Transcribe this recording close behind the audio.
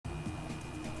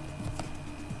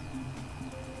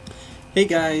Hey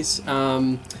guys,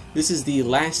 this is the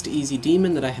last easy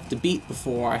demon that I have to beat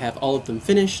before I have all of them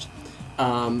finished,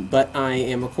 but I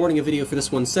am recording a video for this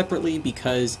one separately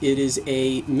because it is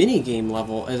a minigame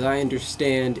level. As I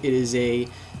understand, it is a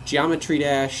Geometry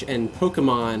Dash and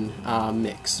Pokemon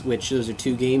mix, which those are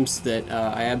two games that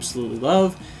I absolutely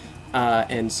love,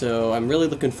 and so I'm really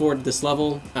looking forward to this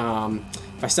level.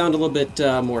 If I sound a little bit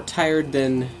more tired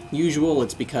than usual,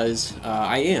 it's because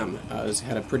I am. I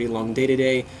had a pretty long day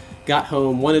today. Got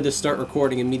home, wanted to start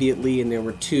recording immediately, and there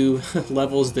were two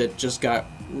levels that just got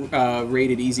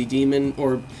rated Easy Demon,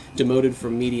 or demoted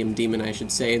from Medium Demon, I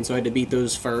should say, and so I had to beat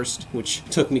those first, which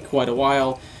took me quite a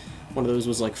while. One of those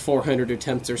was like 400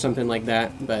 attempts or something like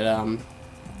that, but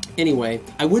anyway,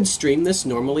 I would stream this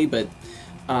normally, but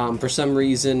for some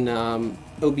reason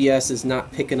OBS is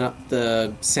not picking up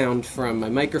the sound from my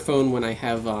microphone when I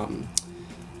have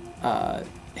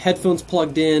headphones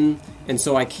plugged in, and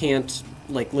so I can't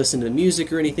like listen to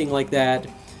music or anything like that.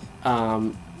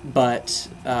 Yeah,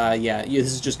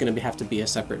 this is just going to have to be a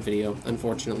separate video,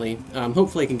 unfortunately.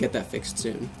 Hopefully I can get that fixed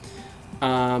soon.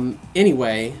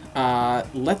 Anyway,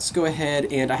 let's go ahead,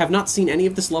 and I have not seen any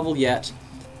of this level yet.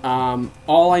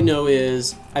 All I know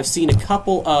is I've seen a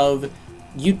couple of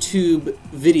YouTube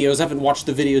videos. I haven't watched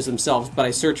the videos themselves, but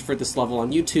I searched for this level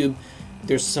on YouTube.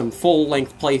 There's some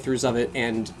full-length playthroughs of it,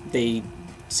 and they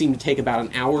seem to take about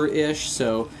an hour-ish,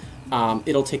 so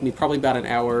it'll take me probably about an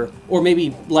hour, or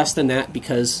maybe less than that,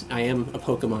 because I am a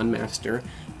Pokemon master.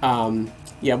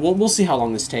 Yeah, we'll see how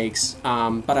long this takes,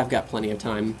 but I've got plenty of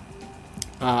time.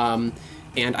 And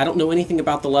I don't know anything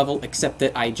about the level, except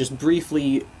that I just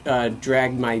briefly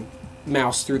dragged my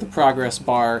mouse through the progress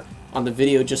bar on the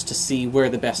video just to see where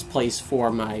the best place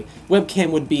for my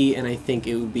webcam would be, and I think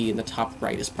it would be in the top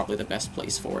right is probably the best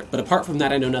place for it. But apart from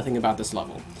that, I know nothing about this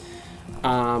level.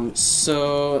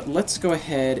 So let's go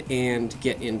ahead and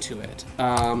get into it.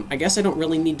 I guess I don't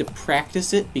really need to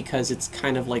practice it because it's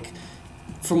kind of like,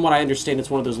 from what I understand, it's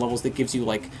one of those levels that gives you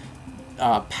like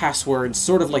passwords,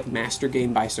 sort of like Master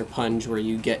Game by Sir Punch, where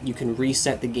you can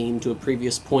reset the game to a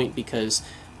previous point because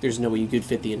there's no way you could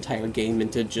fit the entire game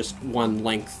into just one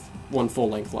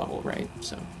full-length level, right?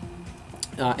 So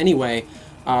anyway,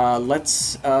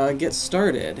 let's get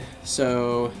started.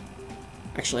 So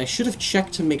actually, I should have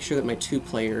checked to make sure that my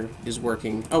two-player is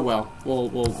working. Oh well,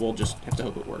 we'll just have to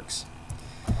hope it works.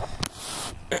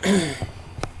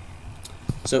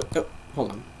 So, oh,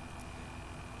 hold on.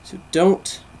 So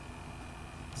don't,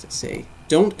 what's it say?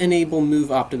 Don't enable move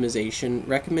optimization.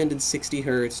 Recommended 60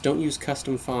 Hz. Don't use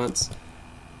custom fonts.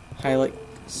 Highlight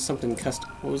something custom.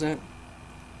 What was that?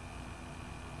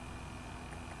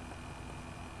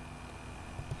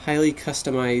 Highly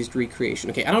customized recreation.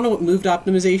 Okay, I don't know what moved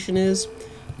optimization is.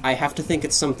 I have to think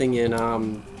it's something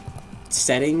in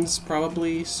settings,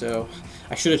 probably, so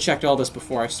I should have checked all this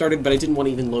before I started, but I didn't want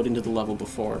to even load into the level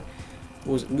before.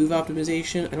 What was it? Move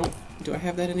optimization? Do I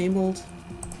have that enabled?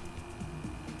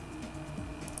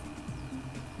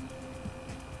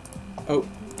 Oh,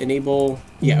 enable,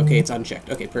 yeah, okay, it's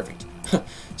unchecked. Okay, perfect.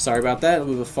 Sorry about that, a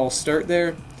little false start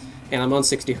there. And I'm on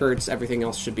 60 Hz, everything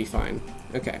else should be fine.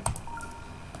 Okay.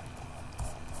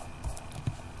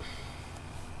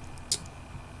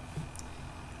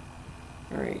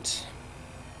 Alright.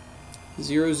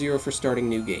 0 for starting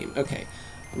new game. Okay,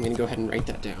 I'm going to go ahead and write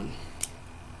that down.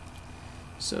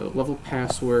 So, level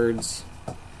passwords.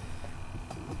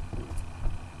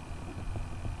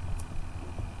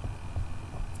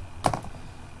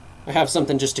 I have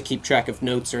something just to keep track of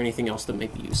notes or anything else that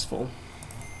might be useful.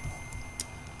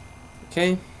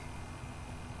 Okay.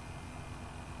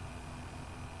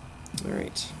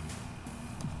 Alright.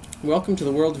 Welcome to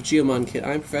the world of Geomon-Kit.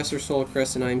 I'm Professor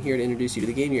Solacrest, and I'm here to introduce you to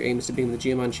the game. Your aim is to become the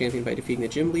Geomon champion by defeating the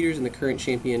gym leaders and the current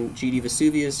champion, GD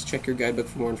Vesuvius. Check your guidebook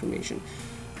for more information.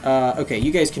 Okay,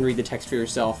 you guys can read the text for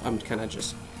yourself. I'm kind of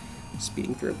just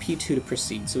speeding through. P2 to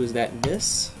proceed. So is that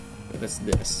this? Oh, that's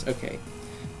this. Okay.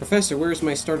 Professor, where's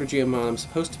my starter Geomon? I'm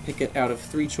supposed to pick it out of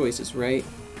 3 choices, right?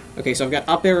 Okay, so I've got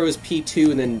up arrow is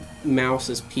P2 and then mouse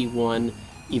is P1,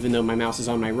 even though my mouse is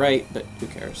on my right, but who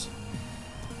cares?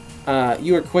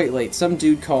 You are quite late. Some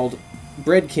dude called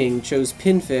Bread King chose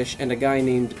Pinfish, and a guy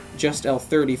named Just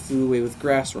L30 flew away with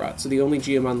Grass Rot, so the only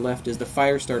Geomon left is the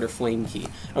Firestarter Flame Key.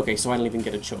 Okay, so I don't even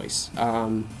get a choice.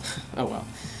 Oh well.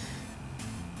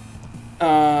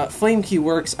 Flame Key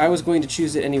works. I was going to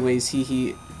choose it anyways,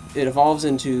 hee. It evolves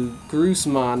into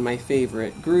Groosmon, my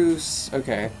favorite. Groos,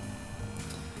 okay.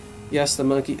 Yes, the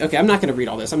monkey. Okay, I'm not going to read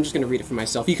all this. I'm just going to read it for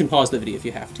myself. You can pause the video if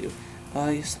you have to.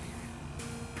 Yes.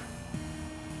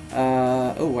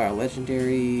 Oh wow,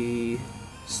 legendary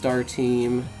star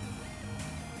team.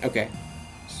 Okay.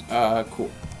 Cool.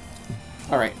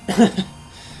 Alright.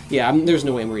 Yeah, there's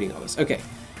no way I'm reading all this. Okay.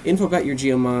 Info about your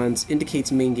Geomons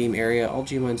indicates main game area. All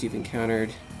Geomons you've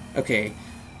encountered. Okay.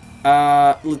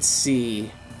 Let's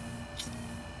see.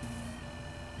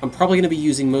 I'm probably going to be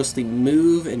using mostly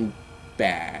move and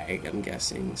bag, I'm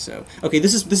guessing. So, okay,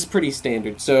 this is pretty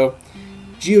standard. So,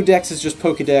 Geodex is just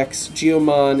Pokedex.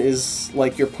 Geomon is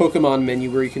like your Pokemon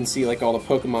menu where you can see like all the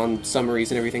Pokemon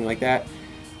summaries and everything like that.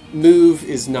 Move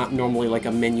is not normally like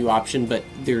a menu option, but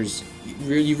there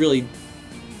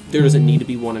doesn't need to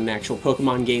be one in an actual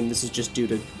Pokemon game. This is just due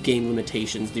to game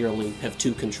limitations. You only have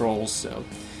 2 controls, so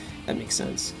that makes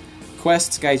sense.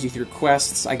 Quests guides you through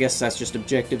quests. I guess that's just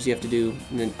objectives you have to do.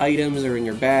 And then items are in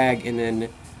your bag, and then...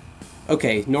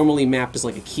 Okay, normally mapped as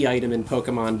like a key item in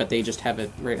Pokemon, but they just have it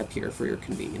right up here for your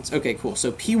convenience. Okay, cool.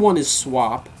 So P1 is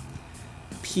swap,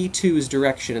 P2 is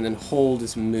direction, and then hold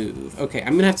is move. Okay,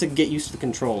 I'm gonna have to get used to the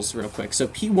controls real quick. So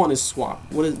P1 is swap.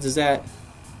 Does that...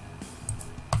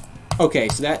 Okay,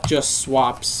 so that just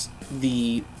swaps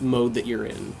the mode that you're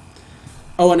in.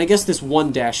 Oh, and I guess this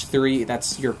 1-3,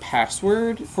 that's your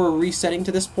password for resetting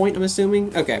to this point, I'm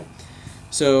assuming? Okay,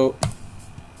 so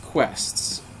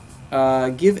quests.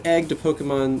 Give egg to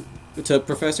Pokemon, to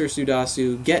Professor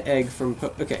Sudasu, get egg from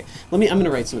okay, I'm going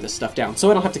to write some of this stuff down, so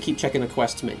I don't have to keep checking the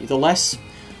quest menu. The less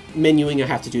menuing I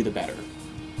have to do, the better.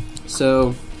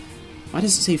 So, why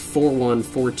does it say 4-1,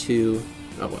 4-2?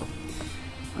 Oh, well.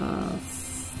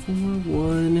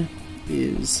 4-1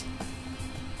 is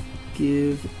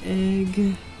give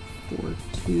egg,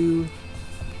 4-2,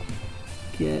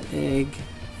 get egg,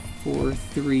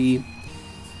 4-3,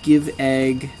 give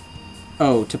egg,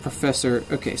 oh, to Professor,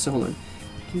 okay, so hold on,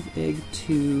 give egg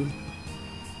to,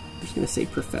 I'm just going to say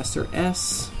Professor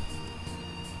S,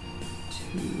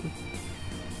 to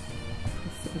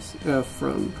Professor,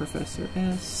 from Professor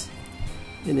S,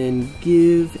 and then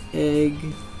give egg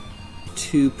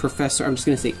to Professor, I'm just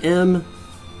going to say M,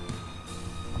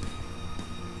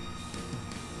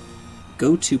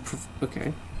 go to,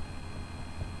 okay,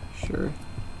 sure,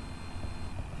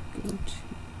 go to,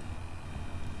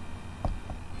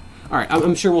 alright,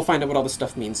 I'm sure we'll find out what all this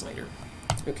stuff means later.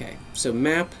 Okay, so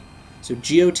map, so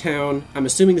Geotown, I'm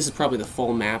assuming this is probably the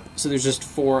full map, so there's just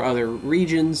 4 other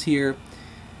regions here.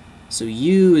 So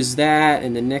U is that,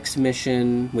 and the next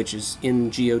mission, which is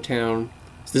in Geotown,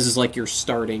 so this is like your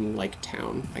starting, like,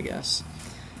 town, I guess.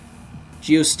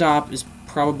 Geostop is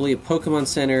probably a Pokemon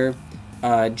Center.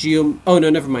 Oh, no,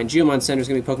 never mind. Geomon Center is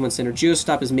going to be Pokemon Center.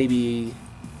 Geostop is maybe...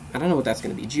 I don't know what that's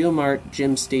going to be. Geomart,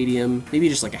 Gym Stadium, maybe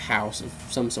just like a house of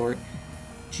some sort.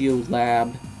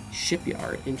 Geolab,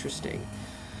 Shipyard. Interesting.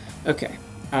 Okay.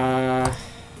 Alright,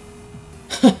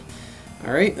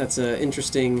 that's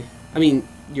interesting... I mean,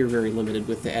 you're very limited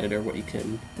with the editor, what you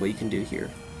can do here.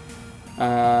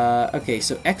 Okay,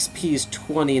 so XP is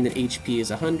 20 and then HP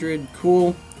is 100.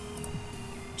 Cool.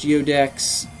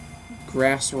 Geodex,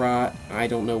 Grass Rot. I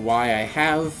don't know why I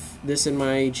have this in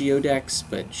my Geodex,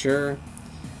 but sure.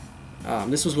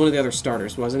 This was one of the other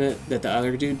starters, wasn't it? That the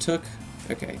other dude took?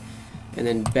 Okay. And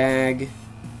then Bag.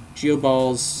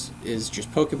 Geoballs is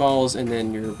just Pokeballs, and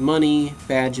then your money,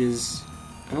 badges.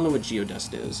 I don't know what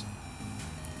Geodust is.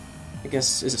 I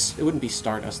guess it wouldn't be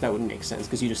Stardust. That wouldn't make sense,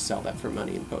 because you just sell that for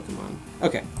money in Pokemon.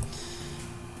 Okay.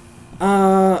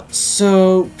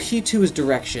 So P2 is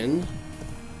direction.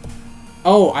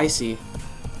 Oh, I see.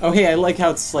 Oh, hey, I like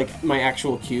how it's, like, my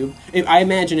actual cube. I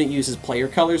imagine it uses player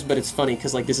colors, but it's funny,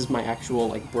 because, like, this is my actual,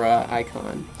 like, bruh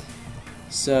icon.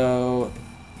 So,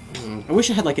 I wish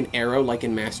I had, like, an arrow, like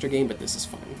in Master Game, but this is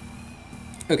fine.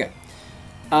 Okay.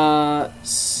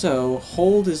 So,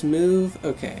 hold is move.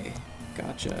 Okay.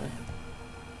 Gotcha.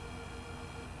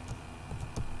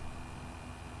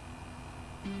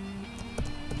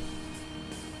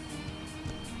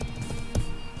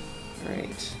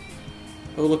 Alright.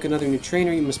 Oh, look, another new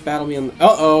trainer. You must battle me on...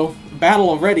 Uh-oh! Battle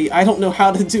already! I don't know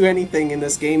how to do anything in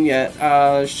this game yet.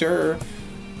 Sure.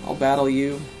 I'll battle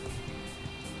you.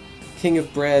 King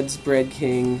of Breads, Bread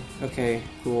King. Okay,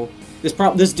 cool.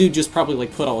 This dude just probably,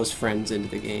 like, put all his friends into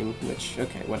the game, which...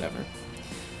 Okay, whatever.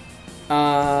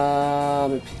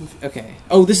 Okay.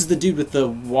 Oh, this is the dude with the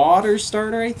water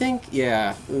starter, I think?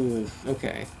 Yeah. Ooh,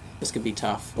 okay. This could be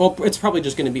tough. Well, it's probably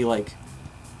just going to be, like,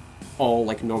 all,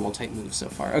 like, normal type moves so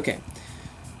far. Okay.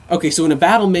 Okay, so in a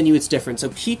battle menu, it's different. So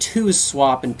P2 is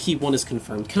swap and P1 is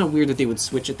confirmed. Kind of weird that they would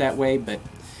switch it that way, but...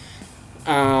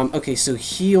 okay, so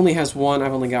he only has 1.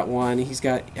 I've only got 1. He's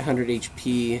got 100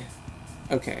 HP.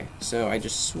 Okay, so I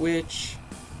just switch...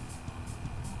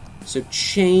 So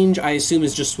change, I assume,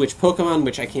 is just switch Pokemon,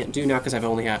 which I can't do now because I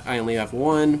only have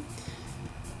 1.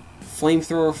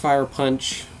 Flamethrower, Fire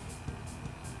Punch.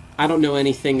 I don't know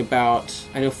anything about...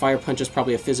 I know Fire Punch is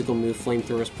probably a physical move,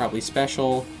 Flamethrower is probably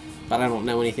special, but I don't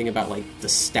know anything about, like, the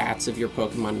stats of your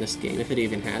Pokemon in this game, if it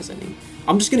even has any.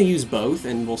 I'm just going to use both,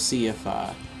 and we'll see if,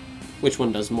 which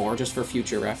one does more, just for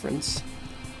future reference.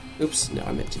 Oops, no,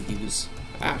 I meant to use...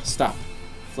 Ah, stop.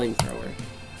 Flamethrower.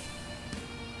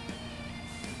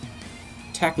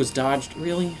 Attack was dodged,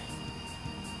 really?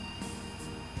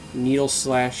 Needle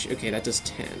Slash... Okay, that does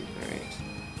 10, alright.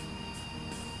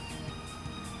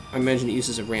 I imagine it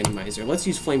uses a randomizer. Let's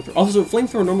use Flamethrower. Also,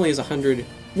 Flamethrower normally has 100...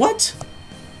 What?!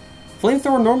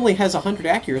 Flamethrower normally has 100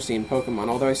 accuracy in Pokemon,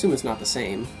 although I assume it's not the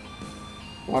same.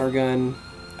 Water Gun...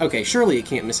 Okay, surely it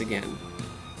can't miss again.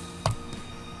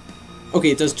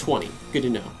 Okay, it does 20. Good to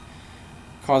know.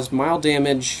 Caused mild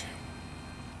damage.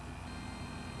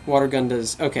 Water Gun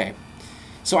does... Okay.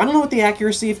 So I don't know what the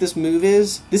accuracy of this move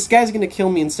is. This guy's going to kill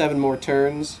me in 7 more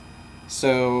turns.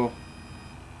 So...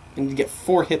 I need to get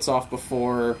 4 hits off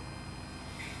before...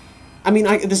 I mean,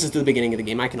 this is the beginning of the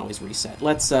game. I can always reset.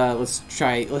 Let's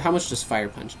try... How much does Fire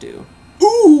Punch do?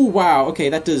 Ooh, wow. Okay,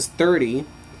 that does 30.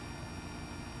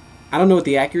 I don't know what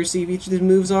the accuracy of each of these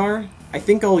moves are. I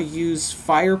think I'll use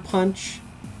Fire Punch.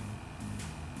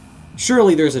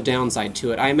 Surely there's a downside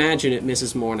to it. I imagine it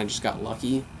misses more and I just got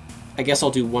lucky. I guess I'll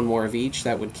do 1 more of each.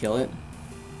 That would kill it.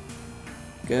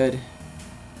 Good.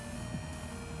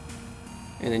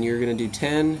 And then you're going to do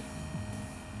 10.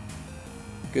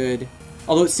 Good.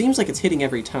 Although it seems like it's hitting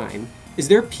every time. Is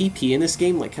there PP in this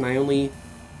game? Like, can I only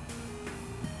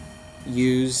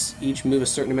use each move a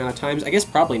certain amount of times? I guess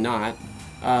probably not.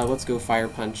 Let's go Fire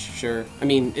Punch, sure. I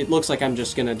mean, it looks like I'm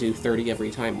just going to do 30 every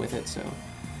time with it, so...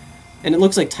 And it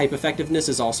looks like type effectiveness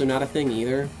is also not a thing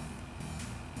either.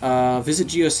 Visit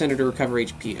Geo Center to recover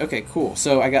HP. Okay, cool.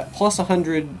 So I got plus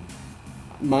 100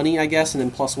 money, I guess, and then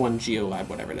plus 1 Geolab,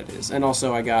 whatever that is. And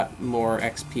also I got more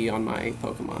XP on my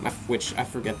Pokemon, which I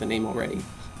forget the name already.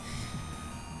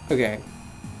 Okay.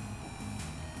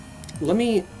 Let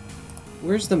me...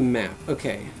 Where's the map?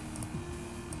 Okay.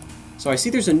 So I see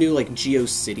there's a new, like, Geo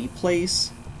City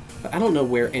place, but I don't know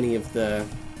where any of the...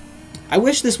 I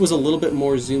wish this was a little bit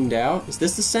more zoomed out. Is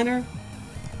this the center?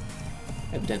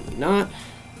 Evidently not.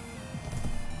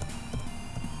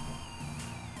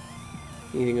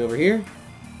 Anything over here?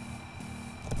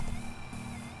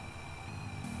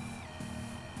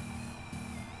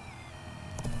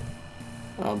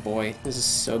 Oh boy, this is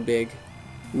so big.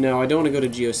 No, I don't want to go to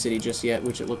Geo City just yet,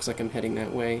 which it looks like I'm heading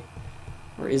that way.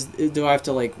 Or do I have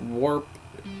to, like, warp?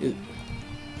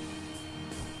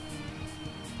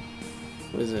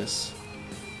 What is this?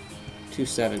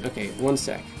 2-7. Okay, 1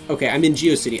 sec. Okay, I'm in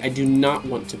Geo City. I do not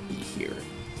want to be here.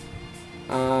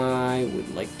 I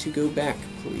would like to go back,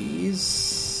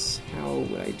 please. How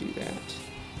would I do that?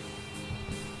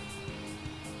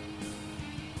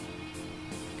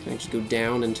 Can I just go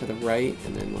down and to the right,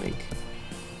 and then, like...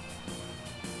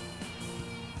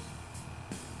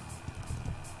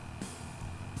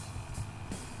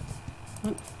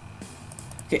 What?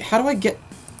 Okay, how do I get...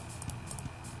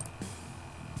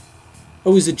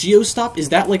 Oh, is a Geostop? Is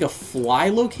that like a fly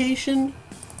location?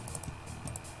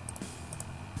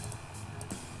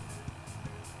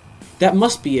 That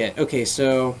must be it. Okay,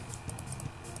 so...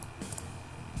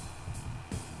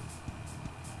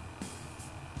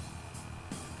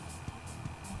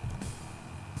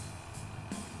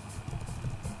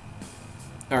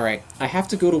 Alright, I have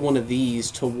to go to one of these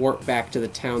to warp back to the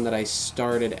town that I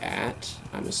started at,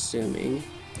 I'm assuming.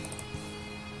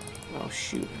 Oh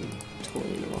shoot, I'm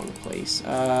totally in the wrong place.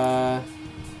 Down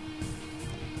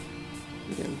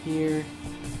here.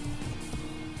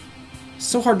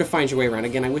 So hard to find your way around.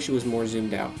 Again, I wish it was more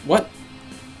zoomed out. What?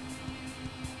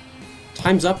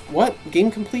 Time's up. What? Game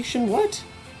completion? What?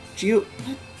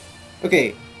 What?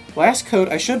 Okay, last code.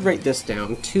 I should write this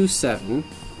down. 2-7.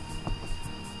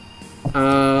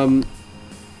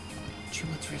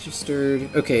 What's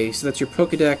registered? Okay, so that's your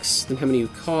Pokedex. Then how many you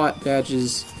caught?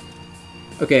 Badges.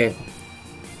 Okay.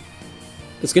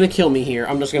 It's gonna kill me here.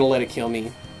 I'm just gonna let it kill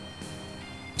me.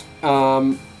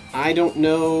 I don't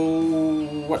know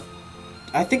what...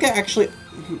 I think I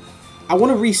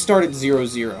want to restart at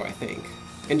 0-0, I think.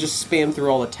 And just spam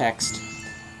through all the text.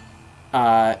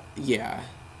 Yeah.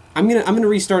 I'm gonna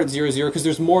restart at 0-0 because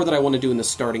there's more that I want to do in the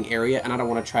starting area, and I don't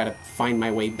want to try to find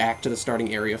my way back to the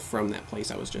starting area from that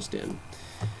place I was just in.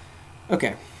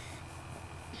 Okay.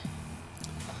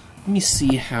 Let me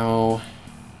see how...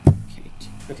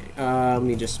 Okay, let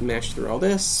me just mash through all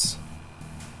this.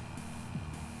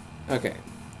 Okay.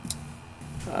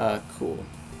 Cool.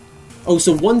 Oh,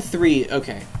 so 1-3,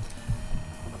 okay.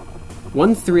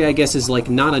 1-3, I guess, is, like,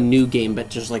 not a new game, but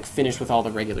just, like, finished with all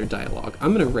the regular dialogue.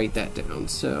 I'm gonna write that down,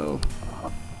 so...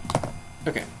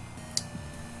 Okay.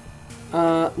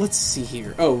 Let's see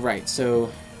here. Oh, right,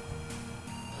 so...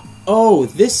 Oh,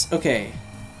 this... Okay.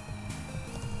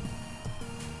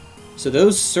 So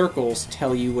those circles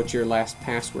tell you what your last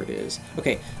password is.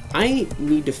 Okay, I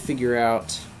need to figure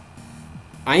out...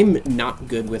 I'm not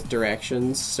good with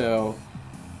directions, so...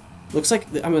 Looks like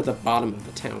I'm at the bottom of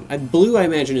the town. Blue, I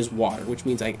imagine, is water, which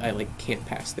means I like, can't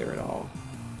pass there at all.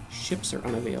 Ships are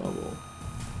unavailable.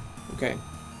 Okay.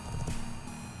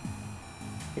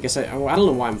 I guess I don't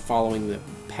know why I'm following the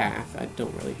path. I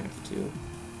don't really have to.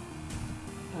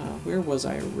 Where was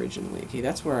I originally? Okay,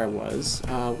 that's where I was.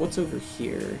 What's over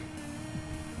here?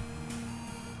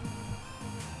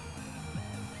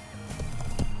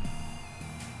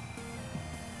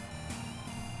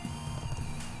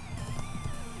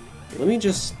 Let me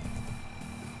just...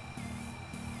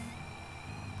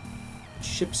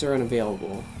 Ships are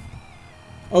unavailable.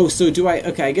 Oh, so do I...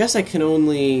 Okay, I guess I can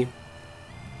only...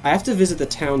 I have to visit the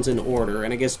towns in order,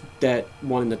 and I guess that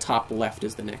one in the top left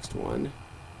is the next one.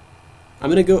 I'm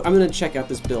gonna check out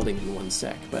this building in one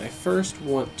sec, but I first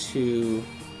want to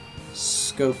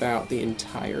scope out the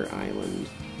entire island.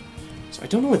 So I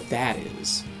don't know what that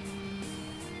is.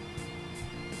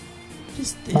 What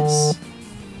is this?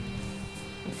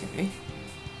 Okay.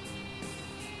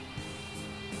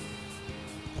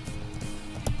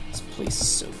 This place is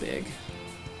so big.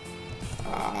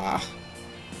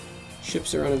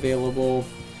 Ships are unavailable.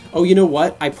 Oh, you know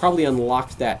what? I probably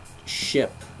unlocked that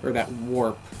ship, or that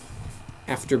warp,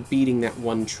 after beating that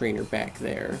one trainer back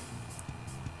there.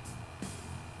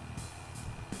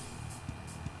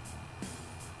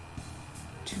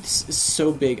 Dude, this is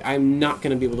so big. I'm not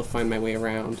going to be able to find my way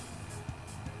around.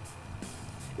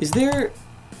 Is there...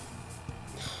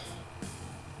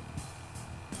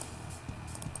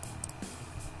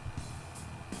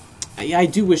 Yeah, I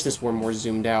do wish this were more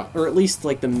zoomed out, or at least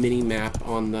like the mini-map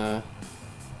on the...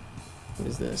 What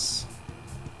is this?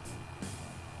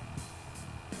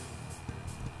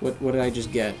 What did I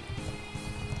just get?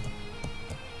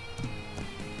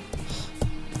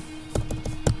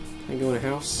 Can I go in a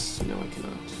house? No, I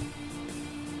cannot.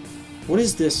 What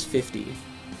is this 50?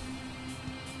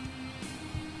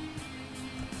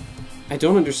 I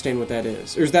don't understand what that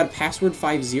is. Or is that password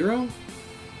 50?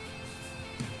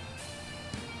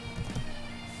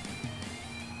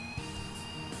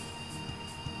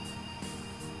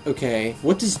 Okay,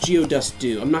 what does Geodust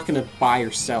do? I'm not gonna buy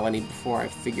or sell any before I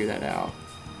figure that out.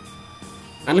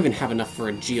 I don't even have enough for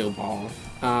a Geoball.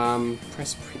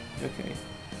 Press pre... Okay.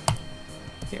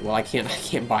 Okay, well I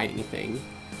can't buy anything.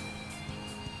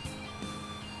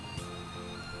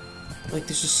 Like,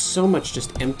 there's just so much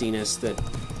just emptiness that...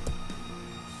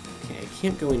 Okay, I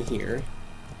can't go in here.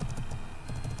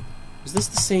 Is this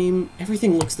the same?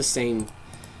 Everything looks the same.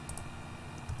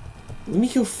 Let me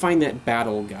go find that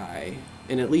battle guy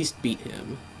and at least beat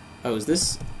him. Oh, is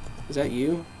that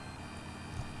you?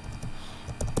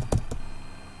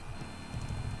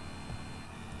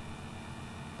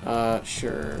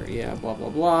 Sure, yeah, blah, blah,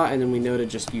 blah, and then we know to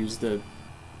just use the,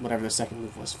 whatever the second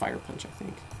move was, Fire Punch, I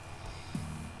think.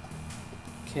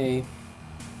 Okay.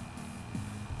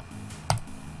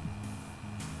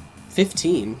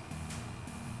 15.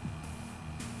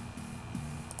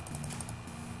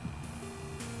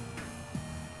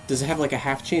 Does it have like a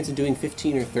half chance of doing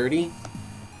 15 or 30?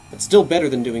 It's still better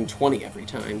than doing 20 every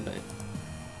time, but...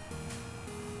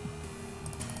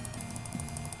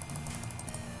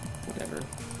 Whatever.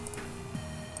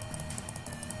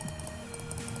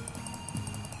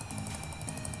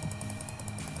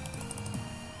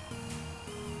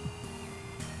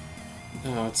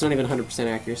 Oh, it's not even 100%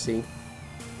 accuracy.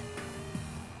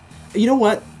 You know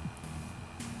what?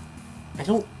 I'm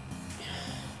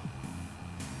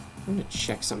gonna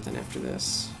check something after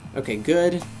this. Okay,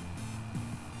 good.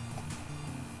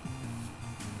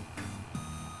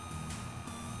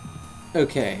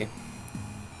 Okay.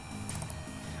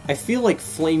 I feel like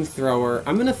Flamethrower...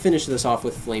 I'm gonna finish this off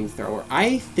with Flamethrower.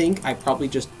 I think I probably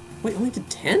just... Wait, only did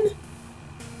 10?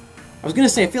 I was gonna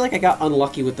say, I feel like I got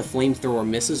unlucky with the Flamethrower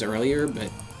misses earlier, but...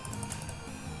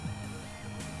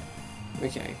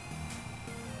 Okay.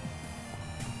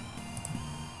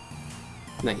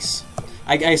 Nice.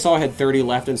 I saw I had 30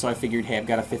 left, and so I figured, hey, I've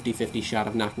got a 50-50 shot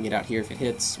of knocking it out here if it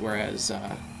hits, whereas,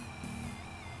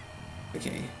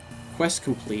 okay. Quest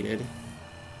completed.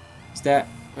 Is that...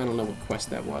 I don't know what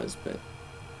quest that was, but...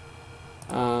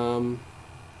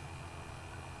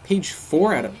 Page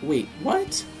 4 out of... Wait,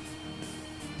 what?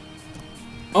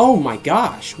 Oh my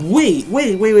gosh! Wait!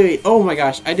 Oh my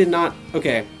gosh, I did not...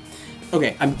 Okay.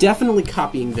 Okay, I'm definitely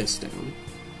copying this down.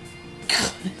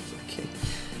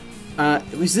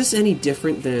 Was this any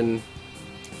different than...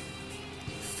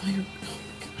 Fire... Oh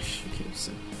my gosh, okay,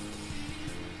 so...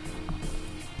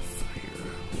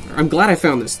 water. I'm glad I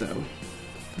found this, though.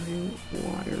 Fire,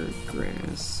 water,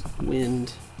 grass,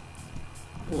 wind,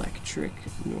 electric,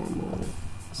 normal,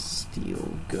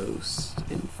 steel, ghost,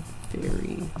 and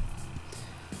fairy.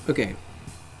 Okay.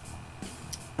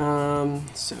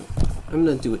 So I'm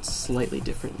gonna do it slightly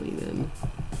differently then.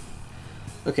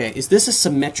 Okay, is this a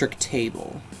symmetric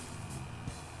table?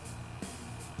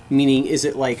 Meaning, is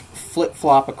it like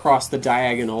flip-flop across the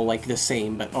diagonal like the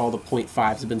same, but all the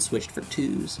 0.5s have been switched for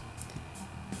 2s?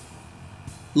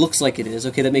 Looks like it is.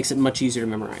 Okay, that makes it much easier to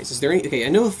memorize. Is there any... Okay, I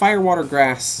know fire, water,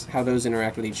 grass, how those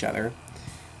interact with each other.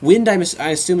 Wind, I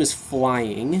assume, is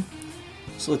flying.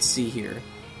 So let's see here.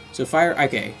 So fire...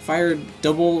 Okay, fire,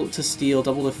 double to steel,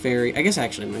 double to fairy. I guess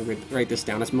actually I'm going to write this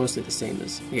down. It's mostly the same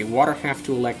as... Okay, water, half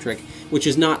to electric, which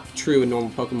is not true in normal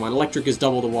Pokemon. Electric is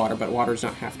double to water, but water is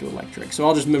not half to electric. So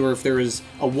I'll just remember if there is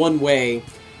a one-way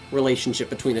relationship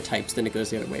between the types, then it goes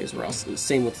the other way as well.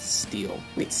 Same with steel.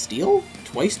 Wait, steel?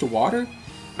 Twice to water?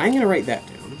 I'm going to write that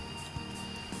down.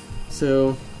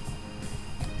 So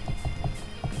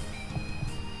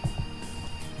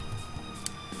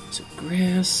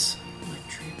grass,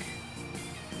 electric.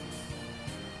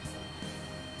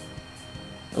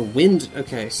 A wind,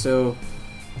 okay, so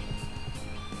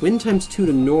wind times 2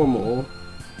 to normal.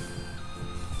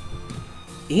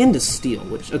 And a steel,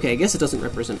 which, okay, I guess it doesn't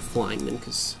represent flying then,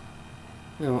 because,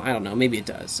 well, I don't know, maybe it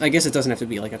does. I guess it doesn't have to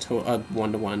be like a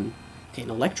one-to-one. Okay, an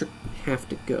electric half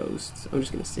to ghost, so I'm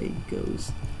just going to say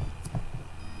ghost.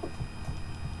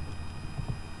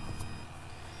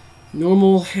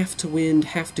 Normal, half to wind,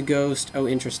 half to ghost. Oh,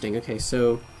 interesting. Okay,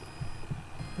 so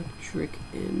electric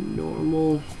and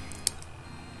normal.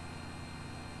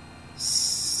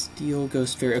 Steel,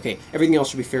 ghost, fairy. Okay, everything else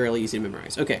should be fairly easy to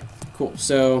memorize. Okay, cool.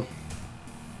 So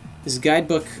this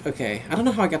guidebook, okay, I don't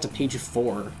know how I got to page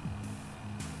 4.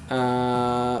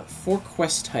 4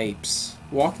 quest types.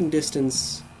 Walking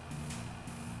distance.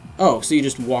 Oh, so you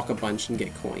just walk a bunch and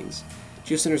get coins.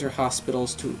 Geocenters are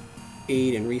hospitals to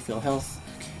aid and refill health.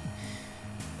 Okay.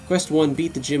 Quest 1,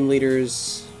 beat the gym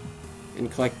leaders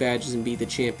and collect badges and beat the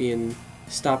champion.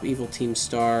 Stop evil team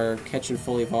star. Catch and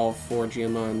fully evolve 4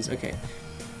 Geomons. Okay.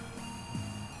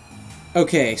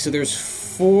 Okay, so there's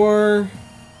 4...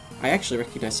 I actually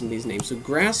recognize some of these names. So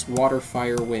grass, water,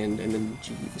 fire, wind, and then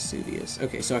G. Vesuvius.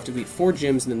 Okay, so I have to beat 4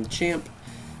 gyms and then the champ.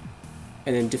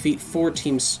 And then defeat 4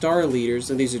 team star leaders.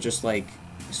 So these are just like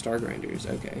star grinders.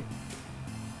 Okay.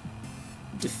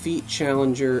 Defeat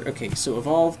challenger. Okay, so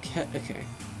evolve. Okay.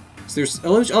 So there's.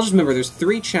 I'll just remember there's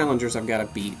 3 challengers I've got to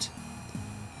beat.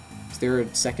 Is there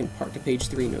a second part to page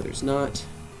 3? No, there's not.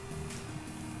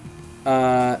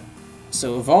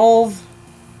 So evolve,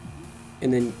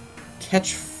 and then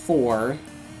catch 4.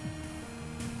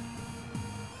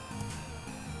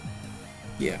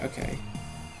 Yeah. Okay.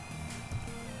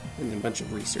 And then a bunch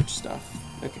of research stuff.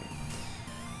 Okay.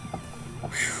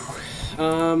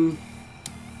 Whew.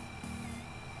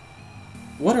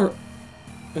 What are...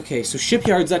 Okay, so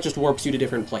shipyards, that just warps you to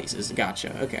different places.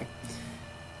 Gotcha, okay.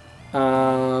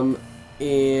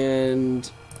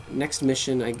 And... Next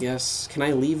mission, I guess... Can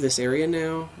I leave this area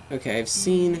now? Okay, I've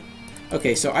seen...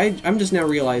 Okay, so I'm just now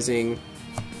realizing...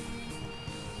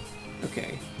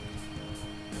 Okay.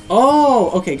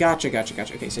 Oh, okay, gotcha.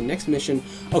 Okay, so next mission...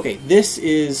 Okay, this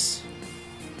is...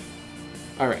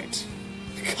 Alright.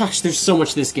 Gosh, there's so much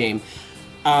to this game.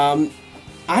 I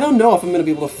don't know if I'm going to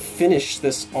be able to finish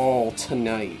this all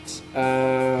tonight.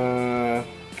 Let's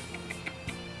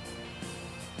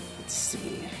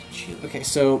see. Okay,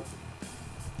 so...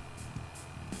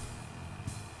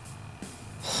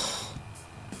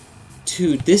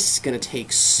 Dude, this is going to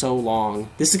take so long.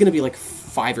 This is going to be like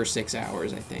 5 or 6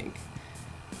 hours, I think.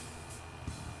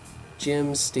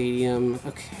 Gym, stadium,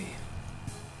 okay.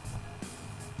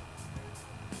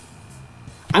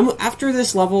 After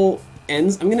this level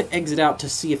ends, I'm going to exit out to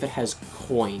see if it has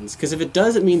coins. Because if it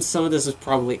does, it means some of this is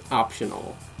probably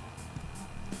optional.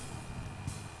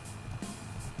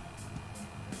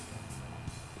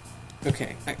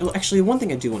 Okay, actually, one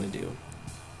thing I do want to do.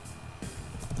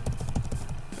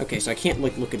 Okay, so I can't,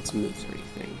 like, look at its moves or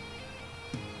anything.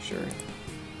 Sure.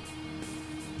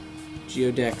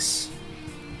 Geodex.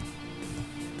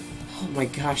 Oh my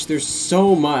gosh, there's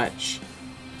so much.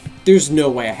 There's no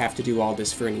way I have to do all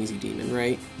this for an easy demon,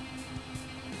 right?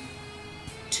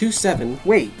 2-7.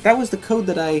 Wait, that was the code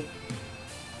that I...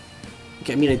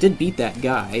 Okay, I mean, I did beat that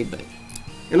guy, but...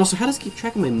 And also, how does it keep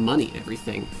track of my money and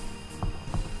everything?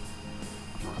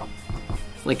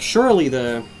 Like, surely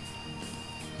the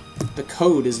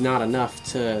code is not enough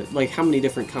to... Like, how many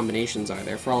different combinations are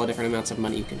there for all the different amounts of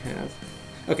money you can have?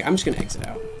 Okay, I'm just gonna exit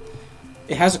out.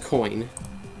 It has a coin.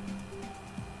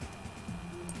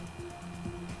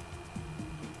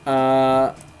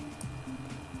 No,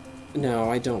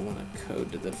 I don't want to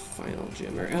code to the final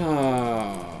gym.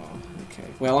 Oh, okay.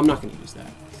 Well, I'm not going to use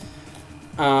that.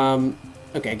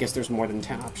 Okay, I guess there's more than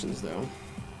 10 options, though.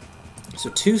 So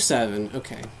 2-7.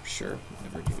 Okay, sure.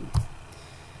 Whatever, dude.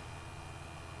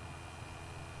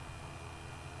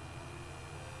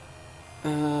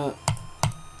 Uh,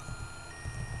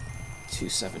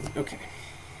 2-7. Okay.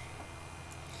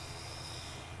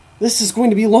 This is going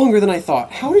to be longer than I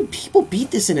thought. How did people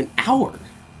beat this in an hour?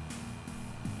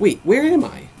 Wait, where am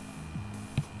I?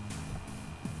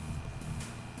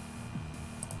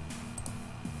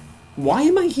 Why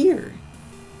am I here?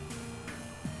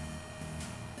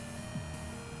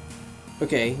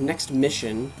 Okay, next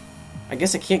mission. I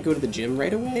guess I can't go to the gym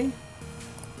right away?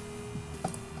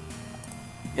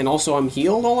 And also I'm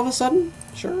healed all of a sudden?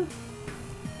 Sure.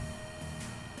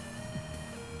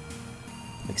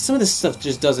 Like, some of this stuff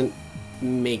just doesn't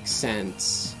make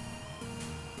sense.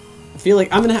 I feel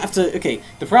like I'm gonna have to... Okay,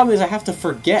 the problem is I have to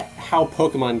forget how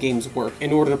Pokemon games work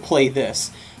in order to play this.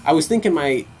 I was thinking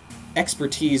my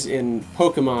expertise in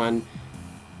Pokemon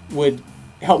would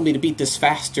help me to beat this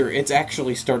faster. It's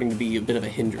actually starting to be a bit of a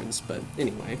hindrance, but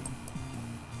anyway.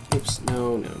 Oops,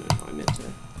 no, I meant to...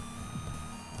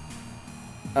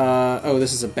 oh,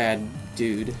 this is a bad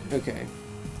dude. Okay.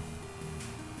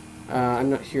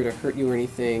 I'm not here to hurt you or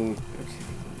anything. Okay,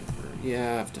 whatever.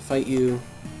 Yeah, I have to fight you.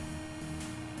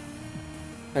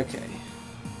 Okay.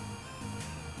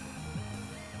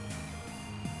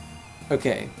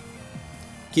 Okay.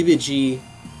 Give you a G.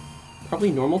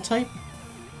 Probably normal type?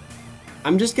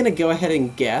 I'm just gonna go ahead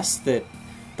and guess that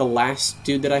the last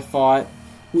dude that I fought,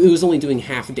 it was only doing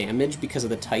half damage because of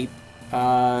the type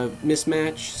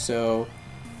mismatch, so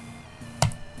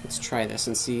let's try this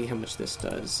and see how much this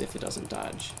does if it doesn't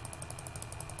dodge.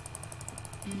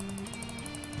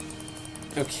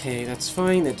 Okay, that's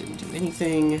fine, that didn't do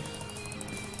anything.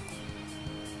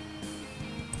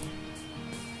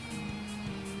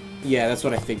 Yeah, that's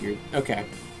what I figured. Okay.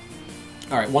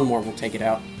 Alright, one more, we'll take it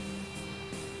out.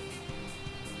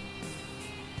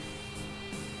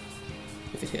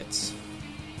 If it hits.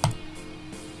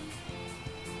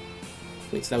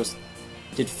 Wait, so that was...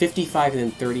 Did 55 and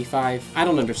then 35? I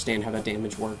don't understand how that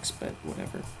damage works, but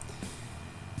whatever.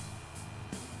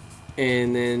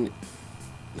 And then...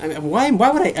 I mean, why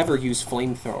would I ever use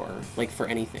Flamethrower, like, for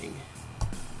anything?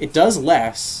 It does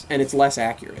less, and it's less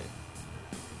accurate.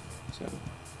 So...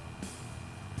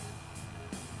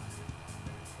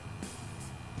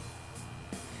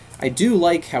 I do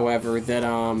like, however, that,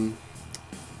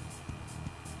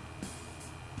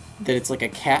 that it's like a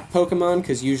cat Pokemon,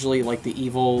 because usually, like, the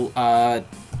evil,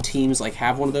 teams, like,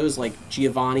 have one of those, like,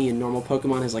 Giovanni in normal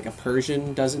Pokemon has, like, a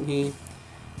Persian, doesn't he?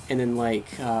 And then, like,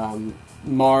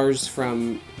 Mars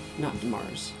from... Not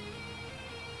Mars.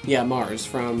 Yeah, Mars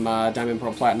from, Diamond,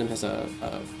 Pearl, Platinum has a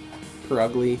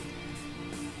Perugly.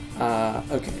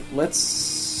 Okay,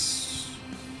 let's...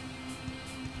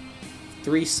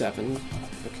 3-7.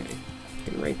 Okay, I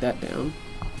can write that down.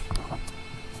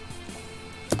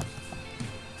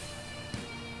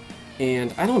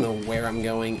 And I don't know where I'm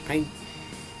going. I'm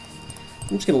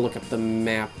just gonna look up the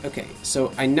map. Okay,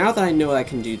 so now that I know I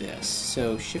can do this.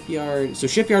 So Shipyard. So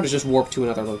Shipyard is just warped to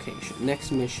another location.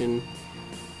 Next mission,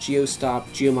 Geostop,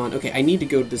 Geomon. Okay, I need to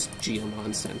go to this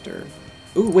Geomon Center.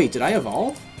 Ooh, wait, did I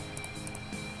evolve?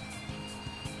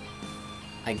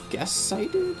 I guess I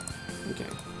did. Okay,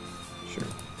 sure.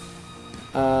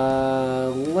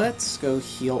 Let's go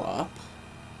heal up.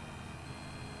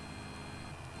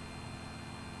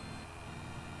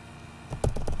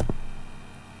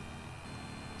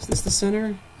 Is this the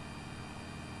center?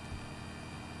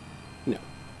 No.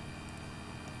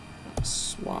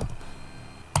 Swap.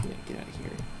 Yeah, get out of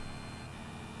here.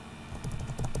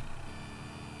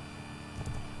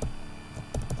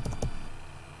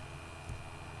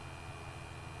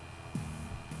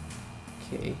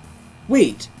 Okay.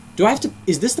 Wait! Do I have to...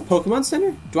 Is this the Pokemon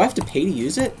Center? Do I have to pay to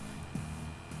use it?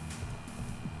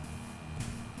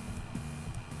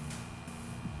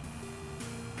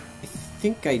 I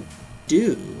think I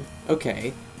do.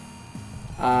 Okay.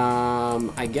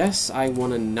 I guess I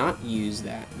want to not use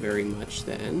that very much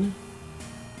then.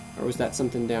 Or was that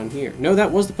something down here? No,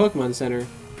 that was the Pokemon Center.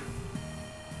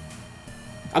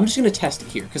 I'm just going to test it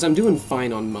here, because I'm doing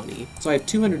fine on money. So I have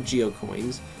 200 Geo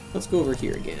Coins. Let's go over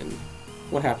here again.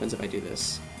 What happens if I do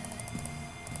this?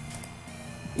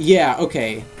 Yeah,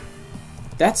 okay.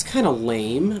 That's kind of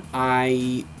lame.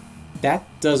 That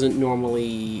doesn't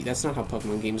normally... That's not how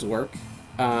Pokemon games work.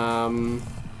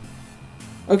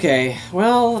 Okay,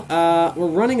 well, we're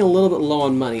running a little bit low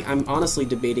on money. I'm honestly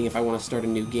debating if I want to start a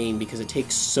new game because it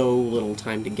takes so little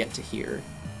time to get to here.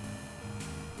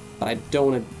 But I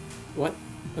don't want to... What?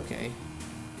 Okay.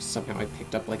 Somehow I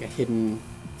picked up like a hidden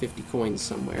 50 coins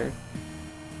somewhere.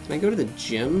 Can I go to the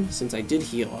gym? Since I did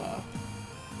heal up.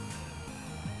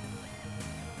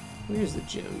 Where's the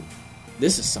gym?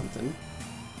 This is something.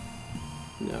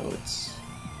 No, it's...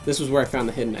 This was where I found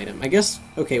the hidden item. I guess...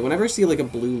 Okay, whenever I see like a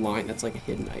blue line, that's like a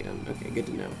hidden item. Okay, good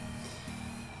to know.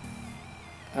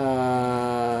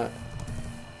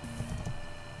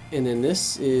 And then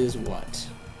this is what?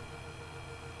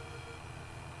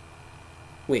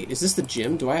 Wait, is this the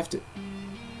gym? Do I have to...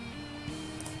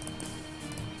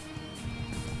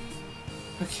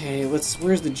 Okay, let's...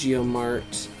 Where's the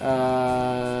Geomart?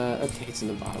 Okay, it's in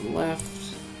the bottom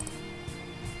left.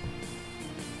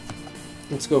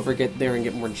 Let's go over get there and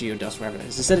get more Geodust wherever it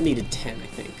is. It said it needed 10, I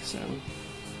think, so...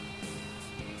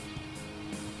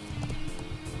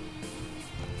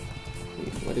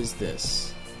 Wait, what is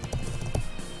this?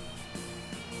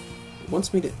 It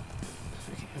wants me to...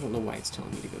 Okay, I don't know why it's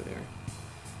telling me to go there.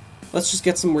 Let's just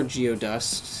get some more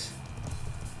Geodust.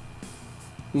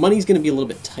 Money's going to be a little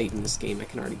bit tight in this game, I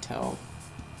can already tell.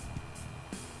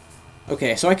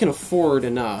 Okay, so I can afford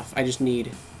enough. I just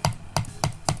need...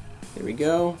 There we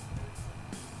go.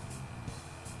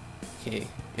 Okay,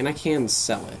 and I can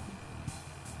sell it.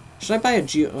 Should I buy a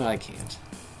Geo... Oh, I can't.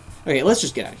 Okay, let's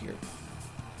just get out of here.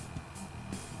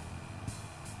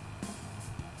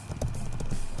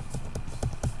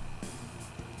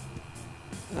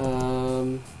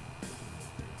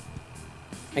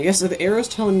 I guess if the arrow's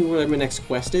telling me where my next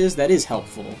quest is, that is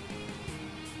helpful.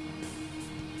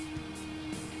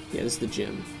 Yeah, this is the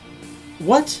gym.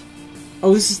 What?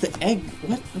 Oh, this is the egg.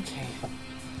 What? Okay.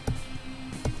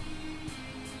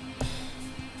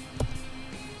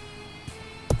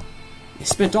 I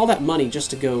spent all that money just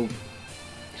to go...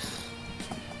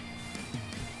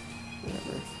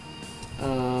 Whatever.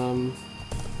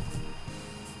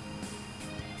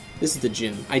 This is the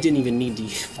gym. I didn't even need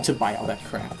to buy all that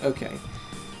crap. Okay.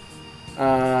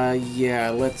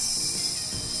 Yeah,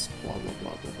 let's... Blah, blah,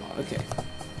 blah, blah, blah. Okay.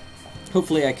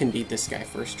 Hopefully I can beat this guy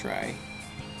first try.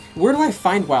 Where do I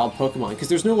find wild Pokemon? Because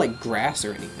there's no, like, grass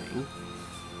or anything.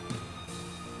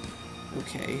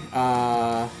 Okay,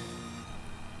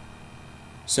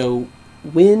 So,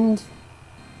 wind...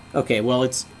 Okay, well,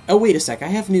 it's... Oh, wait a sec, I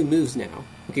have new moves now.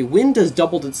 Okay, wind does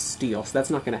double its steel, so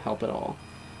that's not going to help at all.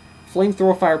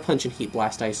 Flamethrower, Fire Punch, and Heat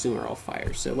Blast, I assume, are all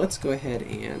fire. So let's go ahead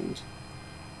and...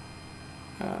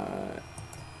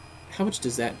 how much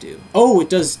does that do? Oh, it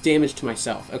does damage to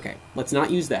myself. Okay, let's not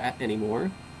use that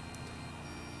anymore.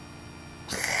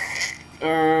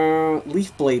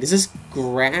 Leaf Blade. Is this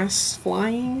grass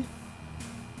flying?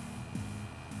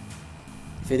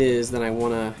 If it is, then I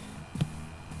want to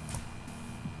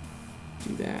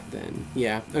do that then.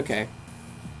 Yeah, okay.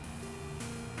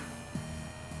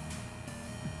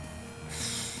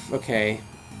 Okay.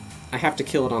 I have to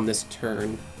kill it on this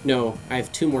turn. No, I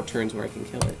have 2 more turns where I can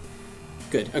kill it.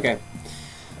 Good, okay.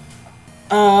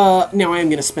 Now I am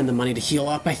going to spend the money to heal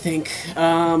up, I think.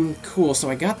 Cool, so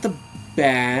I got the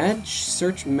badge.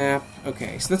 Search map.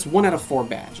 Okay, so that's 1 out of 4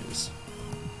 badges.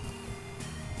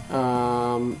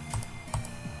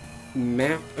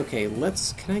 Map. Okay,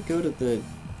 let's... Can I go to the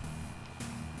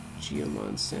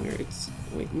Geomon Center? It's...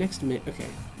 Wait, next minute... Okay.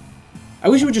 I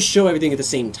wish it would just show everything at the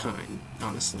same time,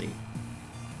 honestly.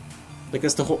 Like,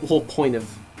 that's the whole point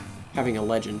of having a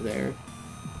legend there.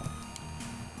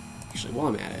 Actually, while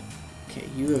I'm at it... Okay,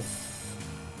 you have...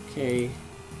 Okay...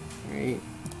 Alright.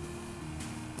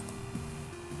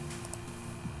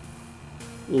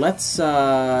 Let's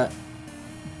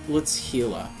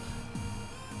heal up.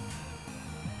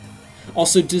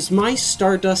 Also, does my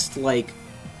Stardust, like...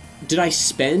 Did I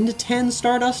spend 10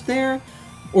 Stardust there?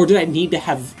 Or did I need to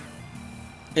have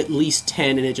at least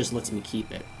 10 and it just lets me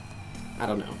keep it? I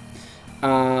don't know.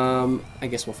 I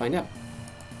guess we'll find out.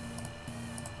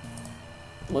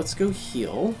 Let's go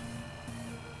heal.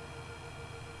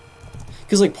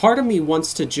 Because, like, part of me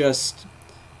wants to just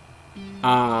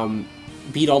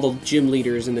beat all the gym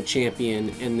leaders and the champion,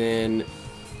 and then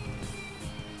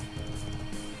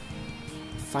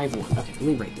 5-1. Okay, let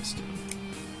me write this down.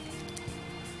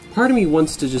 Part of me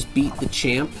wants to just beat the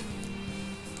champ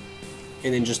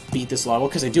and then just beat this level,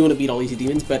 because I do want to beat all easy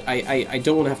demons, but I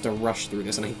don't want to have to rush through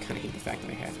this, and I kind of hate the fact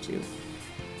that I have to.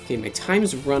 Okay, my time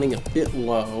is running a bit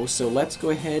low, so let's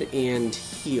go ahead and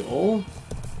heal.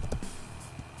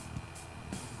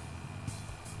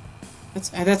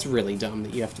 That's really dumb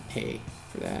that you have to pay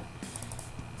for that.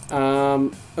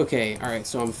 Okay, alright,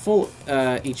 so I'm full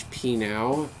HP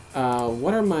now.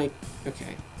 What are my...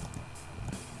 Okay.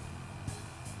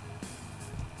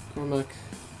 Cormac.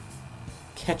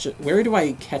 Catch it. Where do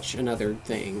I catch another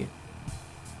thing?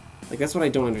 Like, that's what I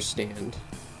don't understand.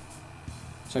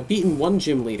 So I've beaten one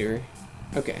gym leader.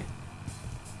 Okay.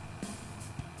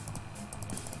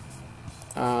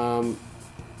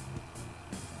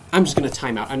 I'm just gonna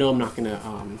time out. I know I'm not gonna,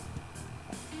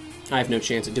 I have no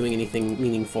chance at doing anything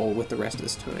meaningful with the rest of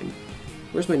this time.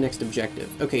 Where's my next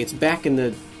objective? Okay, it's back in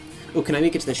the... Oh, can I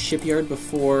make it to the shipyard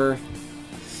before...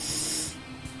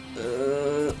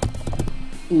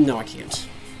 No, I can't.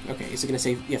 Okay, is it gonna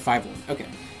say... Yeah, 5-1. Okay.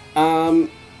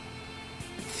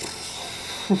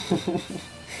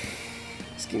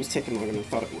 This game's taking longer than I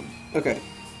thought it would. Okay.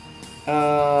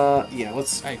 Yeah,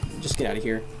 let's... just get out of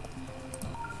here.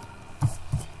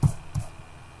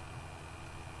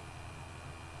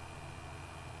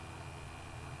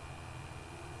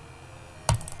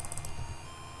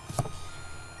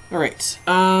 Alright,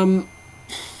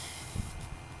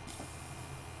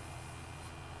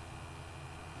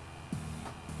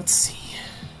 let's see.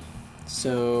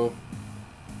 So...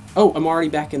 Oh, I'm already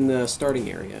back in the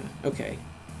starting area. Okay.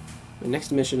 The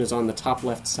next mission is on the top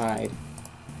left side.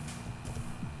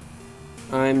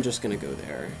 I'm just gonna go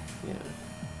there. Yeah.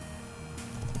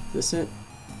 Is this it?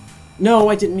 No,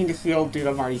 I didn't mean to heal. Dude,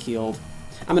 I'm already healed.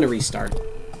 I'm gonna restart.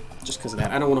 Just because of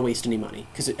that. I don't want to waste any money.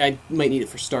 Because I might need it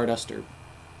for Stardust or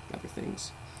other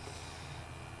things.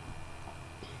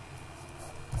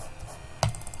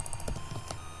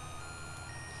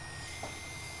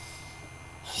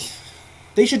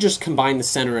 They should just combine the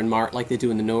center and mart like they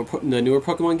do in the newer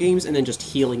Pokemon games, and then just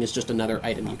healing is just another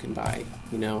item you can buy,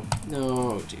 you know?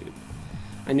 No, dude.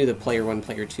 I knew the Player 1,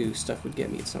 Player 2 stuff would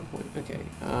get me at some point. Okay,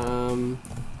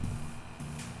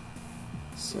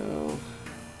 so...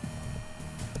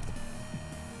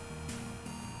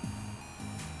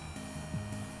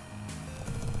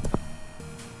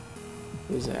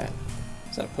 Who's that?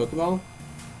 Is that a Pokeball?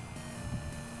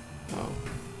 Oh.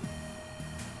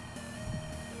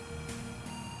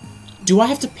 Do I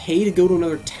have to pay to go to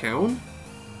another town?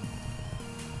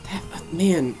 That,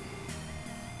 man,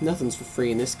 nothing's for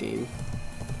free in this game.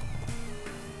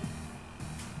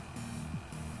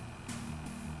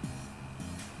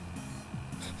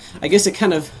 I guess it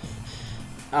kind of...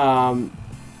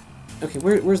 okay,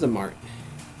 where's the mart?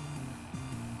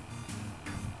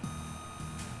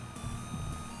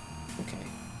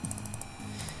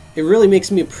 It really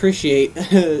makes me appreciate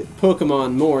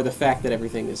Pokemon more, the fact that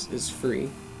everything is free.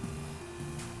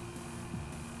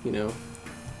 You know?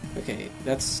 Okay,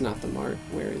 that's not the mart.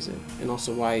 Where is it? And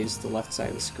also, why is the left side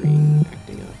of the screen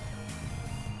acting up?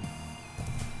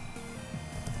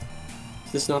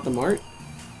 Is this not the mart?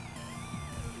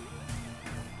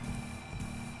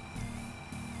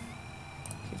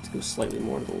 You have to go slightly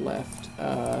more to the left.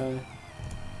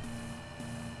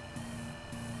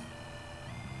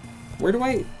 Where do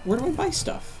I buy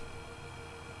stuff?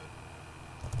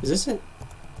 Is this it?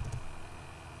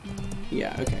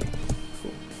 Yeah, okay.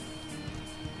 Cool.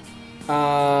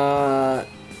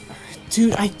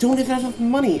 Dude, I don't even have enough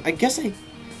money. I guess I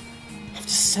have to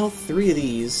sell 3 of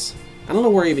these. I don't know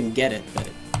where I even get it, but...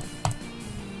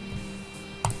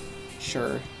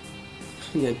 Sure.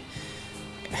 And then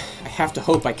I have to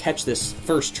hope I catch this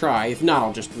first try. If not,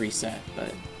 I'll just reset,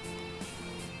 but...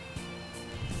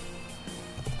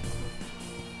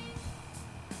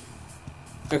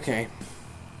 Okay.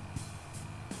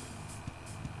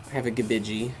 I have a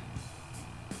Gabigi.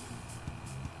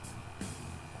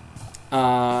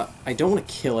 I don't want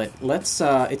to kill it. Let's,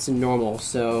 it's normal,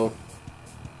 so...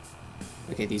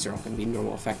 Okay, these are all going to be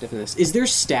normal effectiveness. Is there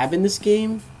stab in this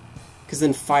game? Because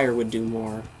then fire would do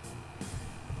more.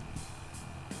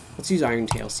 Let's use Iron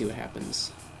Tail, see what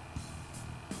happens.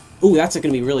 Ooh, that's going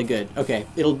to be really good. Okay,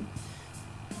 we'll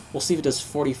see if it does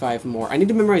 45 more. I need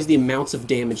to memorize the amounts of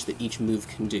damage that each move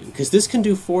can do, because this can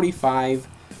do 45.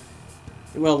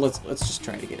 Well, let's just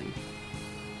try it again.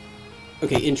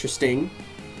 Okay, interesting.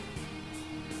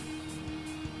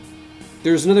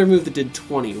 There's another move that did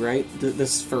 20, right?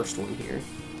 This first one here.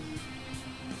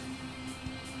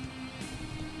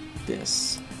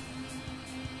 This.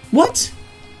 What?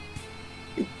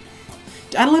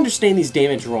 I don't understand these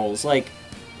damage rolls. Like,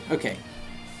 okay.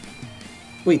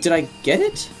 Wait, did I get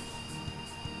it?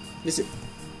 Is it...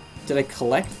 Did I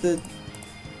collect the...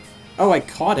 Oh, I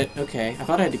caught it. Okay. I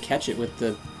thought I had to catch it with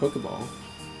the Pokeball.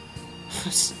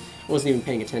 I wasn't even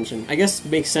paying attention. I guess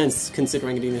it makes sense,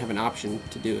 considering I didn't even have an option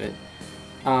to do it.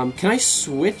 Can I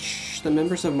switch the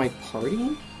members of my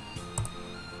party?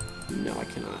 No, I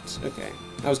cannot. Okay.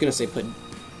 I was going to say put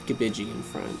Gabigi in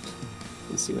front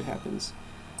and see what happens.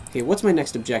 Okay, what's my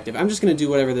next objective? I'm just going to do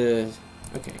whatever the...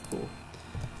 Okay, cool.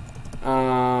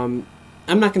 I'm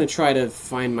not going to try to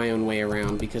find my own way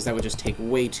around, because that would just take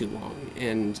way too long,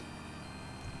 and...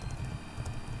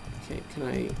 Okay, can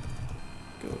I...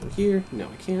 Go over here. No,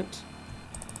 I can't.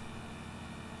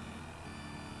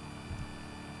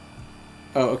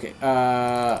 Oh, okay.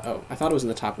 Oh, I thought it was in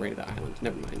the top right of the island.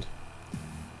 Never mind.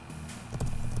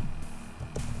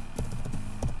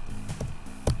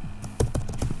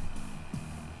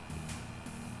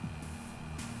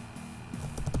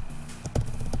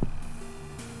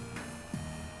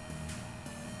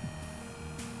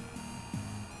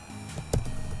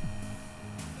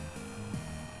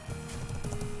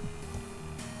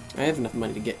 I have enough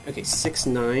money to get... Okay,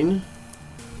 6-9.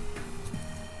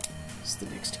 What's the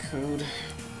next code?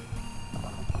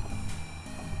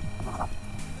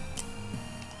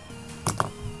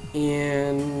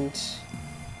 And...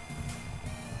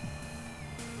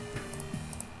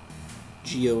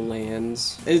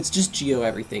 Geolands. It's just Geo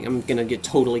everything. I'm gonna get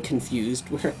totally confused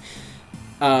where...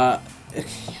 okay,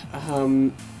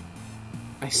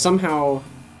 I somehow...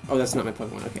 Oh, that's not my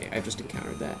Pokemon. Okay, I just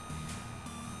encountered that.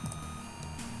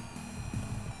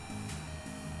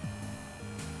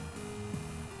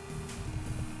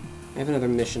 I have another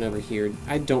mission over here.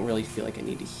 I don't really feel like I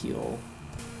need to heal.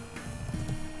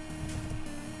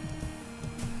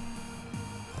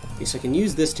 Okay, so I can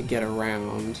use this to get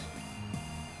around.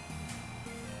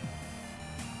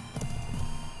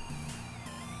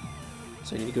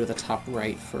 So I need to go to the top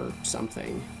right for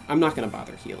something. I'm not going to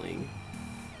bother healing.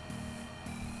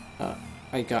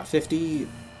 I got 50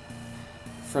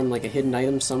 from like a hidden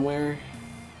item somewhere.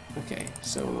 Okay,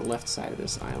 so on the left side of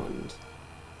this island.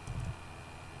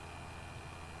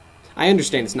 I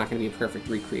understand it's not going to be a perfect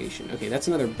recreation. Okay, that's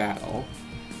another battle.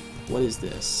 What is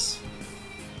this?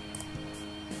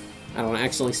 I don't want to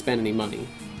accidentally spend any money.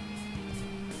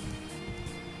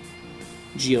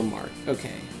 Geomart.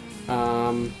 Okay.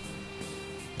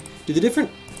 Do the different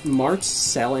marts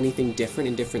sell anything different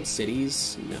in different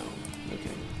cities? No. Okay.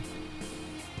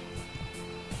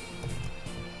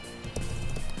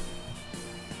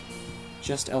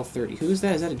 Just L30. Who is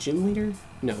that? Is that a gym leader?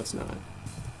 No, it's not.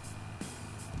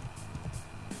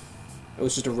 Oh,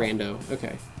 it's just a rando.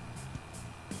 Okay.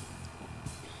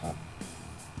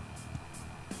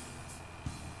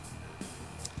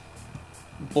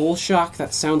 Bullshock,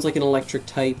 that sounds like an electric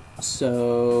type,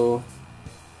 so...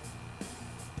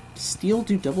 Does Steel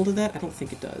do double to that? I don't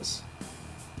think it does.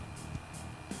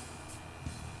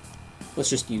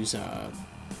 Let's just use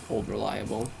Old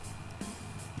Reliable.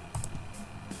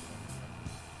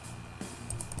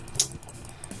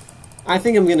 I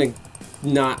think I'm gonna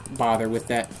not bother with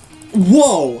that.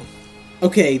 Whoa!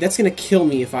 Okay, that's gonna kill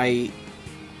me if I...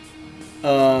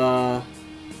 I'm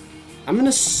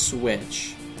gonna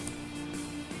switch.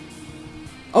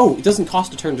 Oh, it doesn't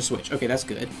cost a turn to switch. Okay, that's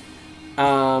good.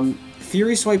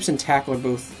 Fury Swipes and Tackle are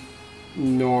both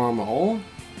normal.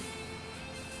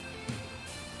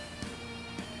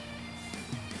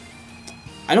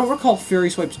 I don't recall Fury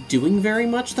Swipes doing very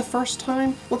much the first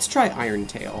time. Let's try Iron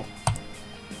Tail.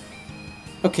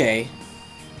 Okay.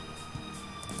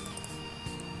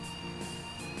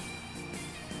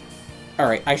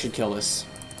 Alright, I should kill this.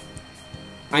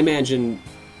 I imagine...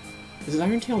 Is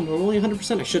Iron Tail normally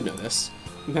 100%? I should know this.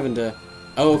 I'm having to...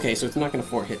 Oh, okay, so it's not going to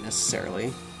 4-hit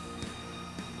necessarily.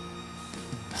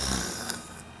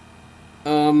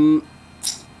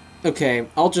 Okay,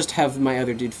 I'll just have my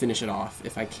other dude finish it off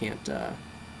if I can't,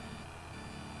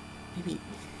 Maybe...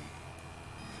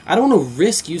 I don't want to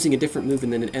risk using a different move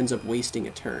and then it ends up wasting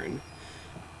a turn.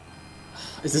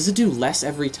 Does it do less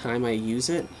every time I use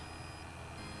it?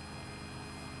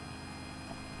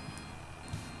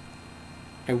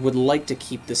 I would like to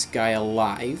keep this guy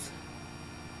alive.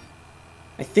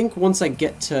 I think once I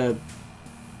get to...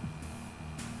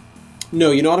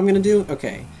 No, you know what I'm going to do?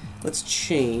 Okay, let's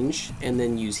change and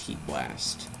then use Heat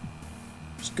Blast.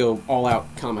 Just go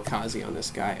all-out kamikaze on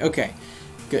this guy. Okay,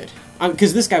 good.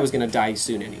 Because this guy was going to die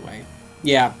soon anyway.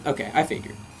 Yeah, okay, I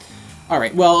figured.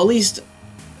 Alright, well, at least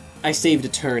I saved a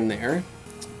turn there.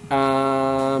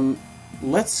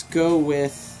 Let's go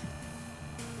with...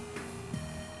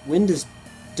 Wind is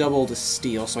double to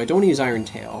Steel, so I don't use Iron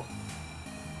Tail.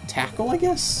 Tackle, I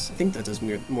guess? I think that does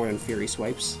more than Fury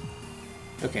Swipes.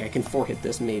 Okay, I can 4-hit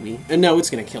this, maybe. No, it's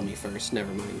going to kill me first.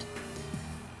 Never mind.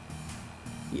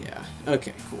 Yeah,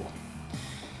 okay, cool.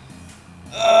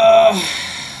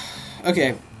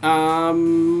 Okay, I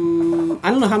don't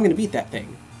know how I'm going to beat that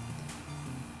thing.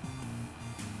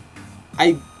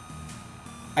 I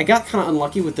got kind of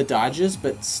unlucky with the dodges,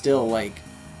 but still, like...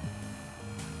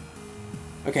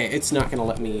 Okay, it's not going to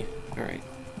let me... Alright.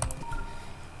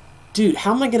 Dude,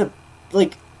 how am I going to...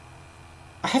 Like...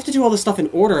 I have to do all this stuff in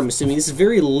order, I'm assuming. This is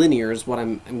very linear is what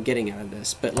I'm getting out of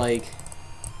this, but, like...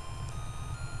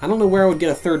 I don't know where I would get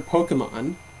a third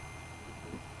Pokemon.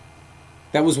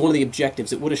 That was one of the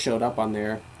objectives. It would have showed up on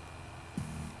there.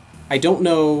 I don't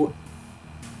know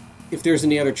if there's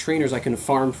any other trainers I can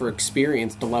farm for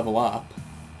experience to level up.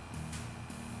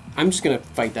 I'm just gonna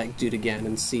fight that dude again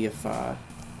and see if, where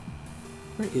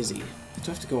is he? Do I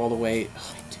have to go all the way?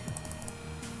 Oh, I do.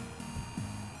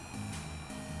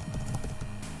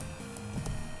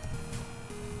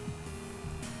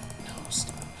 No,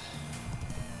 stop.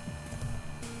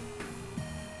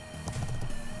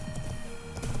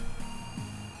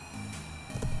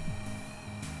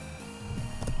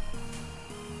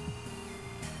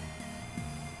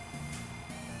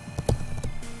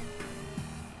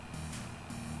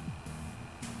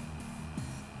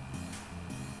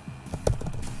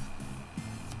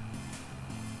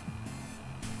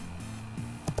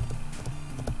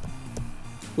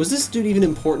 Was this dude even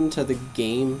important to the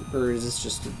game, or is this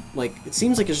just, like, it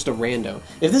seems like it's just a rando.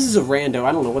 If this is a rando,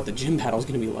 I don't know what the gym battle is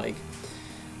going to be like.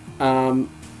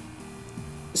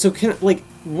 So can I, like,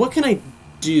 what can I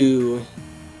do?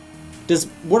 Does,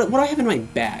 what do I have in my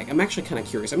bag? I'm actually kind of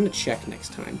curious. I'm going to check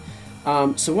next time.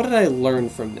 So what did I learn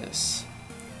from this?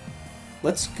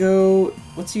 Let's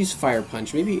use Fire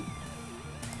Punch. Maybe,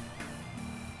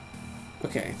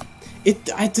 okay.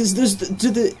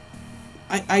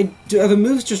 Are the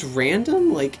moves just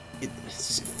random? Like, it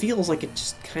feels like it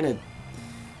just kind of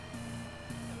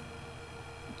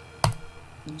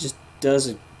just does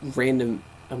a random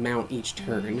amount each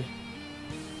turn.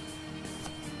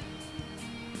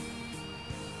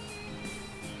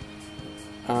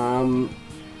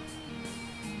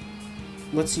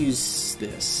 Let's use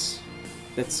this.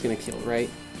 That's gonna kill, right?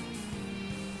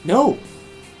 No!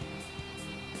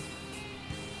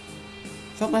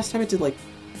 I thought last time it did like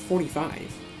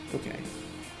 45. Okay.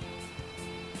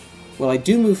 Well, I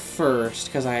do move first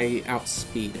because I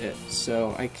outspeed it,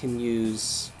 so I can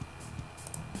use...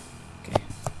 Okay.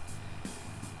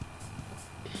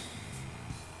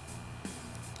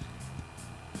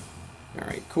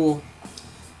 Alright, cool.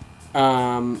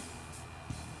 I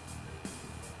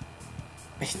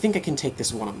think I can take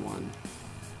this one-on-one.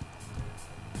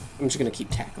 I'm just gonna keep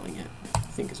tackling it, I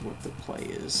think is what the play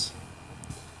is.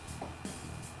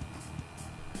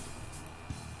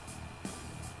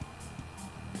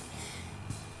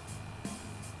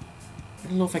 I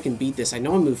don't know if I can beat this. I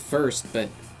know I move first, but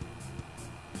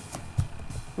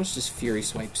how much does Fury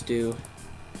Swipes do?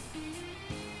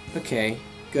 Okay,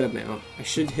 good amount. I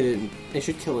should hit it. I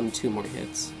should kill him 2 more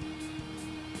hits.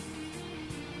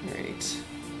 Alright.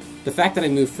 The fact that I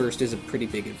move first is a pretty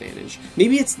big advantage.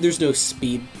 Maybe there's no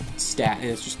speed stat, and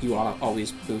it's just you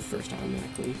always move first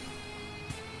automatically.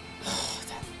 Oh,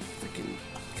 that freaking...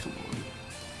 Come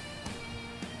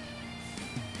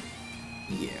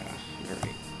on. Yeah,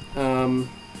 alright.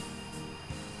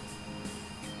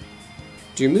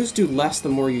 Do your moves do less the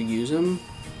more you use them?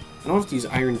 I don't have to use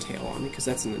Iron Tail on because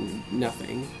that's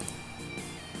nothing.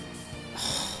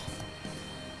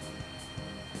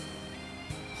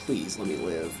 Please, let me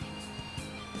live.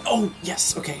 Oh,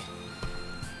 yes, okay.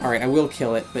 Alright, I will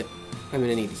kill it, but I'm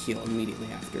gonna need to heal immediately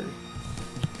after.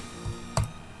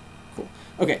 Cool.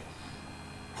 Okay.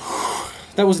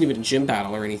 That wasn't even a gym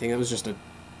battle or anything, that was just a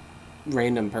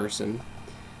random person.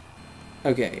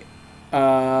 Okay.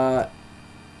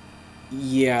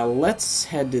 Yeah, let's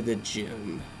head to the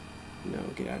gym. No,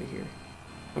 get out of here.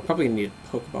 I'm probably gonna need a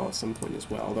Pokeball at some point as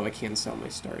well, although I can sell my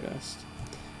Stardust.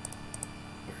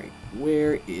 Alright,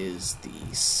 where is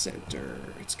the center?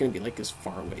 It's gonna be like as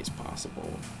far away as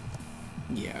possible.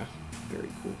 Yeah, very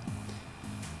cool.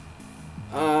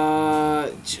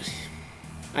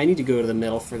 I need to go to the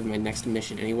middle for my next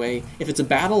mission anyway. If it's a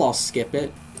battle, I'll skip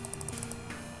it.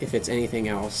 If it's anything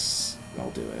else,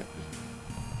 I'll do it.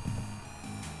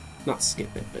 Not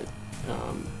skip it, but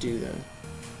do the...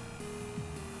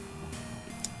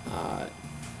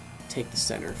 take the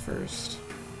center first.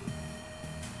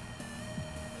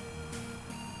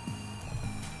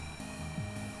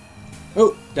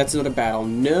 Oh, that's another battle.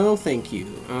 No, thank you.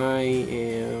 I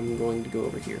am going to go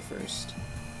over here first.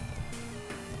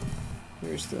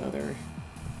 Where's the other...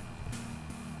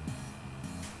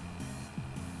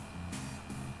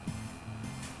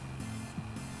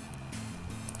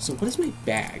 So what is my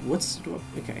bag? What's...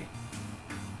 Okay.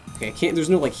 Okay, I can't... There's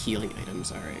no, like, healing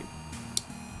items. Alright.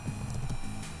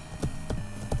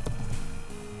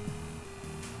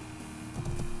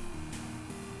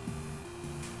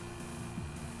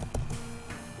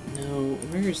 No,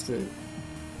 where's the...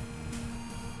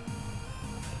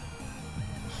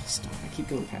 Stop, I keep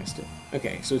going past it.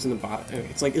 Okay, so it's in the bottom. Okay,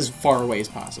 it's, like, as far away as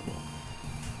possible.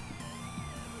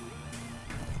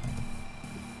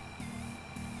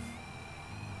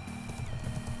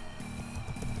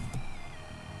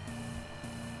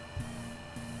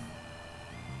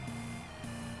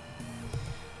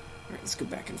 let's go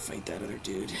back and fight that other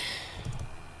dude.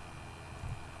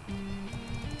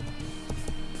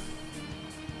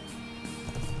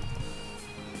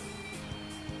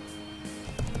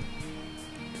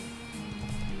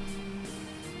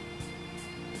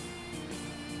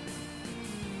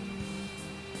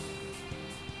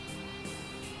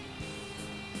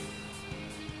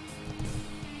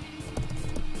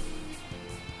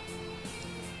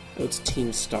 Oh, it's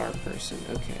Team Star person.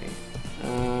 Okay.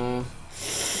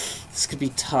 This could be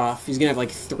tough. He's gonna have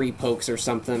like 3 pokes or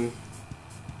something.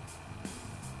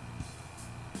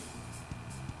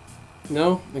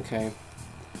 No? Okay.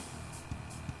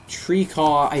 Tree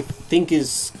Claw, I think,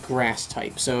 is grass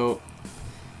type, so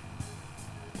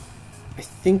I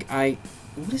think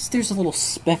what is, there's a little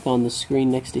speck on the screen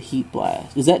next to Heat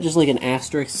Blast. Is that just like an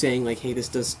asterisk saying like, hey, this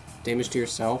does damage to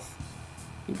yourself?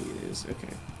 Maybe it is.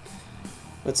 Okay.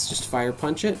 Let's just Fire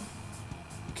Punch it.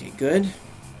 Okay, good.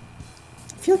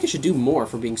 I feel like I should do more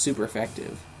for being super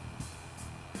effective.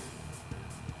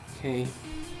 Okay.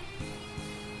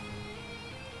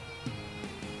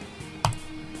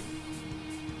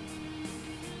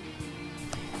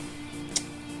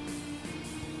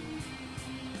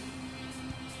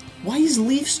 Why is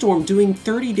Leaf Storm doing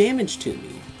 30 damage to me?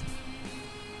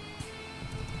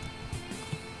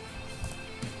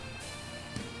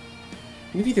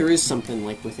 Maybe there is something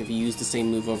like with if you use the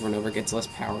same move over and over, it gets less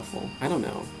powerful. I don't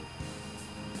know.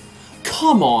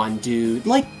 Come on, dude.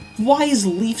 Like, why is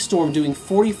Leaf Storm doing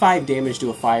 45 damage to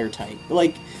a fire type?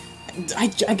 Like, I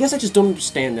guess I just don't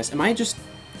understand this. Am I just...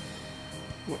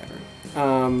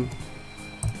 Whatever.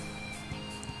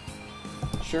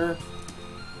 Sure.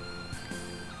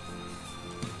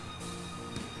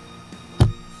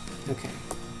 Okay.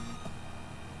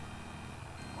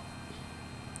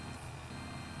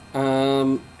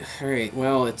 Alright,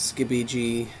 well, it's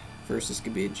Gabiji versus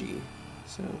Gabiji,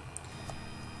 so...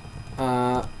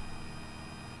 I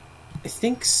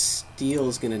think Steel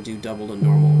is gonna do double to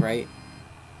normal, right?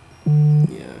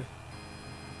 Yeah.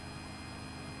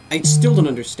 I still don't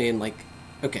understand, like...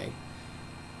 Okay.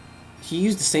 He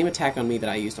used the same attack on me that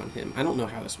I used on him. I don't know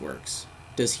how this works.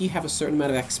 Does he have a certain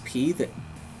amount of XP that...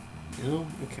 No?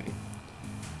 Okay.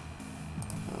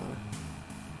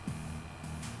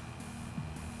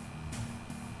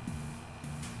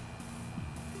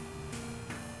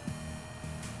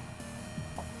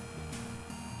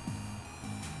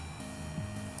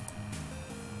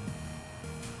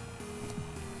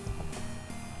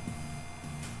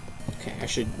 Okay, I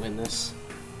should win this.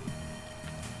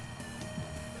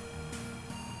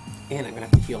 And I'm gonna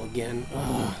have to heal again.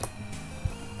 Ugh.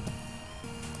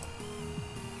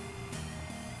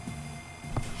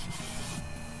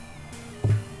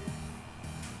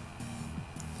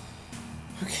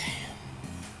 Okay.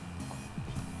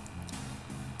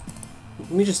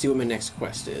 Let me just see what my next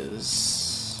quest is.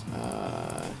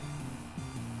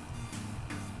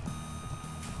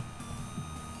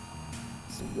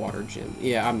 Water gym.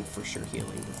 Yeah, I'm for sure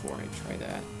healing before I try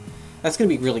that. That's gonna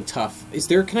be really tough.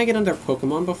 Can I get another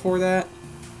Pokemon before that?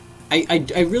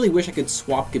 I really wish I could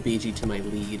swap Gabiji to my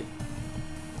lead.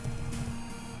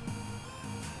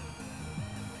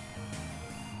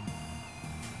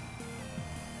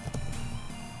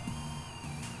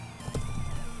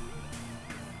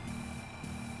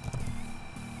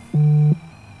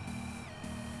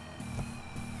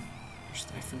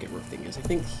 I forget what thing is. I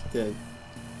think the...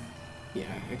 Yeah,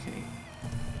 okay.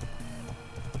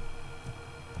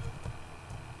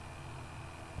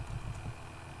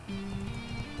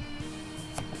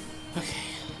 Okay.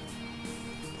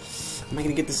 Am I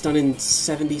gonna get this done in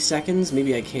 70 seconds?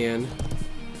 Maybe I can.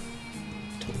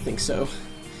 Don't think so.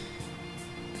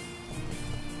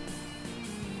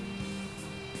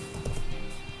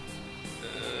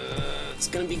 It's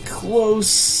gonna be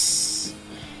close.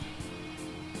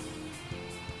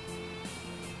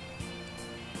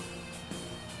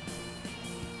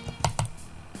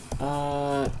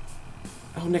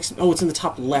 Oh, next... Oh, it's in the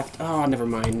top left. Oh, never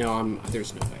mind. No,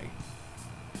 there's no way.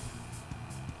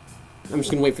 I'm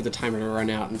just gonna wait for the timer to run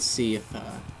out and see if,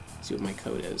 see what my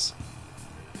code is.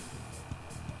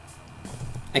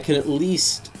 I can at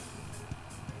least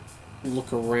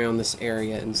look around this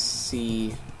area and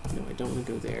see... No, I don't want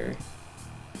to go there.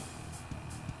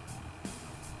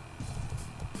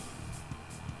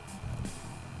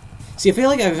 See, I feel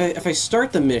like if I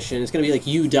start the mission, it's going to be like,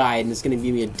 you died, and it's going to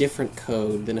give me a different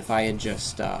code than if I had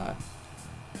just, Yeah,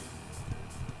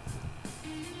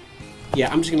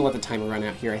 I'm just going to let the timer run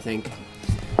out here, I think.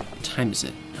 What time is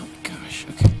it? Oh my gosh,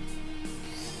 okay.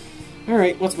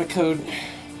 Alright, what's my code?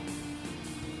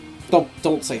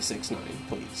 Don't say 6-9,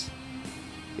 please.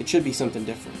 It should be something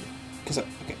different.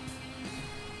 Okay.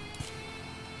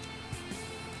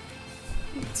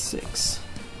 6.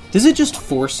 Does it just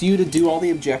force you to do all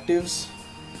the objectives?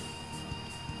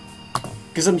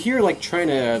 Because I'm here, like, trying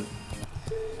to...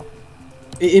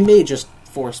 It may just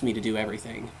force me to do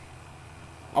everything.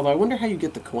 Although I wonder how you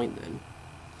get the coin then.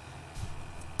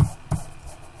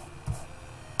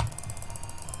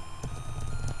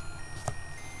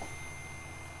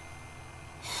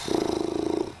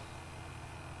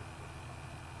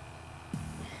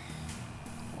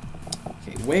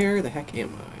 Okay, where the heck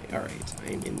am I? Alright,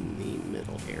 I'm in the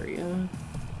middle area.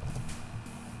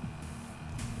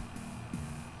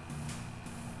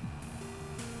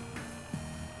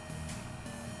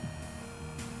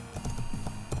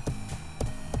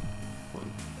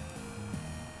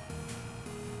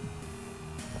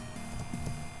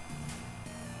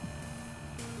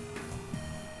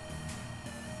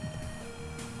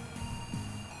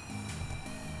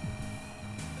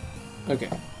 Okay.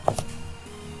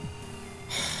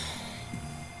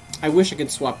 I wish I could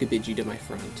swap Gabiji to my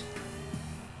front.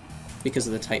 Because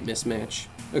of the type mismatch.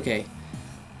 Okay.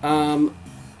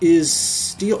 Is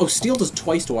steel... Oh, steel does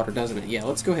twice to water, doesn't it? Yeah,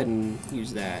 let's go ahead and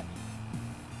use that.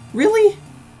 Really?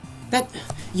 That...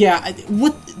 Yeah,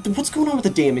 what's going on with the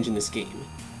damage in this game?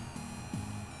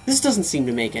 This doesn't seem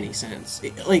to make any sense.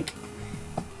 Like...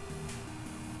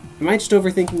 Am I just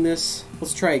overthinking this?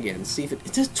 Let's try again. See if it...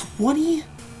 It does 20?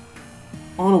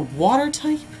 On a water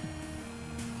type?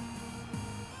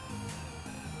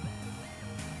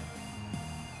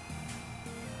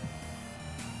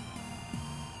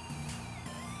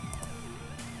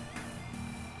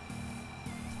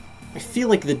 I feel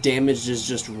like the damage is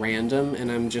just random,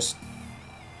 and I'm just,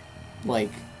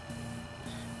 like...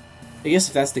 I guess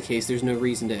if that's the case, there's no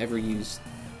reason to ever use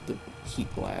the Heat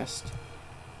Blast.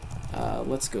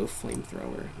 Let's go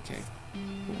Flamethrower. Okay,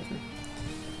 whatever.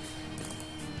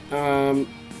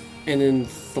 And then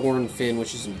Thornfin,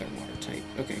 which is another water type.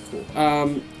 Okay, cool.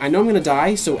 I know I'm gonna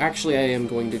die, so actually I am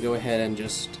going to go ahead and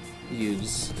just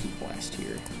use Heat Blast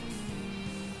here.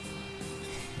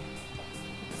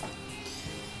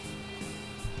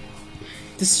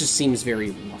 This just seems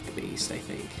very luck-based, I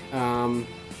think.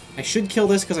 I should kill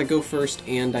this because I go first,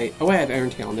 and I... Oh, I have Iron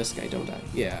Tail on this guy, don't I?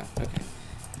 Yeah, okay.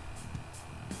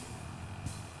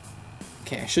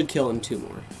 Okay, I should kill him 2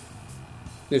 more.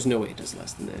 There's no way it does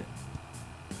less than that.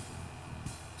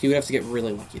 You would have to get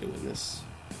really lucky to win this.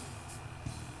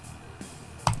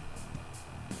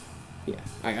 Yeah,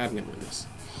 I'm gonna win this.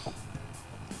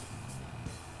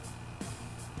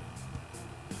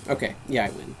 Okay, yeah, I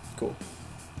win. Cool.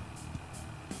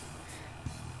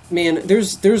 Man,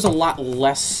 there's a lot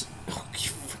less... Oh, you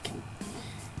freaking...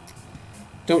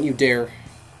 Don't you dare.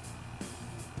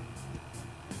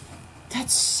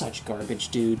 That's such garbage,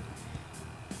 dude.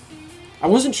 I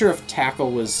wasn't sure if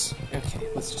Tackle was... Okay,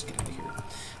 let's just get out of here.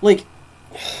 Like...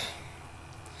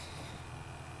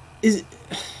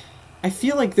 I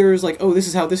feel like there's like, oh, this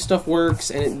is how this stuff works,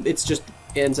 and it's just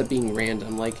ends up being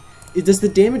random. Like, does the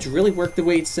damage really work the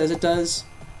way it says it does?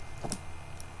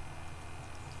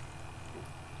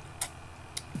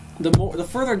 The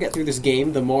further I get through this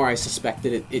game, the more I suspect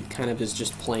that it kind of is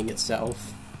just playing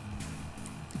itself.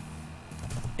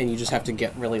 And you just have to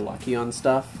get really lucky on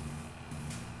stuff.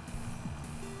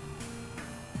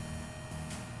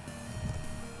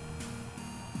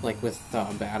 Like with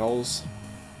battles.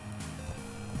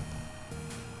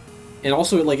 And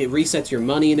also, like, it resets your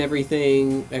money and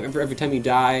everything. Every time you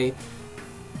die,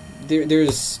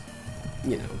 there's,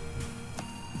 you know...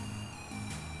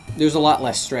 There's a lot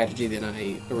less strategy than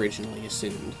I originally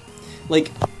assumed.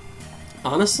 Like,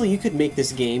 honestly, you could make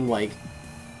this game, like,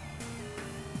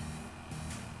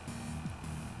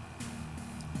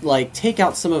 take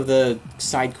out some of the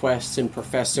side quests and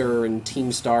Professor and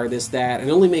Team Star, this, that,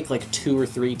 and only make, like, 2 or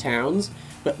 3 towns,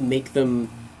 but make them,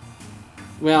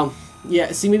 well,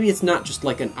 yeah, see, maybe it's not just,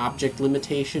 like, an object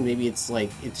limitation, maybe it's,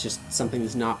 like, it's just something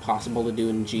that's not possible to do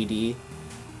in GD,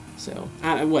 so,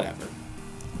 whatever.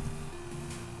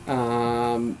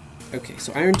 Okay,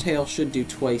 so Iron Tail should do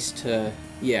twice to...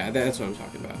 Yeah, that's what I'm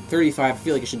talking about. 35, I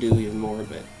feel like it should do even more,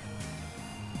 but...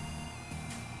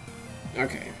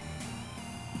 Okay.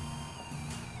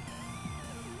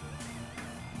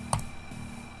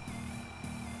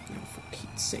 Now, for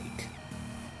Pete's sake.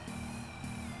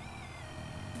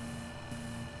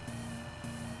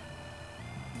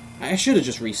 I should have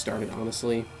just restarted,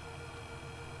 honestly.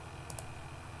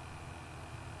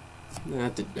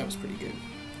 That was pretty good.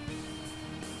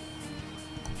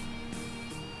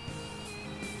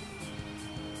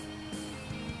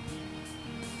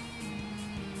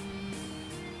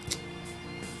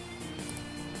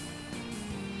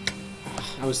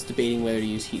 I was debating whether to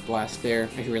use Heat Blast there.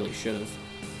 I really should have.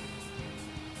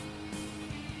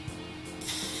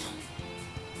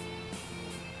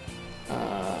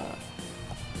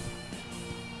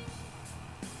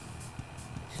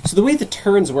 So the way the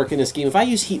turns work in this game, if I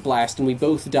use Heat Blast and we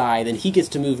both die, then he gets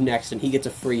to move next and he gets a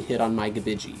free hit on my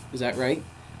Gabigi. Is that right?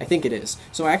 I think it is.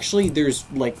 So actually, there's,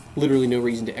 like, literally no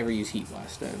reason to ever use Heat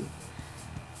Blast then.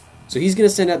 So he's going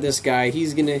to send out this guy,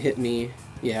 he's going to hit me,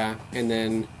 yeah, and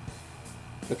then...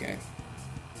 Okay.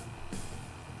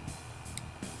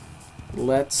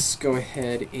 Let's go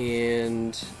ahead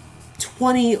and...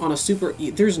 20 on a Super...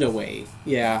 There's no way.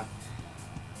 Yeah.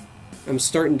 I'm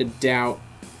starting to doubt...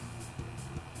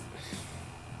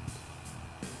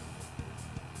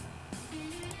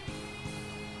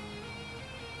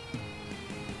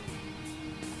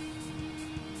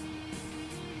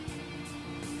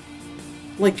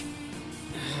 Like...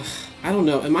 I don't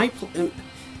know, I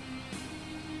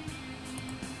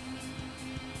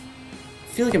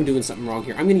feel like I'm doing something wrong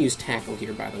here. I'm going to use Tackle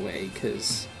here, by the way,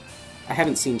 because I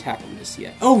haven't seen Tackle miss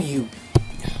yet. Oh, you...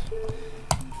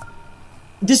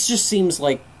 This just seems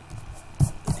like...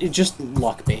 just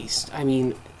luck-based. I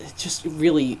mean, it just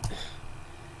really...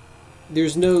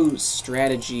 There's no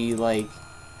strategy, like...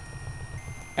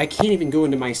 I can't even go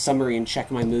into my summary and check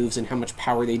my moves and how much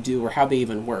power they do or how they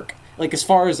even work. Like, as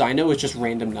far as I know, it's just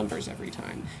random numbers every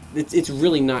time. It's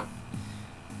really not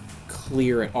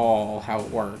clear at all how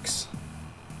it works.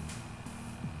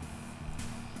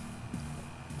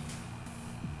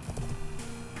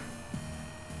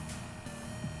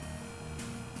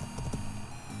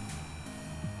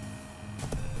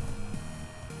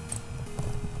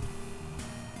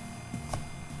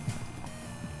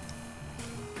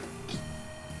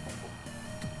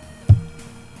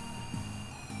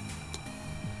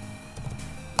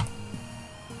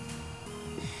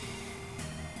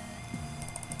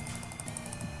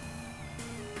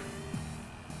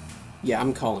 Yeah,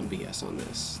 I'm calling BS on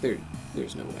this.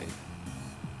 There's no way.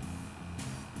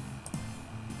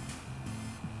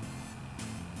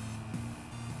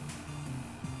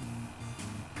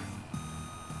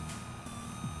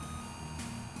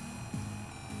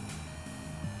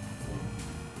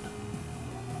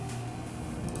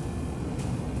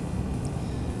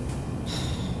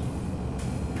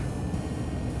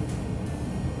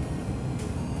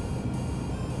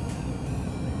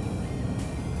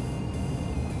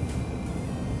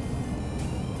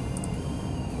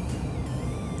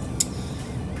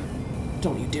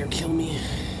 Don't you dare kill me.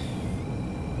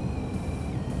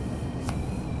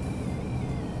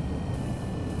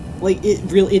 Like,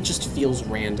 it just feels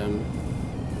random.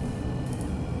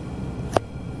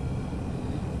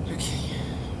 Okay.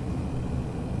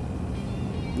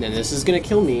 Now this is gonna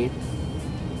kill me.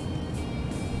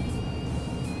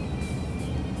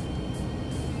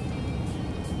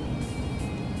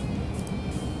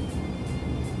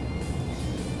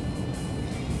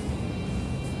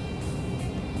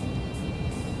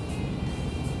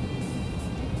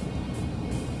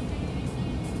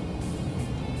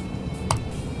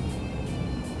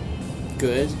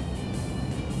 Good.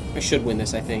 I should win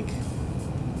this, I think.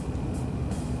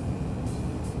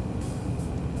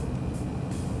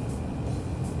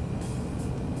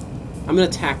 I'm gonna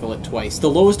tackle it twice. The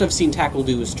lowest I've seen tackle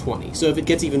do is 20, so if it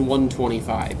gets even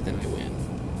 125, then I win.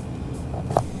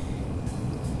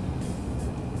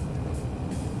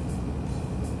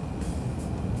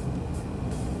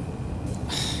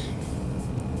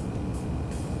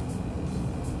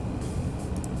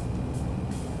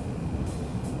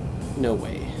 No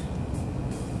way.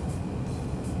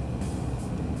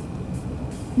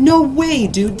 No way,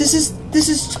 dude. This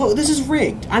is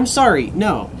rigged. I'm sorry.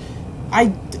 No.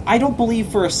 I don't believe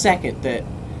for a second that,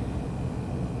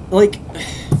 like,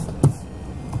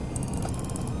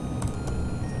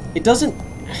 it doesn't.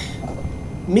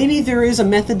 Maybe there is a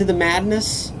method to the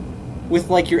madness with,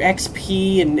 like, your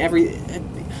XP and every.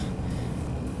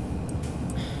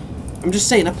 I'm just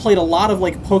saying, I've played a lot of,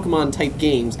 like, Pokemon-type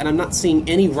games, and I'm not seeing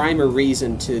any rhyme or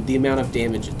reason to the amount of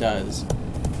damage it does.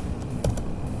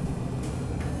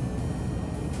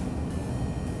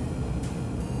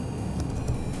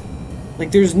 Like,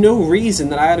 there's no reason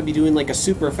that I ought to be doing, like, a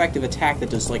super effective attack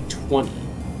that does, like, 20.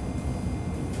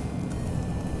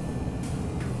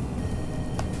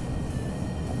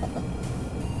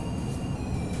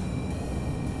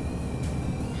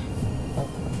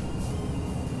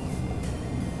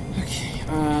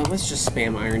 Let's just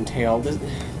spam Iron Tail.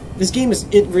 This game is,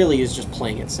 it really is just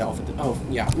playing itself. Oh,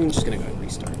 yeah, I'm just gonna go ahead and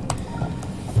restart.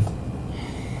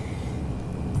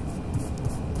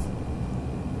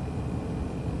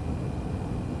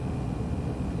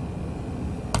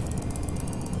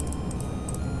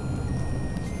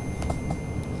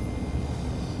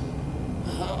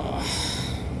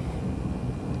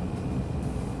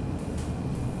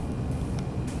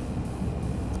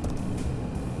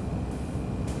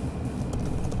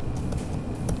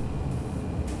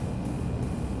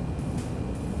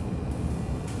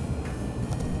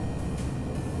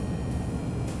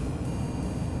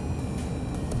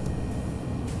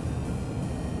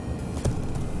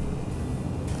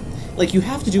 Like, you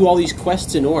have to do all these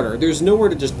quests in order. There's nowhere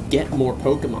to just get more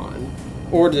Pokemon.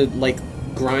 Or to, like,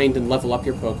 grind and level up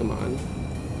your Pokemon.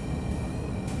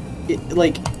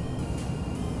 Like...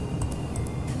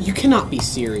 You cannot be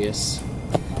serious.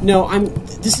 No,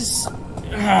 this is...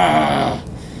 I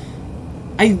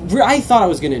thought I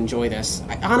was going to enjoy this.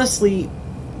 I honestly...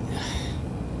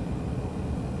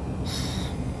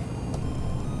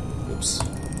 Oops.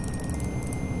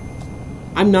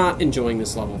 I'm not enjoying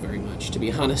this level very much, to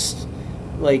be honest.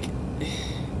 Like...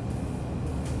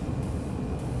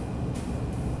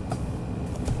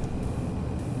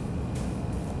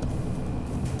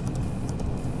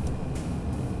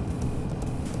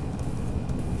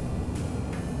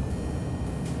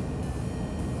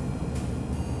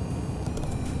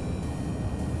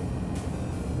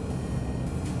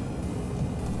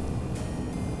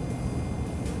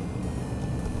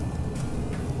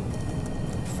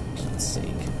 sake.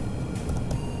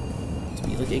 To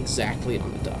be like exactly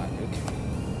on the dot. Okay.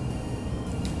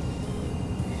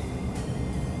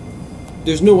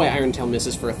 There's no way Iron Tail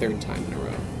misses for a third time in a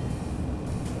row.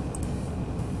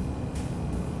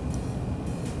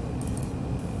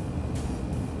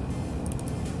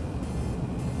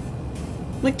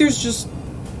 Like, there's just...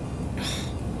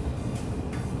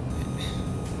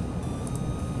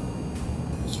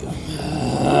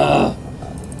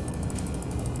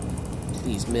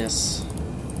 Please miss.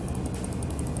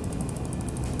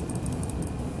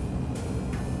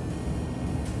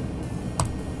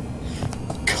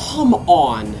 Come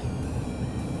on!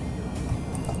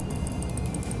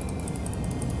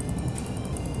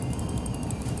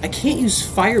 I can't use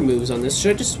fire moves on this.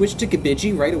 Should I just switch to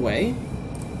Gabigi right away?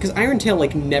 Because Iron Tail,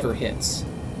 like, never hits.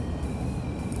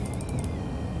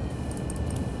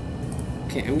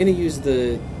 Okay, I'm gonna use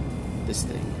this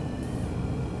thing.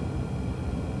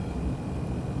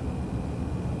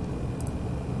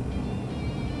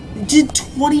 Did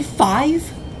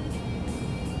 25?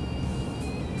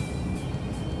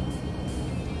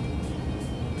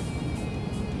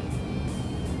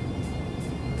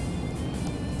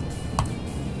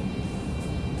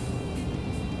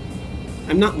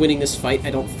 I'm not winning this fight, I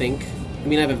don't think. I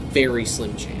mean, I have a very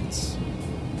slim chance.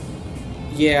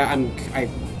 Yeah,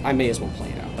 I may as well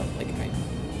play it out, but, like, I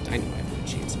know I have no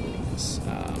chance of winning this.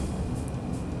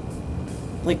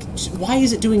 Like, why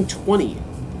is it doing 20?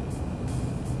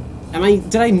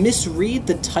 Did I misread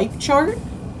the type chart?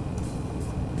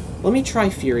 Let me try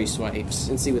Fury Swipes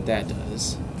and see what that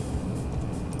does.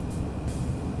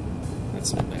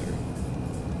 That's no better.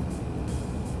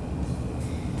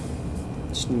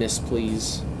 Just miss,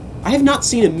 please. I have not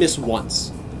seen him miss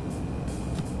once.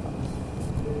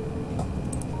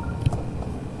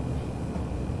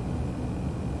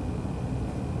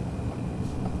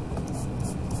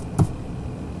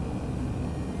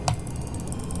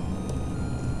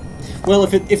 Well,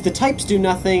 if the types do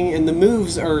nothing and the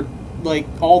moves are, like,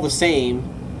 all the same,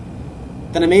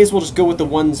 then I may as well just go with the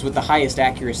ones with the highest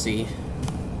accuracy.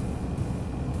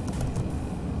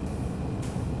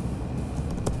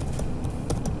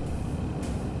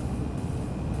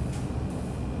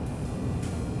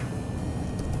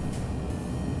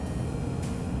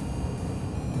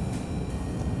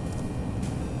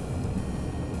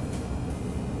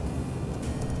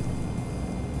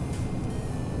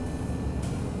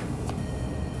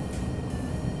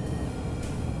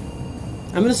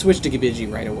 I'm gonna switch to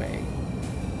Gabigi right away.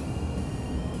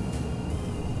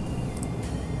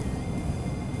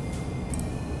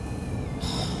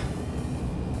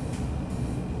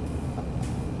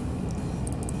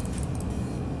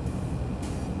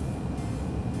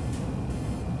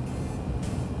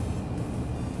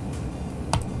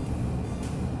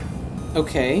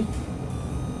 Okay.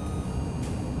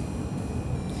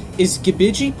 Is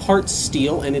Gabigi part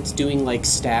steel and it's doing, like,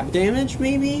 stab damage,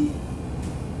 maybe?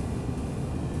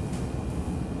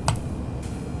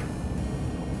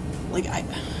 Like,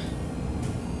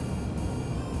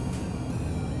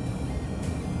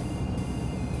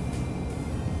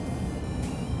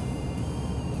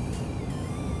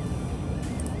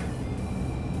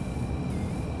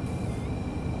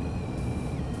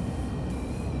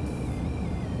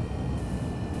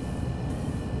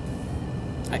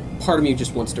 part of me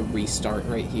just wants to restart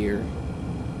right here.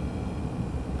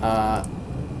 Because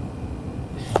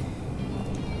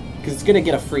it's gonna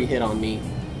get a free hit on me.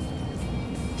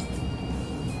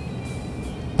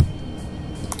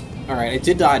 Alright, I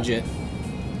did dodge it.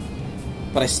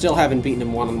 But I still haven't beaten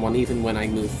him one-on-one even when I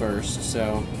move first,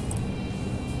 so...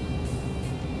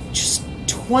 Just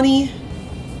 20?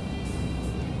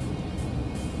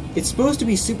 It's supposed to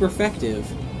be super effective.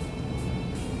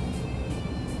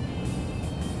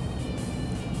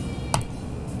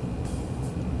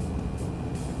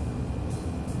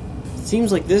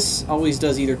 Seems like this always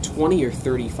does either 20 or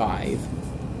 35.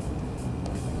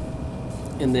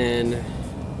 And then...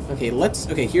 Okay,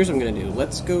 here's what I'm going to do.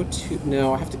 Let's go to...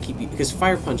 No, I have to keep... Because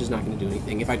Fire Punch is not going to do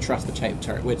anything if I trust the type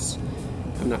chart, which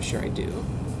I'm not sure I do.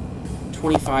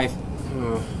 25...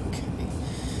 Oh, okay.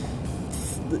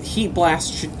 The Heat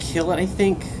Blast should kill it, I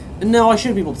think. No, I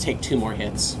should be able to take 2 more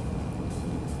hits.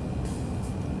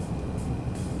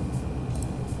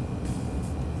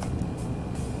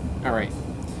 Alright.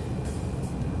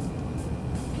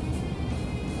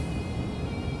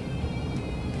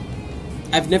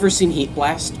 I've never seen Heat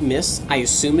Blast miss. I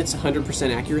assume it's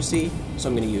 100% accuracy, so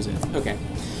I'm going to use it. Okay.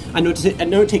 I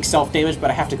know it takes self-damage, but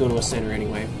I have to go to a center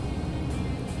anyway.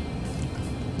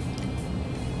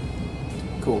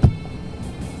 Cool.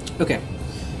 Okay.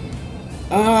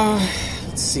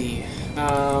 Let's see.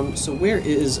 So where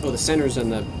is... Oh, the center's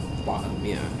on the bottom.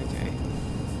 Yeah, okay.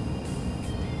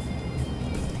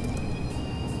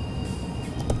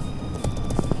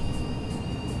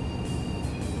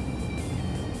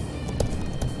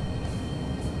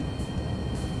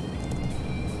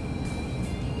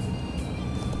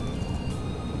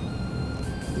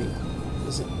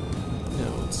 Is it?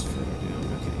 No, it's further down.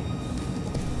 Okay.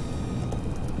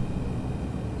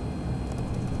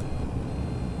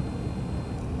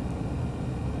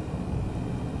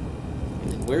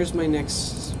 And then where's my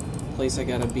next place I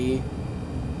gotta be?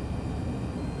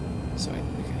 So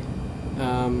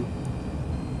okay.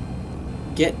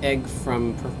 Get egg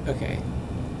from... Okay.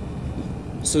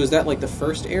 So is that like the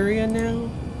first area now?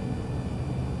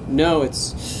 No,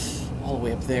 it's all the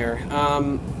way up there.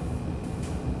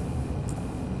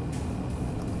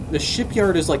 The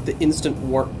shipyard is like the instant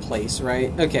warp place,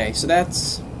 right? Okay, so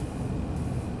that's...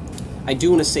 I do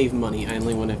want to save money. I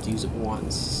only want to have to use it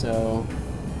once, so...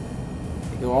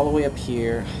 I go all the way up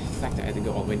here. In fact, I had to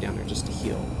go all the way down there just to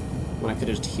heal, when I could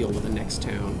have just healed to the next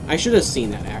town. I should have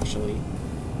seen that, actually.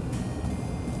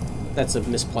 That's a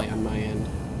misplay on my end.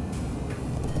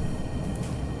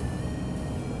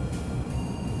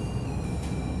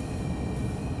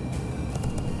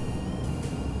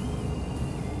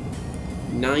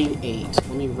 $9.8.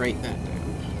 Let me write that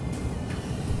down.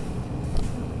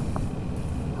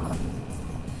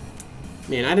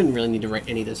 Man, I didn't really need to write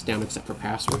any of this down except for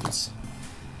passwords.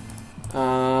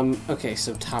 Okay,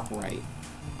 so top right.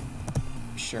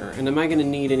 Sure. And am I going to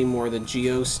need any more of the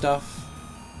geo stuff?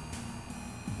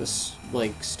 This,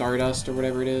 like, Stardust or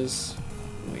whatever it is?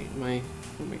 Wait, where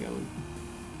am I going?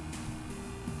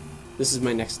 This is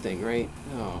my next thing, right?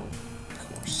 Oh,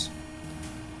 of course.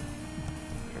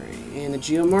 Alright, and the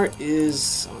Geomart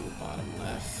is on the bottom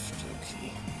left.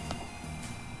 Okay.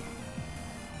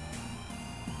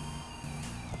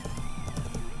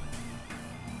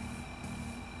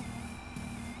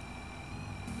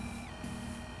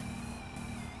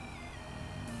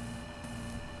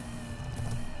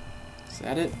 Is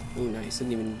that it? Oh, nice.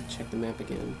 Didn't even check the map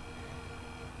again.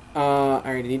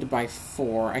 Alright, I need to buy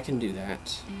 4. I can do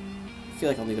that. I feel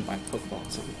like I'll need to buy a Pokeball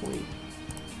at some point.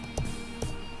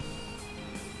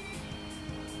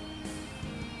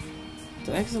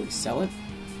 Did I accidentally sell it?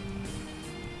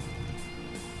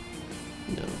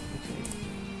 No, okay.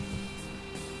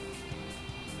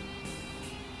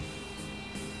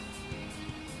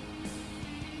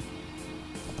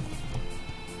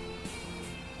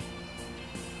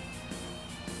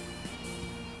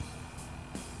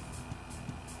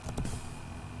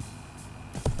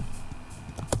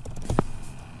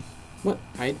 What?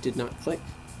 I did not click.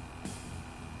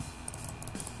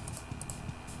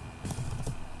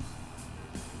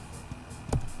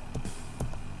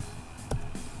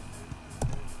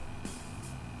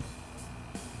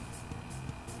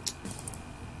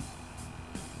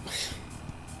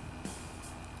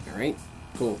 Alright,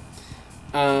 cool.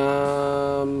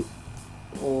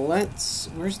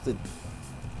 Where's the...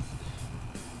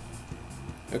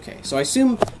 Okay, so I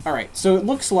assume... Alright, so it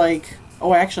looks like...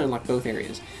 Oh, I actually unlocked both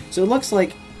areas. So it looks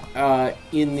like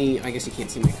in the... I guess you can't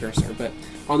see my cursor, but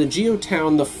on the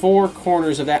Geotown, the 4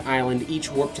 corners of that island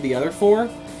each warp to the other 4.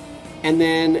 And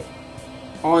then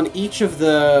on each of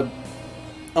the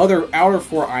other outer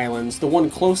 4 islands, the one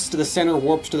closest to the center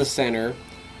warps to the center.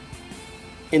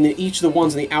 And then each of the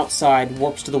ones on the outside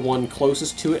warps to the one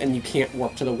closest to it, and you can't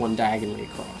warp to the one diagonally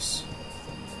across.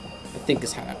 I think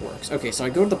is how that works. Okay, so I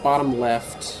go to the bottom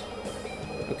left.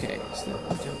 Okay, so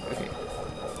that, okay.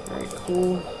 Alright,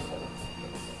 cool.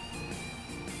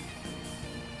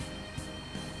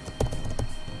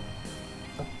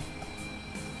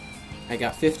 I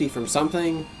got 50 from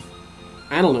something.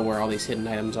 I don't know where all these hidden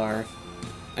items are.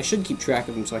 I should keep track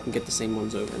of them so I can get the same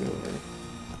ones over and over.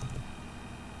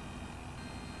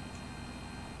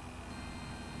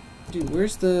 Dude,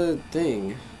 where's the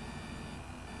thing?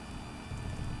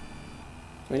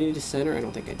 Do I need to center? I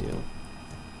don't think I do.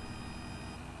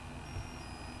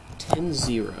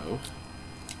 10-0.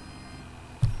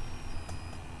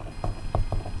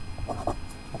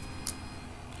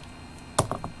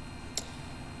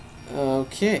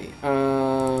 Okay,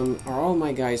 are all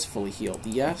my guys fully healed?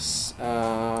 Yes.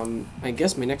 I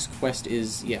guess my next quest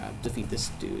is, yeah, defeat this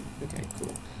dude. Okay,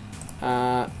 cool.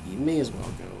 You may as well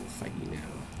go fight you now.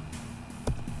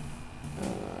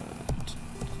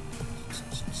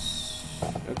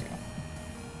 Okay.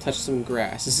 Touch some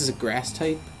grass. This is a grass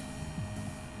type?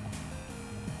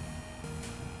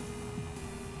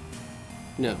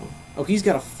 No. Oh, he's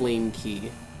got a flame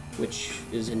key, which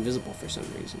is invisible for some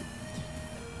reason.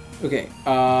 Okay,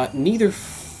 neither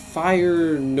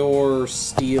fire nor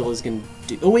steel is gonna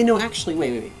do... Oh, wait, no, actually,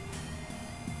 wait.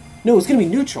 No, it's gonna be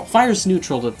neutral. Fire's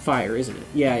neutral to fire, isn't it?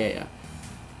 Yeah.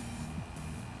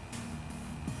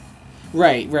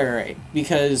 Right.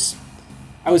 Because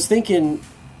I was thinking...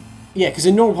 Yeah, because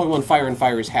in normal Pokemon, fire and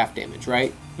fire is half damage,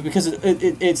 right? But because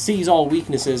it sees all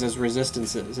weaknesses as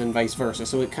resistances and vice versa,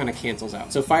 so it kind of cancels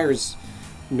out. So fire's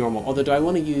normal. Although, do I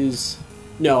want to use...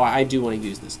 No, I do want to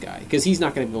use this guy, because he's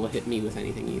not going to be able to hit me with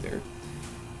anything either.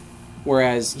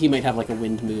 Whereas he might have like a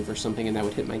wind move or something, and that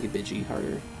would hit my Gabigi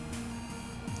harder.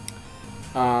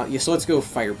 Yeah, so let's go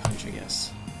Fire Punch, I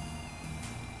guess.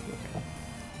 Okay.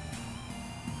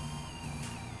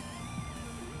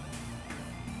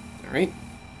 Alright.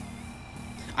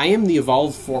 I am the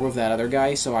evolved form of that other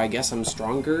guy, so I guess I'm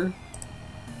stronger.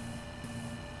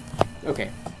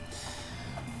 Okay.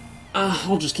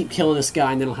 I'll just keep killing this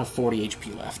guy, and then I'll have 40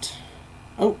 HP left.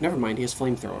 Oh, never mind, he has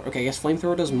Flamethrower. Okay, I guess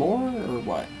Flamethrower does more, or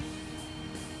what?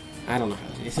 I don't know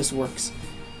if this works.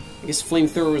 I guess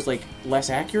Flamethrower is, like, less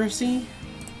accuracy?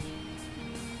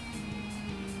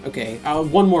 Okay,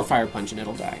 one more Fire Punch and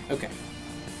it'll die. Okay.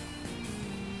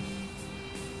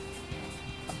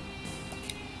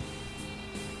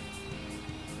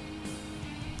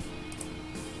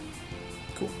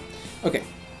 Cool. Okay.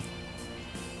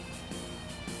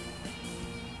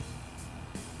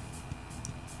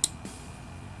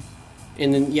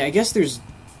 And then, yeah, I guess there's...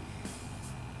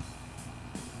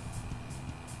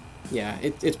 Yeah,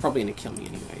 it's probably going to kill me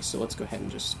anyway, so let's go ahead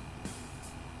and just...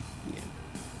 Yeah.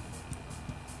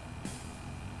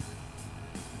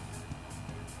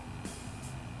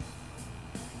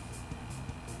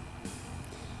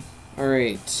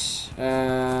 Alright,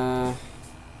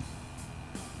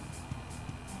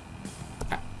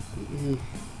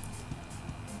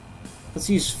 let's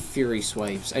use Fury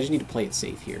Swipes. I just need to play it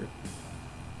safe here.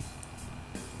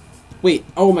 Wait,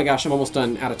 oh my gosh, I'm almost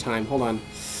done, out of time. Hold on.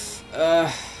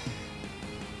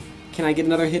 Can I get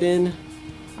another hit in?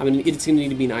 I mean, it's going to need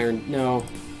to be an iron... No.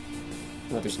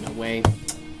 No, there's no way.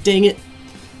 Dang it!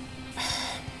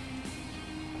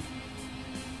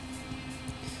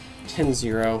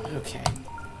 10-0. Okay.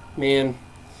 Man.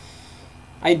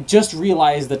 I just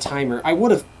realized the timer. I would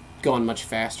have gone much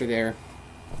faster there.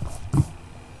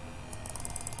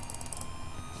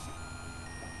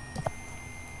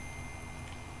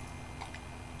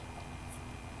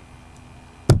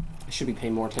 Should be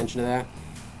paying more attention to that.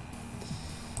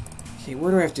 Okay,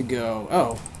 where do I have to go?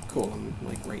 Oh, cool. I'm,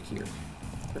 like, right here.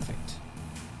 Perfect.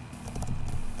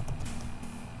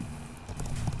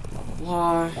 Blah,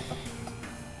 blah, blah.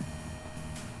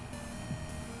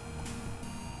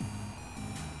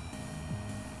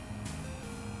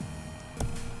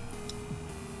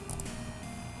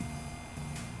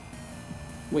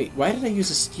 Wait, why did I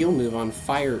use a steel move on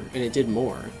fire and it did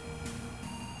more?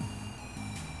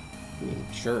 I mean,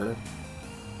 sure.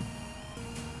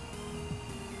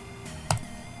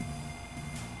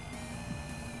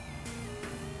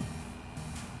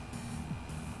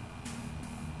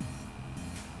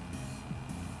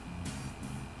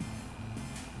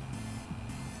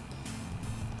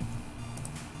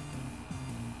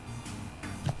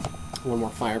 One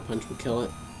more Fire Punch would kill it.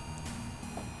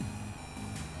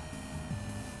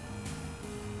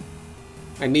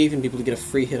 I may even be able to get a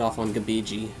free hit off on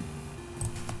Gabigi.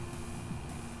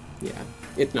 Yeah,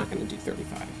 it's not going to do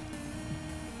 35.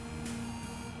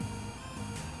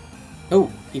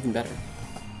 Oh, even better.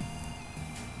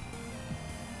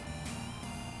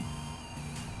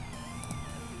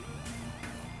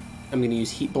 I'm going to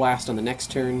use Heat Blast on the next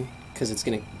turn, because it's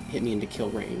going to hit me into kill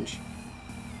range.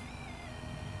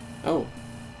 Oh.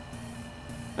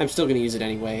 I'm still going to use it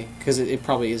anyway, because it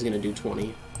probably is going to do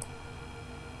 20.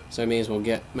 So I may as well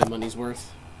get my money's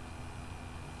worth.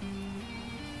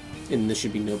 And this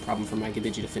should be no problem for my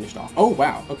Gabigi to finish it off. Oh,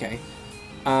 wow, okay.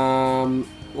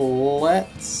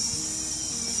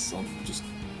 Let's... I'll just...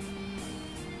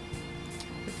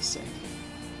 What to say?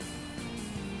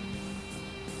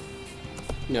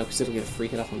 No, because it'll get a free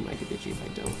hit off on my Digi if I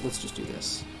don't. Let's just do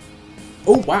this.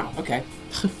 Oh, wow, okay.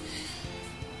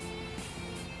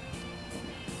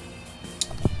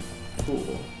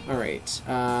 Cool. Alright,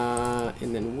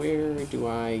 and then where do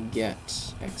I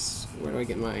get X? Where do I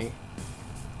get my...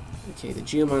 Okay, the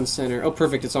Geomon Center. Oh,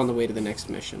 perfect, it's on the way to the next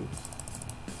mission.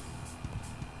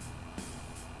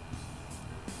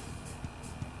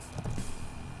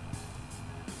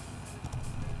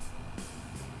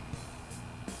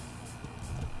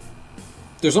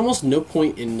 There's almost no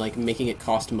point in, like, making it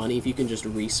cost money if you can just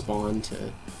respawn to...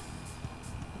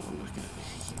 Oh, I'm not gonna...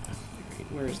 Yeah,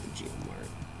 alright, where is the Geomart?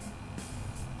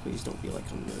 Please don't be, like,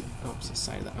 on the opposite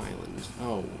side of the island.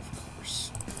 Oh, of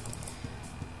course.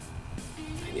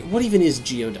 What even is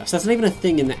Geodust? That's not even a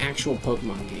thing in the actual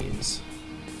Pokemon games.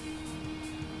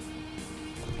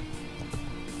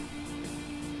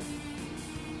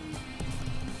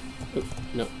 Oh,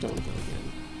 no, don't go again.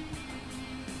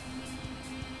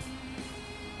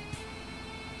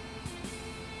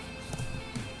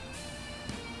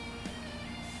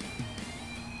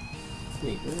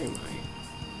 Wait, where am I?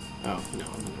 Oh, no,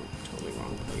 I'm in the totally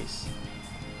wrong place.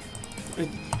 I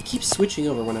keep switching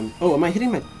over when I'm... Oh, am I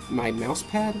hitting my mouse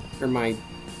pad? Or my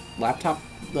laptop,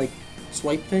 like,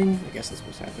 swipe thing? I guess that's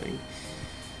what's happening.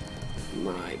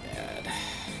 My bad.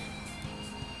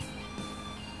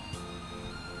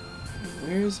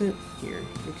 Where is it? Here.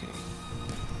 Okay.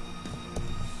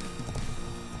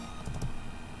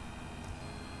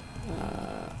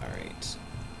 Alright.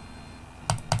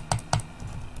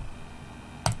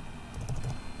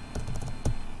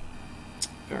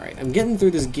 Alright, I'm getting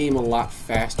through this game a lot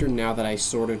faster now that I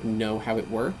sort of know how it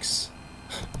works.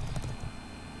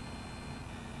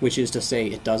 Which is to say,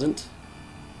 it doesn't.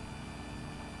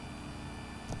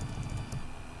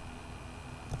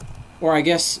 Or I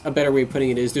guess a better way of putting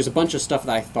it is, there's a bunch of stuff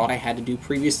that I thought I had to do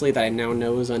previously that I now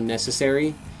know is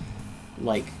unnecessary.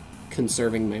 Like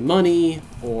conserving my money,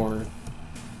 or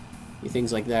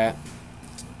things like that.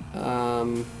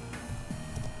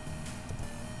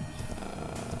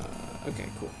 Okay,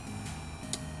 cool.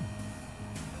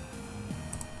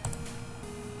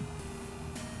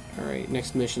 Alright,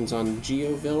 next mission's on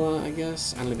Geovilla, I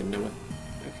guess? I don't even know what...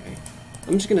 Okay.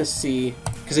 I'm just gonna see...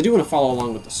 Because I do want to follow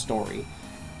along with the story.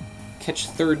 Catch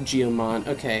third Geomon.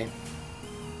 Okay.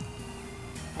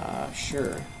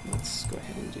 Sure. Let's go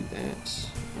ahead and do that.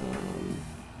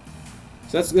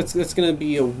 So that's gonna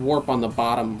be a warp on the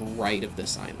bottom right of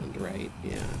this island, right?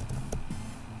 Yeah.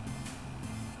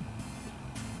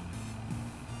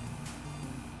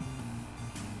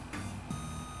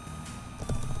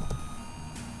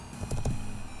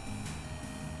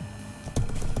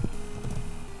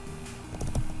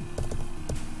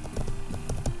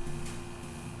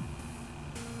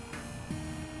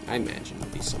 I imagine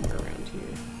it'll be somewhere around here.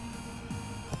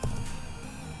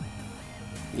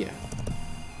 Yeah.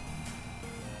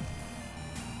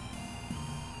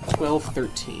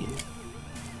 12:13.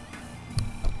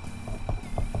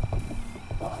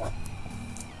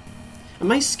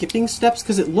 Am I skipping steps?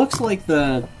 Because it looks like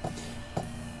the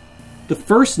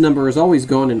first number is always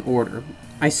gone in order.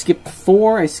 I skipped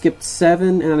 4, I skipped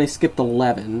 7, and then I skipped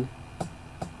 11.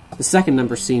 The second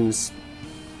number seems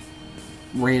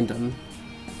random.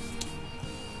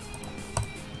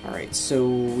 Alright, so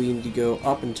we need to go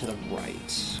up and to the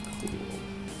right. Cool.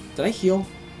 Did I heal?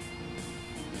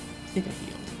 I think I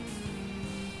healed.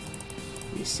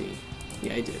 Let me see.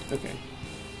 Yeah, I did. Okay.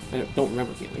 I don't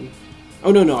remember healing.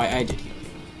 Oh, no, I did heal.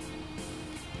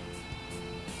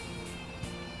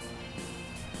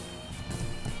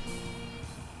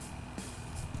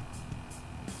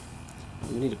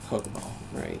 We need a Pokeball,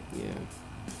 right? Yeah.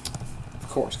 Of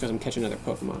course, because I'm catching another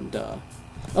Pokemon, duh.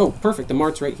 Oh, perfect, the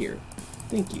Mart's right here.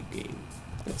 Thank you, game.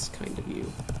 That's kind of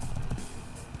you.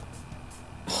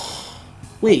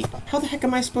 Wait, how the heck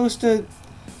am I supposed to...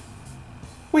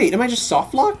 Wait, am I just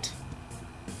soft-locked?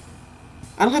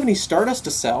 I don't have any Stardust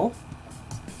to sell.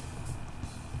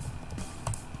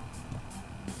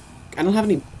 I don't have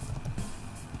any...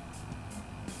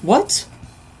 What?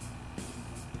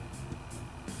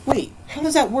 Wait, how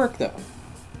does that work, though?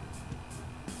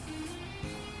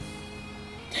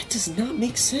 That does not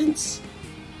make sense.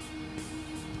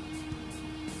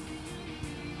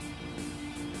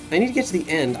 I need to get to the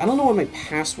end. I don't know what my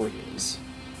password is.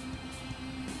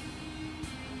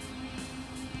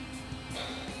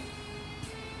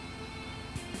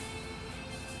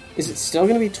 Is it still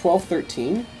going to be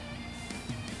 12:13?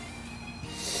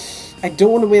 I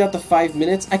don't want to wait out the 5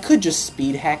 minutes. I could just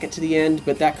speed hack it to the end,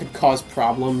 but that could cause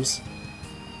problems.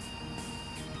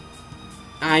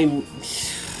 I'm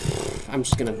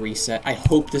just going to reset. I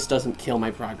hope this doesn't kill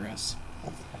my progress.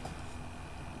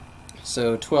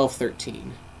 So 12,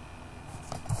 13.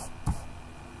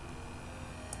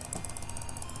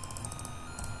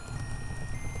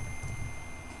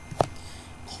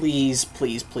 Please,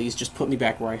 please, please, just put me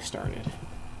back where I started.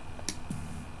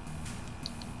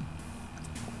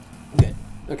 Good.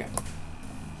 Okay.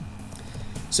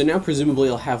 So now presumably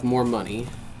I'll have more money.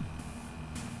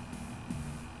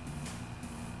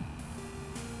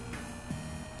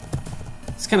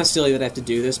 It's kind of silly that I have to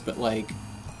do this, but like...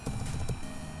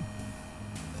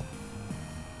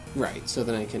 Right, so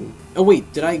then I can... Oh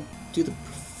wait, did I do the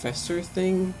professor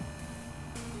thing?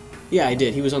 Yeah, I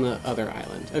did. He was on the other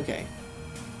island. Okay.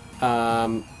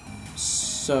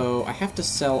 So I have to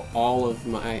sell all of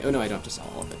my... Oh no, I don't have to sell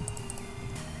all of it.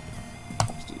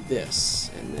 Let's do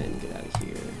this, and then get out of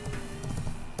here.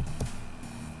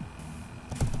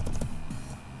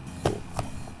 Cool.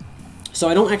 So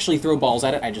I don't actually throw balls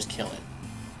at it, I just kill it.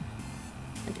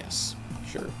 I guess.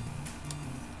 Sure.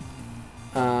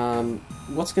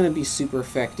 What's going to be super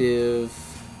effective?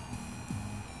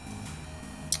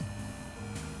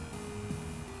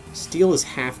 Steel is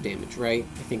half damage, right?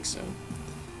 I think so.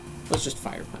 Let's just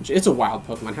Fire Punch it. It's a wild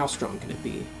Pokemon. How strong can it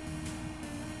be?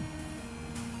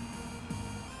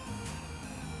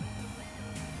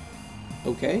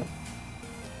 Okay.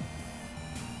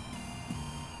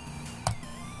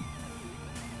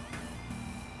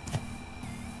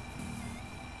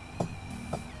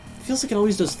 It feels like it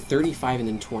always does 35 and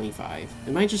then 25.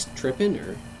 Am I just tripping,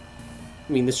 or...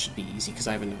 I mean, this should be easy, because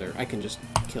I have another... I can just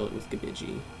kill it with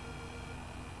Gabigi.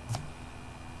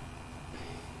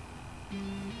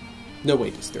 No way,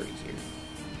 it does 30 here.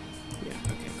 Yeah,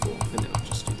 okay, cool. And then I'll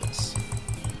just do this.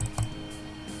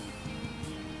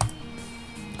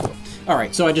 Cool.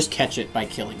 Alright, so I just catch it by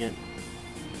killing it.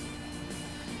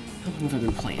 How long have I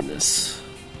been playing this?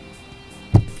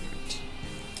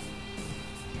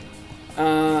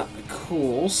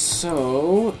 Cool.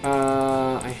 So,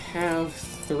 I have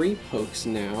 3 pokes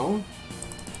now.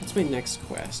 What's my next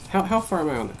quest? How far am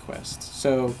I on the quest?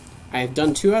 So, I have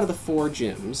done 2 out of the 4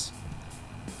 gyms.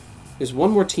 There's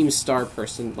 1 more Team Star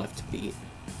person left to beat.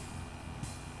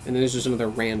 And then there's just another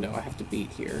rando I have to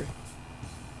beat here.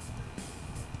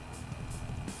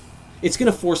 It's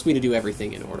going to force me to do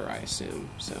everything in order, I assume.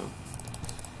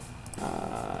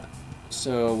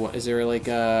 So, what, is there like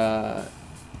a...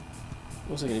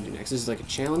 What was I going to do next? This is like a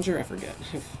challenger? I forget.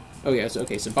 Oh yeah, so,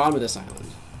 okay, so bottom of this island.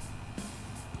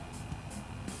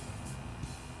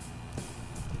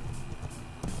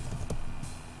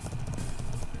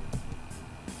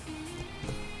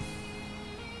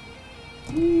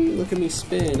 Look at me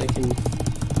spin. I can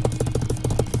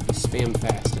spam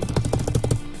fast enough.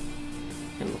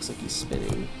 Kind of looks like he's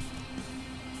spinning.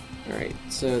 Alright,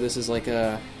 so this is like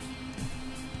a...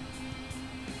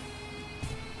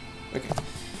 Okay.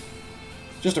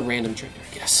 Just a random trainer,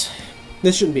 I guess.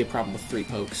 This shouldn't be a problem with 3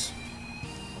 pokes.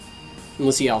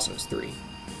 Unless he also has 3.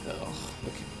 Ugh,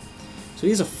 okay. So he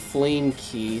has a flame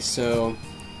key, so...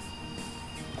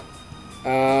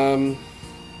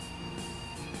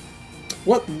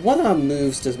 What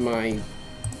moves does my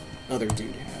other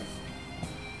dude have?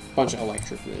 Bunch of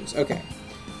electric moves. Okay.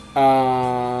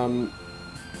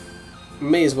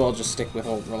 May as well just stick with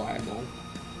Old Reliable.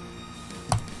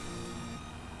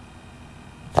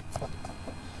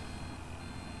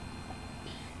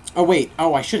 Oh wait,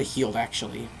 oh I should have healed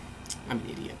actually. I'm an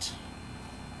idiot.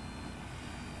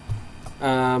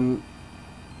 I'm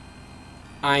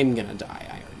gonna die,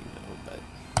 I already know, but...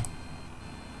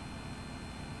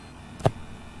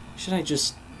 Should I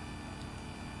just...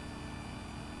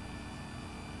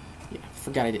 Yeah,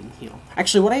 forgot I didn't heal.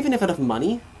 Actually, would I even have enough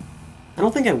money? I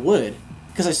don't think I would.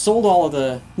 Because I sold all of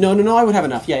the... No, I would have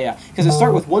enough. Yeah. Because I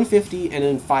start with 150 and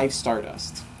then 5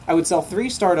 Stardust. I would sell 3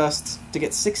 Stardusts to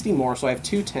get 60 more, so I have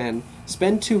 210.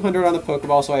 Spend 200 on the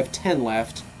Pokeball, so I have 10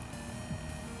 left.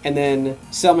 And then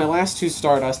sell my last 2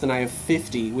 Stardust, and I have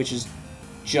 50, which is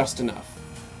just enough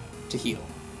to heal.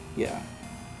 Yeah.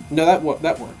 No,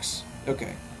 that works.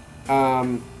 Okay.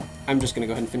 I'm just going to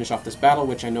go ahead and finish off this battle,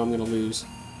 which I know I'm going to lose.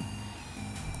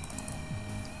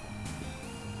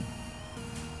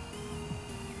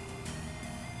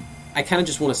 I kind of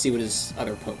just want to see what his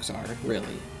other pokes are,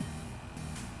 really.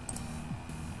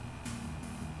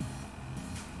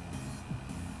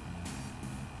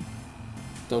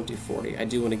 Don't do 40. I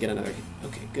do want to get another...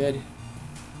 Okay, good.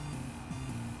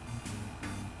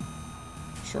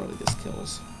 Surely this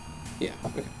kills. Yeah,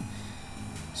 okay.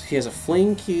 So he has a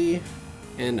Flame Key,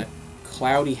 and a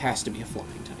Cloudy has to be a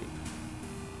Flying type.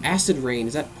 Acid Rain,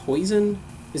 is that Poison?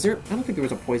 Is there... I don't think there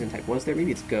was a Poison type, was there?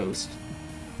 Maybe it's Ghost.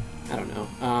 I don't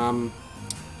know.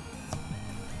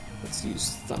 Let's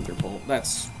use Thunderbolt.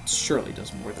 That's surely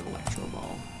does more than Electro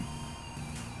Ball.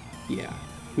 Yeah.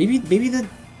 Maybe the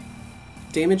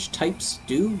damage types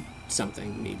do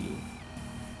something, maybe.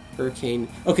 Hurricane.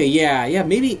 Okay, yeah,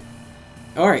 maybe...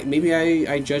 Alright, maybe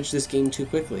I judged this game too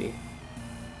quickly.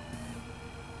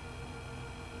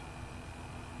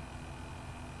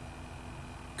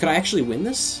 Could I actually win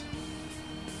this?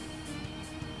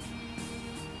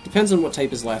 Depends on what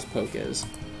type his last poke is.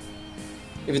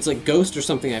 If it's like Ghost or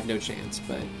something, I have no chance,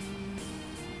 but...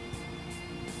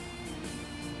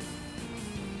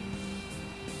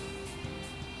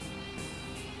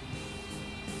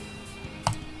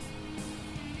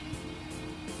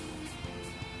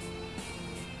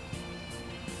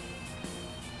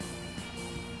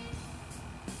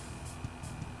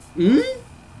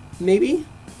 Maybe?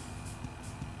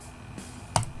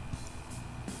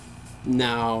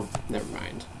 No, never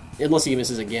mind. Unless he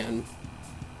misses again.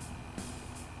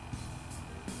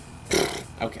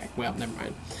 Okay, well, never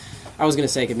mind. I was gonna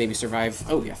say I could maybe survive...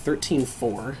 Oh, yeah,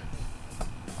 13-4.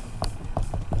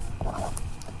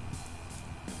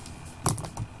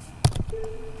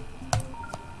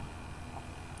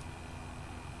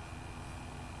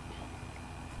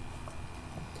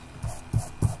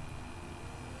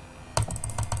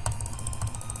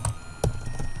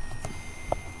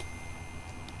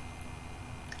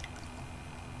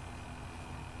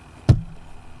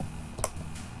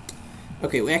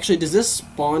 Okay, well, actually, does this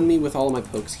spawn me with all of my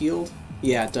pokes healed?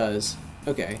 Yeah, it does.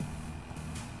 Okay.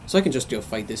 So I can just go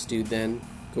fight this dude then.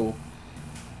 Cool.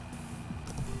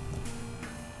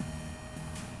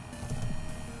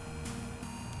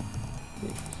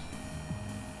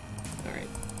 Alright.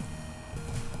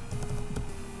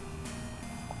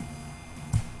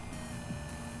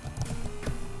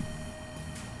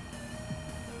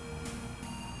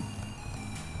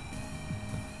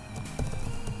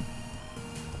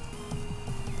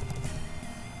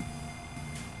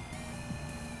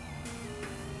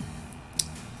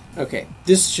 Okay,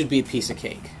 this should be a piece of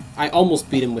cake. I almost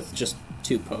beat him with just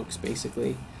 2 pokes,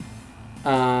 basically.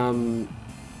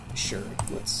 Sure,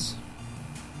 let's...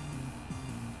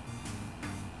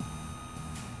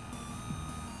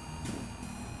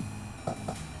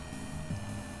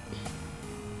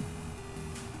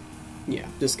 Yeah,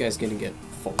 this guy's gonna get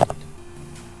folded.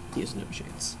 He has no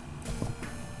chance.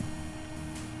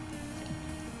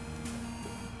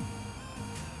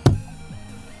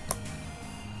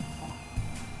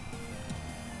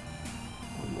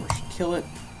 One more should kill it.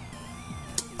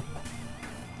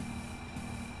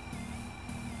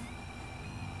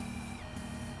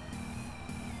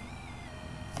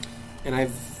 And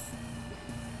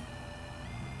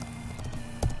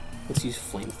let's use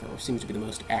Flamethrower. Seems to be the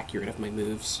most accurate of my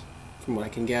moves, from what I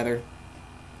can gather.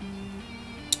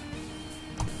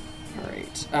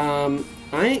 Alright.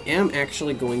 I am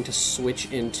actually going to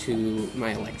switch into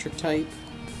my electric type.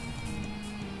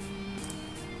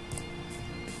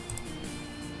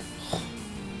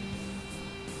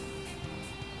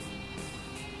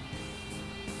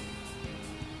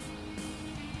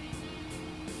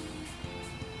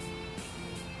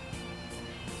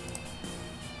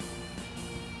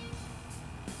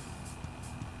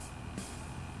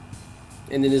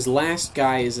 And then his last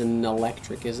guy is an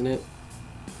electric, isn't it?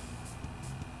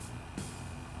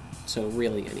 So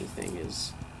really anything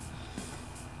is...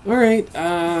 Alright,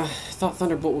 thought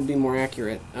Thunderbolt would be more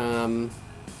accurate. I'm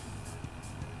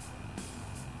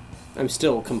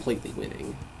still completely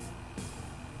winning.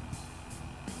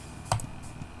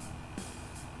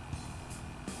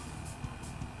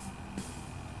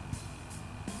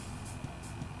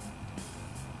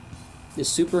 Is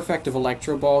super effective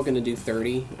Electro Ball going to do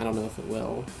 30? I don't know if it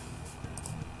will.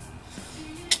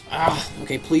 Ah,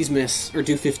 okay, please miss. Or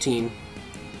do 15.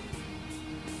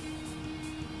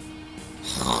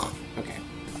 Okay.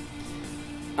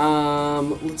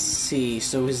 Let's see.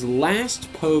 So his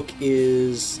last poke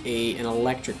is an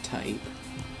electric type.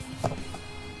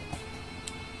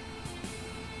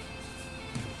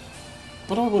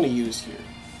 What do I want to use here?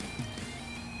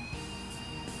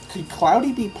 Could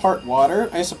Cloudy be part water?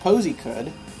 I suppose he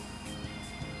could.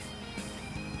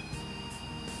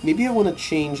 Maybe I want to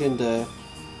change into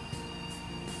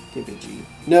Gibiji.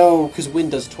 No, because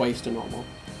wind does twice to normal.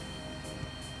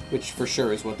 Which for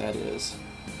sure is what that is.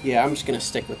 Yeah, I'm just gonna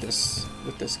stick with this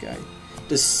guy.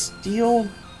 Does Steel...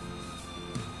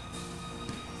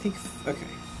 I think... Okay.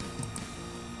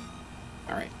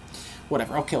 Alright.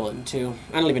 Whatever, I'll kill him too.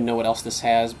 I don't even know what else this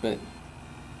has, but...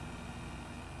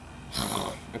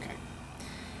 Okay.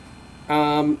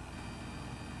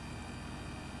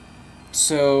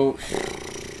 So...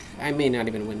 I may not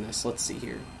even win this. Let's see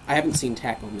here. I haven't seen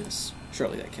Tackle miss.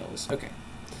 Surely that kills. Okay.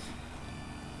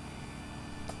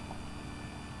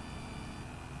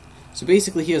 So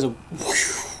basically he has a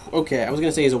okay, I was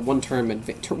gonna say is a one-turn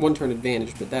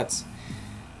advantage, but that's...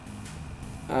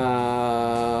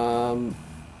 I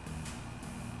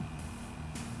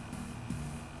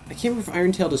can't remember if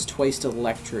Iron Tail does twice to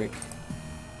electric.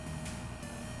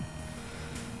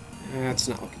 That's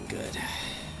not looking good.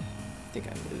 I think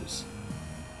I lose.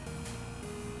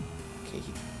 Okay.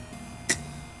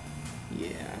 Yeah,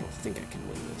 I don't think I can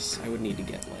win this. I would need to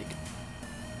get, like...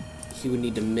 He would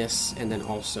need to miss, and then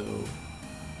also...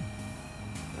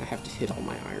 I have to hit all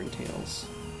my Iron Tails.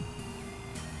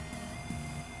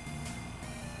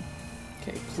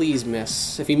 Okay, please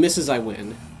miss. If he misses, I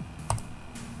win.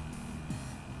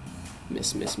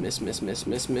 Miss, miss, miss, miss, miss,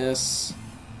 miss, miss.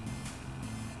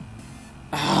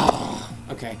 Ah,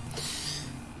 okay.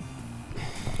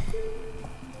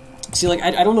 See, like,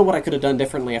 I don't know what I could have done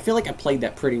differently. I feel like I played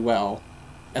that pretty well,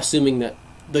 assuming that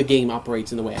the game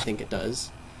operates in the way I think it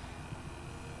does.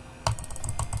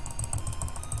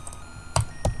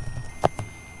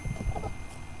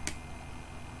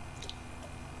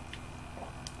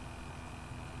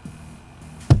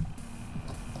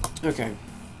 Okay.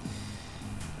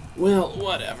 Well,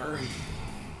 whatever.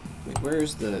 Wait,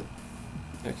 where's the...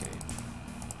 Okay.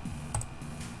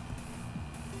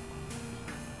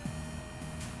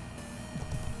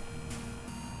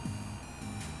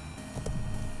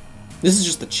 This is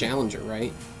just the challenger,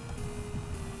 right?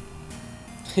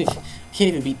 Can't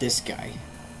even beat this guy.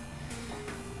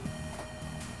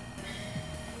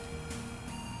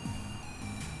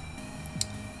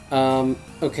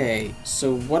 Okay,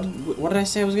 so what did I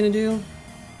say I was gonna do?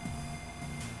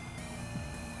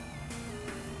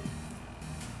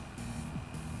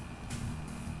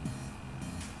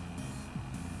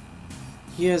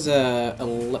 He has a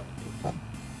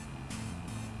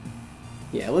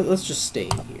yeah, let's just stay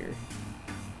in here.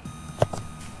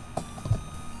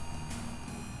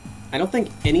 I don't think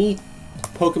any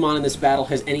Pokemon in this battle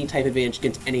has any type advantage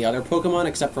against any other Pokemon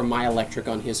except for my electric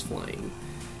on his flying.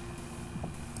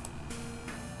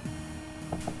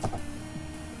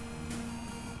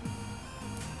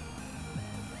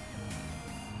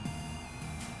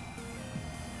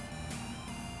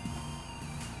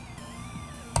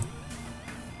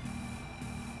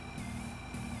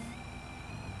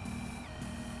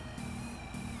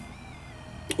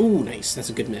 Ooh, nice. That's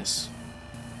a good miss.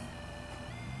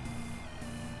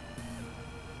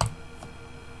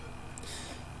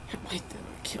 That might then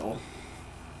kill.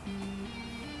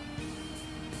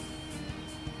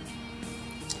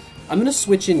 I'm gonna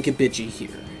switch in Gabigi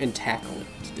here and tackle it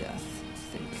to death, I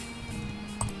think.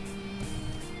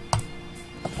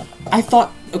 I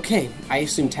thought... Okay, I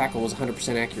assumed tackle was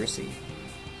 100% accuracy.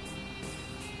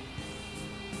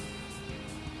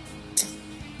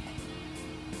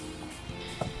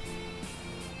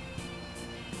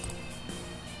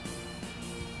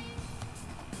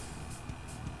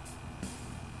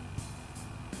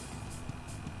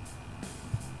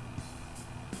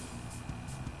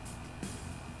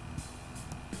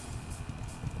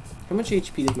 How much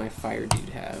HP does my fire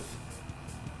dude have?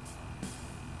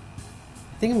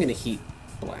 I think I'm gonna heat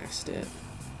blast it.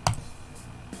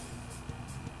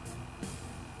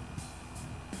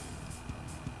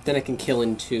 Then I can kill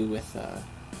in two with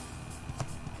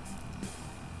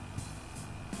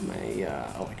my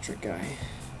electric guy.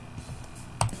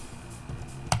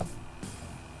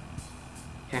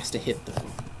 Has to hit though.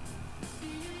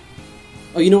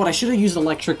 Oh, you know what? I should have used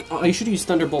electric. I should have used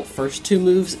Thunderbolt first 2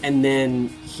 moves and then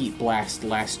Heat Blast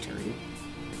last turn.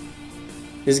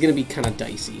 This is going to be kind of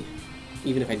dicey,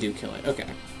 even if I do kill it. Okay.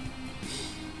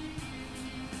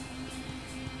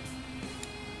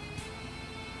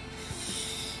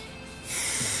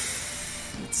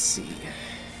 Let's see.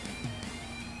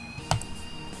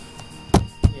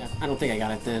 Yeah, I don't think I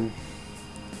got it then.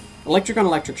 Electric on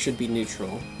electric should be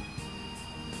neutral.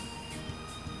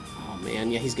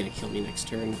 Man, yeah, he's gonna kill me next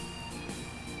turn.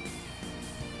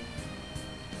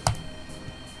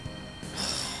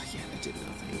 Yeah, that did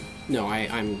nothing. No,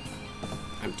 I'm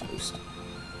toast.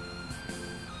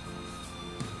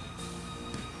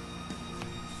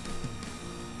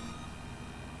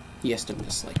 He has to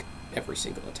miss like every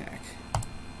single attack.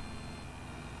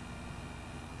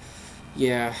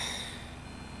 Yeah.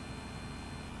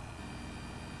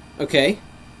 Okay.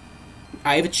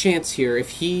 I have a chance here. If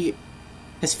he...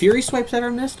 Has Fury Swipes ever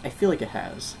missed? I feel like it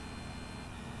has.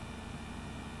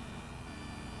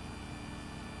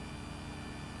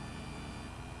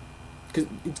 Cause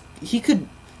he could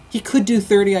do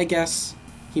 30, I guess.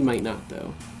 He might not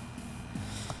though.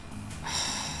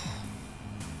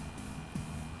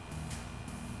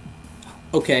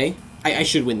 Okay, I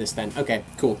should win this then. Okay,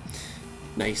 cool,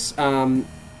 nice.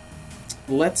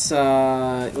 Let's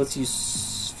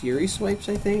use Fury swipes,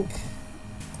 I think.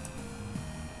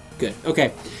 Good.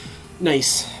 Okay.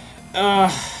 Nice.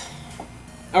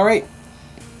 Alright.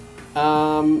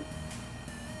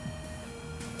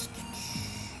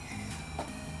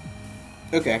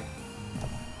 Okay.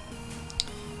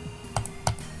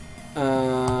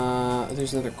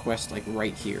 There's another quest, like,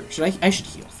 right here. I should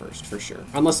heal first, for sure.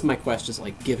 Unless my quest is,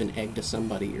 like, give an egg to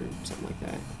somebody or something like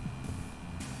that.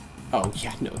 Oh,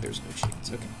 yeah, no, there's no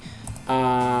chance. Okay.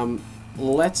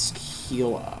 Let's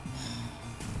heal up.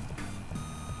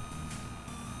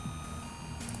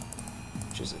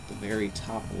 Which is at the very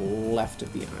top left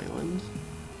of the island.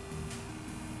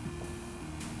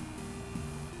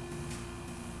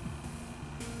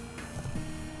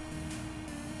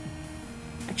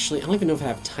 Actually, I don't even know if I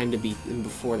have time to beat them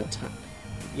before the time.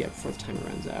 Yeah, before the timer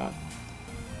runs out.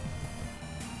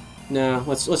 No,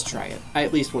 let's try it. I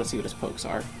at least want to see what his pokes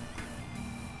are.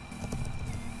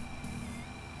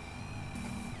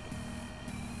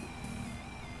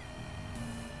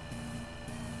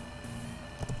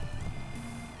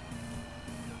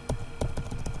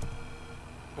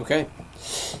 Okay.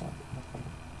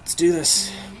 Let's do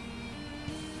this.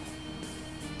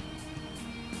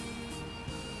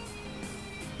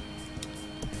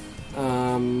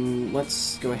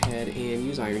 Let's go ahead and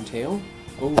use Iron Tail.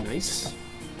 Oh, nice.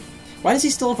 Why does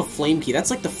he still have a Flame Key? That's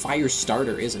like the fire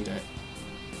starter, isn't it?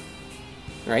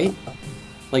 Right?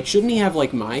 Like, shouldn't he have,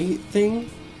 like, my thing?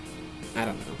 I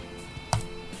don't know.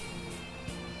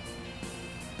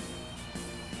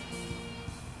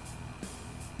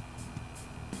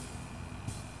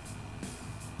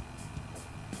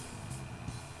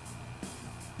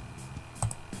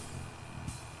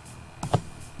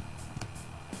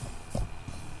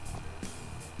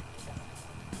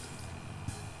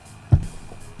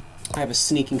 I have a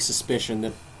sneaking suspicion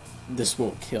that this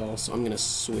won't kill, so I'm gonna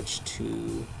switch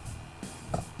to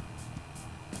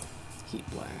Heat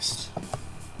Blast.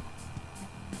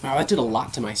 Wow, that did a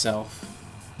lot to myself.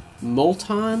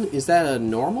 Molton? Is that a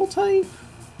normal type?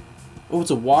 Oh, it's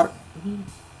a water...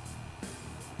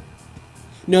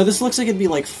 No, this looks like it'd be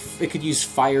like... It could use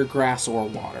fire, grass, or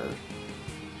water.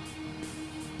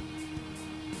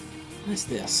 What is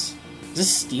this? Is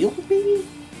this steel, maybe?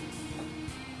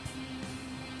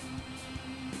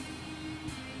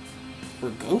 Or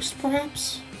ghost,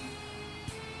 perhaps?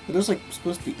 Are those, like,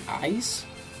 supposed to be eyes?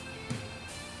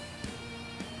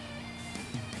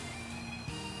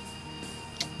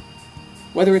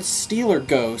 Whether it's steel or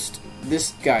ghost,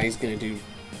 this guy's gonna do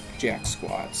jack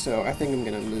squat, so I think I'm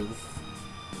gonna move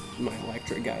my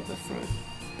electric guy to the front.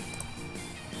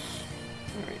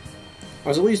 Alright. I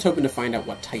was at least hoping to find out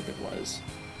what type it was.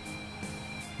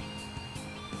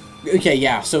 Okay,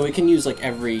 yeah, so it can use, like,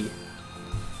 every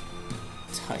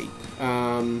type.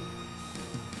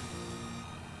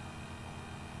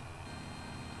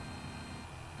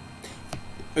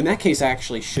 In that case, I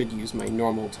actually should use my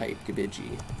normal type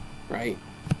Gabigi, right?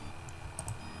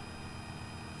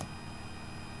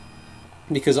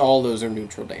 Because all those are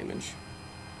neutral damage.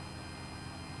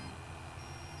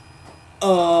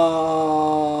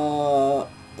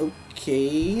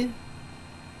 Okay.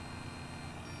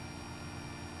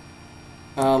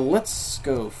 Let's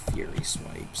go Fury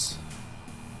Swipes.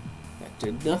 That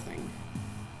did nothing.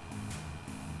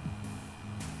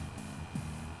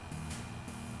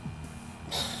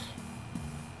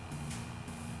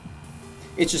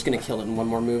 It's just gonna kill it in one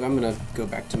more move. I'm gonna go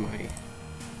back to my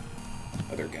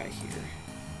other guy here.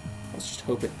 Let's just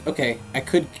hope it... Okay, I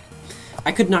could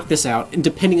knock this out, and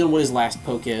depending on what his last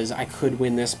poke is, I could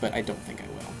win this, but I don't think I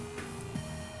will.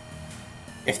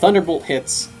 If Thunderbolt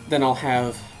hits, then I'll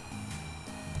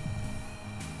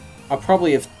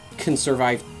probably can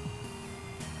survive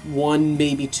 1,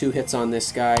 maybe 2 hits on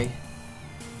this guy.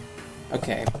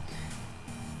 Okay.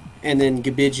 And then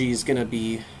Gabigi's gonna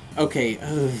be... Okay,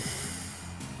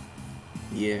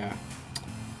 yeah.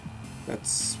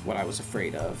 That's what I was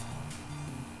afraid of.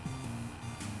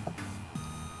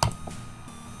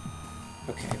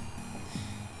 Okay.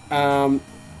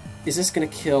 Is this gonna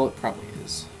kill? It probably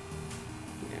is.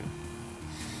 Yeah.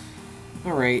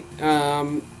 Alright,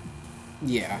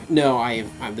 yeah. No,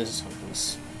 this is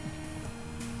hopeless.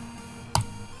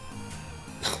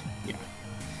 Yeah.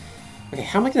 Okay,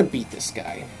 how am I gonna beat this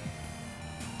guy?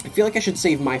 I feel like I should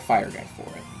save my fire guy for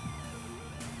it.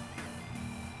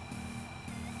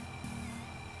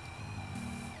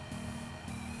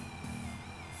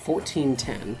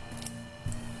 $14.10.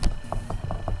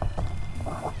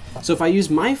 So if I use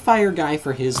my fire guy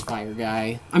for his fire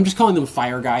guy, I'm just calling them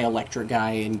fire guy, electric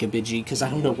guy, and Gabigi, because I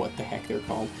don't know what the heck they're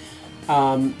called.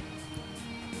 And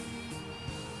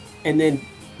then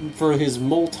for his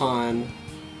Molton,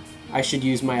 I should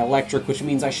use my electric, which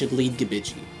means I should lead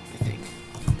Gabigi, I think.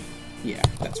 Yeah,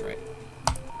 that's right.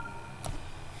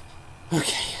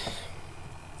 Okay.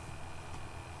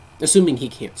 Assuming he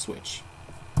can't switch.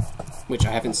 Which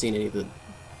I haven't seen any of the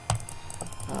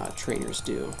trainers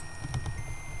do.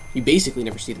 You basically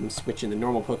never see them switch in the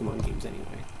normal Pokemon games anyway.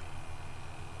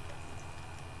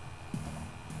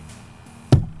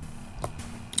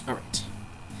 Alright.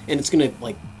 And it's gonna,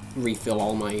 like, refill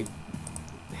all my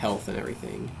health and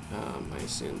everything, I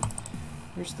assume.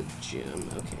 Where's the gym?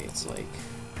 Okay, it's like...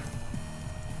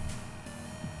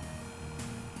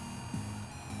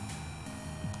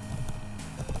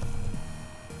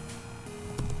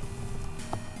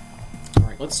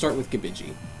 Alright, let's start with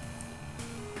Gabigi.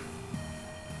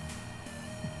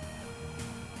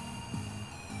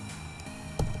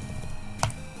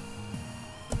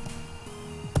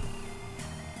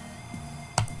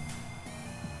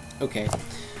 Okay.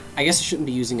 I guess I shouldn't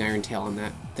be using Iron Tail on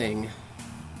that thing.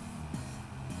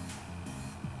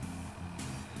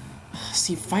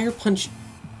 See, Fire Punch...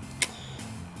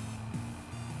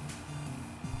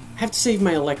 I have to save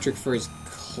my electric for his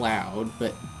Cloud,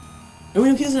 but... Oh,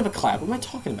 no, he doesn't have a Cloud. What am I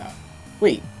talking about?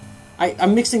 Wait.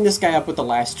 I'm mixing this guy up with the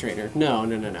last trainer. No,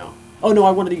 no, no, no. Oh, no,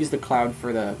 I wanted to use the Cloud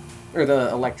for the... Or the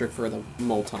electric for the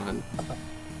Molton.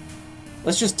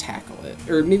 Let's just tackle it.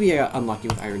 Or maybe I got unlucky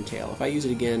with Iron Tail. If I use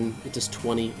it again, it does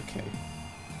 20. Okay.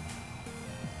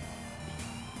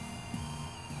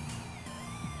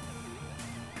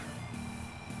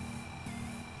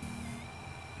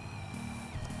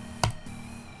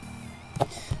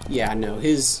 Yeah, no,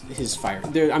 his fire...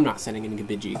 I'm not sending in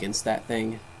Gabigi against that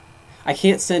thing. I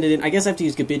can't send it in... I guess I have to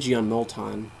use Gabigi on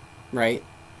Molton, right?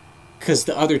 Because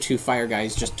the other two fire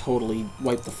guys just totally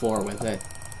wipe the floor with it.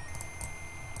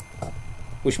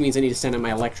 Which means I need to send in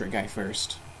my electric guy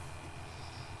first.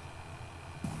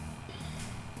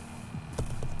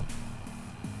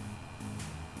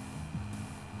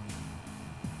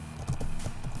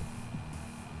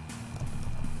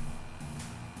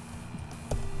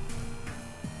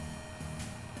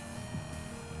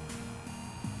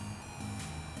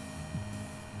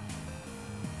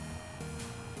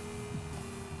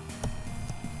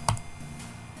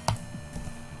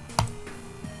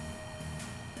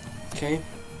 Okay.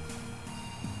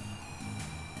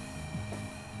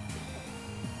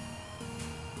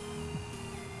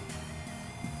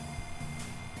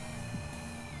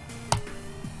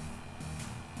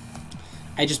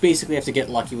 I just basically have to get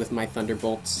lucky with my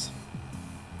Thunderbolts.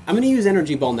 I'm going to use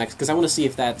Energy Ball next, because I want to see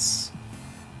if that's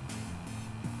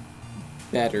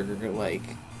better, like...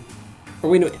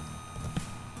 Or wait, no...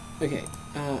 Okay,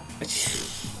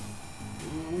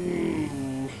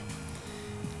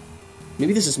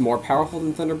 maybe this is more powerful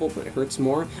than Thunderbolt, but it hurts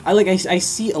more. I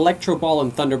see Electro Ball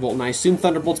and Thunderbolt, and I assume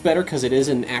Thunderbolt's better because it is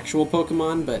an actual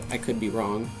Pokemon, but I could be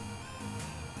wrong.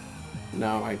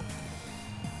 No,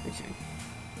 okay.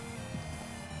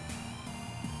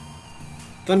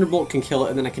 Thunderbolt can kill it,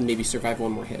 and then I can maybe survive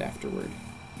one more hit afterward.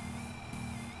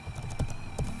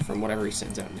 From whatever he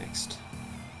sends out next.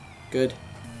 Good.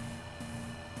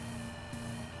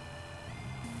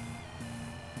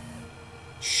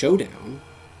 Showdown?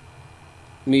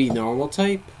 Maybe normal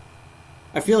type?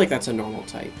 I feel like that's a normal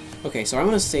type. Okay, so I'm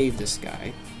gonna save this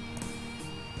guy.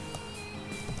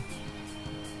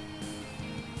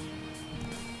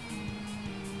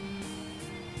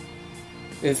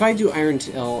 If I do Iron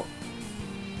Tail...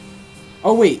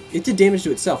 Oh wait, it did damage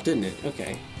to itself, didn't it?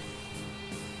 Okay.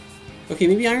 Okay,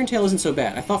 maybe Iron Tail isn't so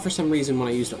bad. I thought for some reason when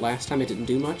I used it last time it didn't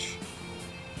do much.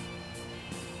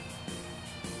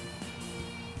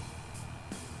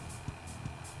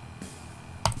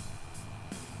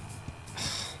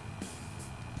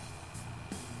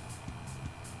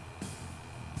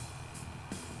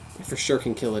 I for sure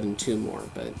can kill it in 2 more,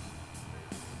 but...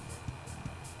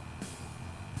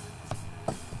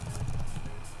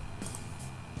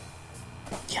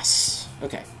 Yes!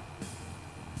 Okay.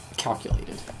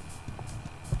 Calculated.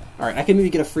 Alright, I can maybe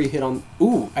get a free hit on...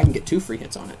 Ooh, I can get 2 free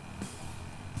hits on it.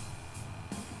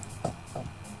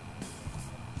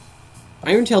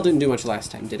 Iron Tail didn't do much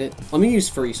last time, did it? Let me use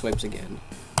Furry Swipes again.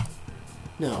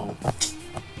 No.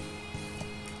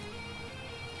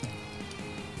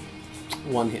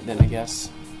 1 hit then, I guess.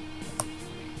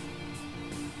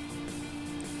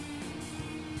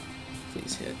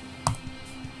 Please hit.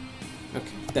 Okay,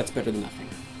 that's better than nothing.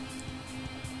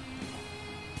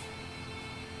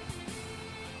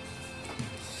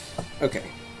 Okay.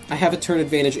 I have a turn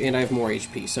advantage and I have more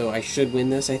HP, so I should win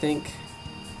this, I think.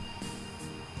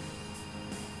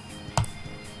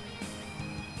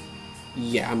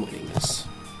 Yeah, I'm winning this.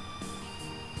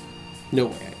 No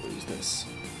way I lose this.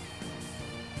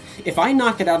 If I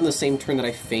knock it out in the same turn that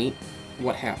I faint,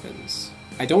 what happens?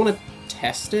 I don't want to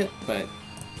test it, but...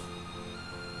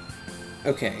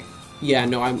 Okay. Yeah,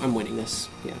 no, I'm winning this.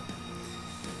 Yeah.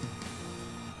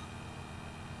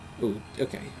 Ooh,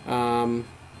 okay.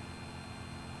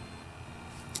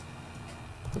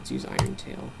 Let's use Iron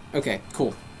Tail. Okay,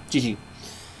 cool. GG.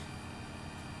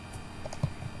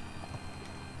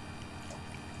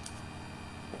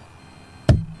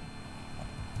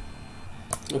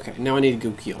 Okay, now I need to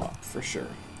go heal up, for sure.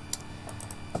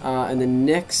 And then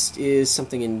next is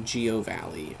something in Geo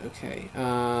Valley. Okay,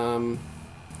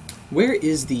 where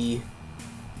is the...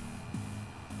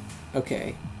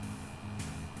 Okay.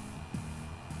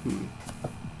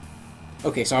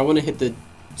 Okay, so I want to hit the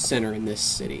center in this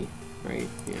city, right?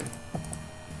 Yeah.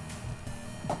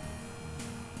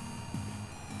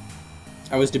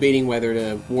 I was debating whether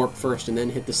to warp first and then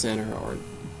hit the center, or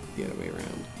the other way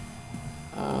around.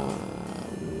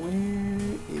 Where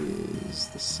is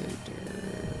the center?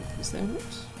 Is that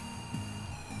it?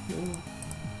 No.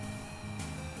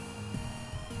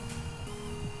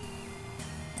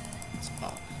 It's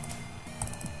up.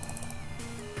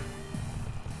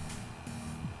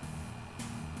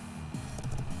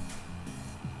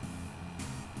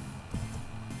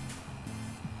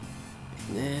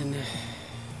 And then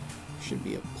should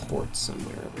be a port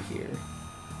somewhere over here.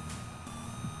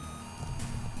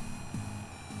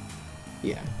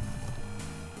 Yeah.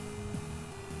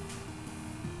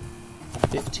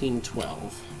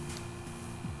 1512.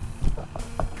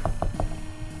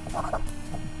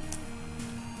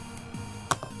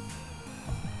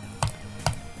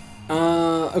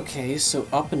 Okay, so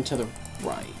up and to the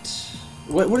right.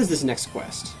 What is this next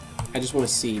quest? I just want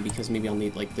to see, because maybe I'll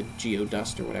need, like, the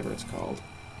Geodust or whatever it's called.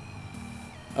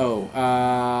 Oh,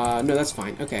 no, that's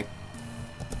fine. Okay.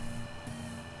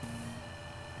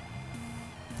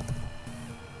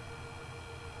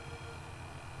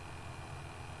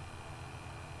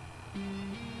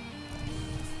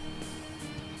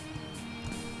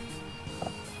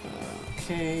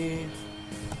 Okay.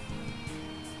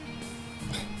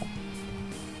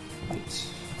 Right.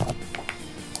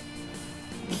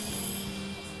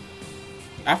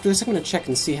 After this, I'm going to check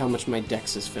and see how much my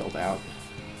dex is filled out.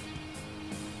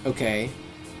 Okay.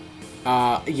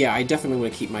 Yeah, I definitely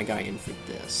want to keep my guy in for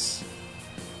this.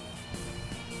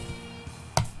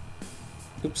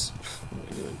 Oops. What am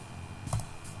I doing?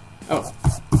 Oh.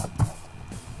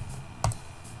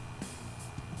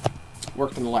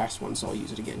 Worked on the last one, so I'll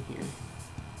use it again here.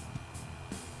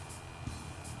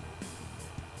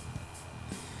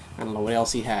 I don't know what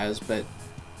else he has, but...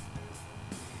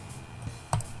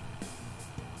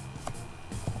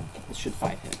 it should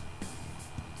 5-hit.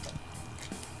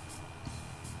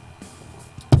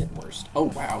 At worst. Oh,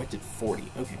 wow, it did 40.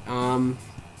 Okay,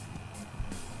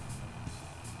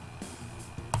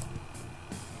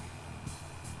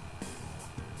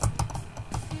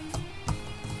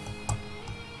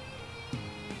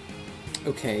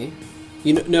 Okay.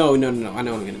 You know, no. I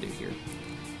know what I'm gonna do here.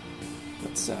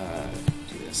 Let's, do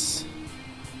this.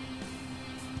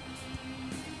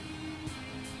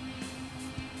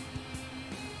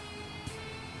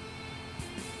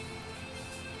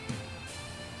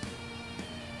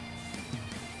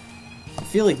 I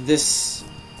feel like this...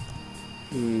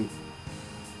 I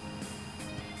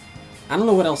don't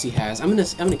know what else he has. I'm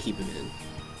gonna keep him in.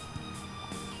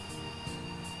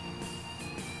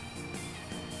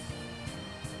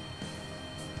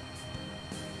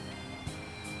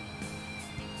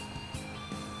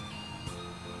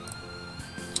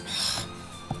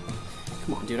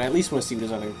 Come on, dude. I at least want to see what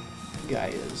his other guy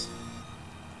is.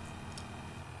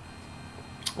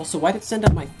 Also, why did it send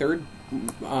up my third,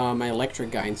 my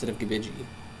electric guy instead of Gabiji?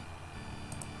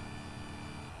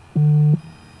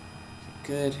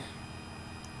 Good.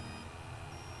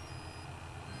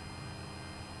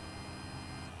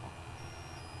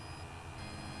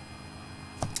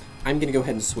 I'm gonna go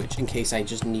ahead and switch in case I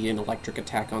just need an electric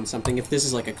attack on something. If this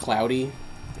is like a cloudy,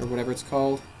 or whatever it's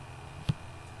called.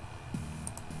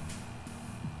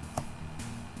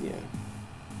 Yeah.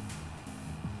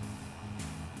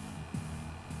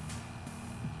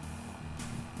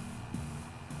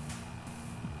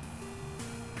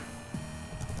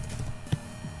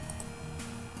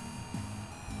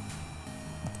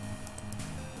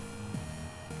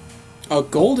 A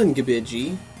golden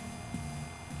Gabiji?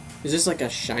 Is this like a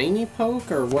shiny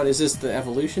poke, or what? Is this the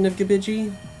evolution of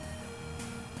Gabiji?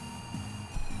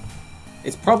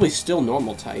 It's probably still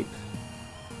normal type.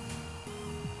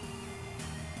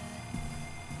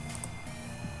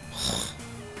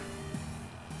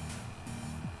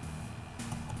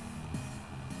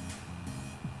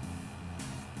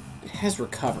 It has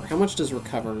recover. How much does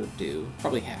recover do?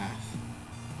 Probably half.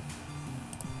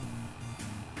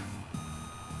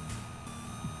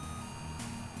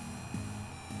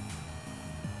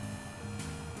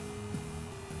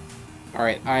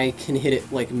 Alright, I can hit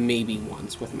it, like, maybe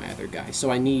once with my other guy,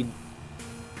 so I need...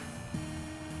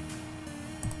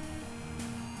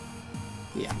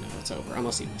 Yeah, no, it's over,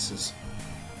 unless he misses.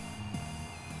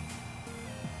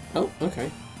 Oh,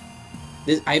 okay.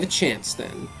 I have a chance,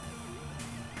 then.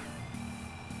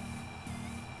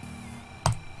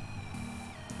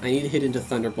 I need to hit into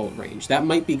Thunderbolt range. That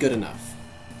might be good enough.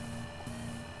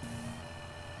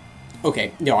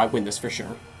 Okay, no, I win this for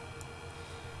sure.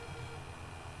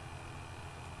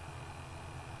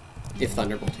 If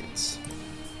Thunderbolt hits.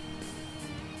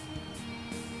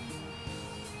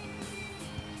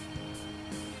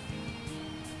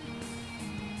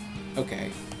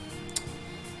 Okay.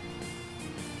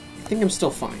 I think I'm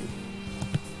still fine.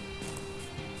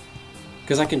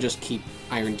 Because I can just keep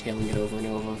Iron Tailing it over and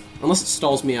over. Unless it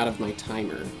stalls me out of my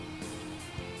timer.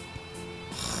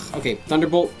 Okay,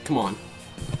 Thunderbolt, come on.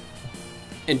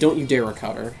 And don't you dare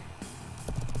recover.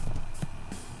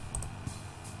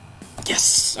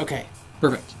 Yes! Okay,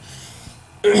 perfect.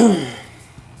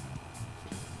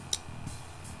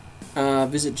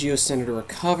 Visit Geocenter to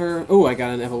recover. Oh, I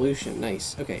got an evolution.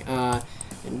 Nice. Okay,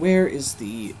 and where is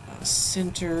the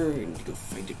center? I need to go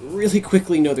find it really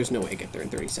quickly. No, there's no way I get there in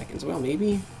 30 seconds. Well,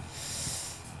 maybe.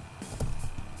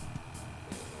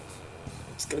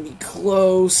 It's gonna be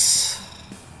close.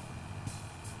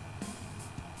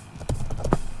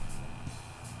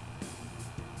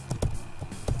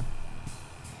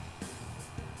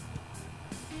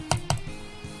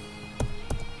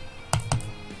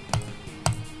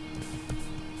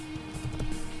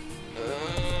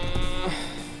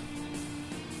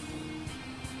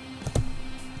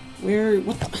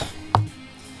 What the?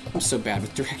 I'm so bad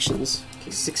with directions.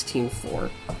 Okay, 16-4.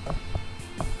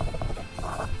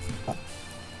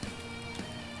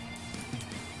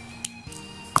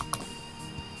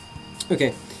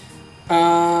 Okay.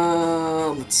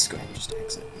 Let's go ahead and just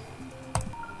exit.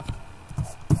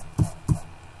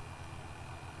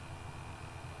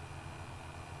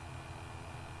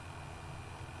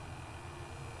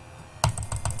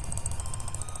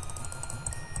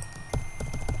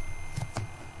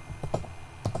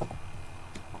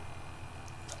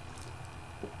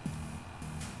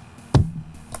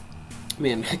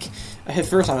 Man, I at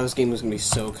first thought this game was going to be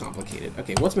so complicated.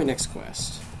 Okay, what's my next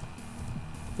quest?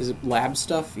 Is it lab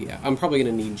stuff? Yeah, I'm probably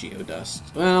going to need Geodust.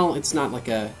 Well, it's not like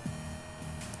a...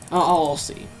 I'll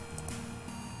see.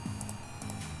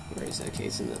 Where is that? Okay,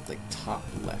 it's in the like, top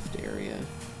left area.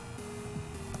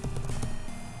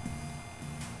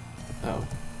 Oh,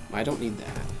 I don't need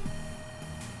that.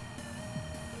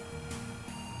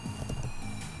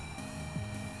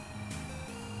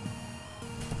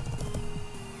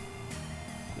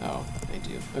 Oh, I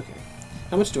do. Okay.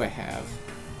 How much do I have?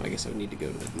 Well, I guess I would need to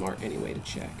go to the mart anyway to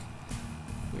check.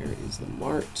 Where is the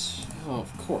mart? Oh,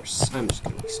 of course. I'm just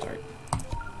going to restart.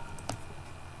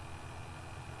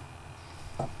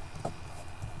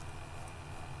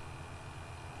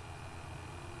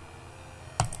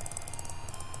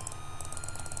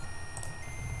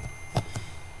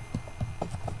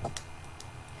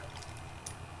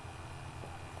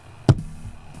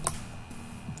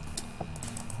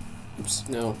 Oops,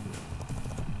 no.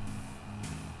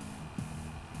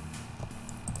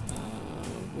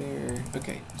 Where?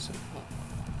 Okay, so...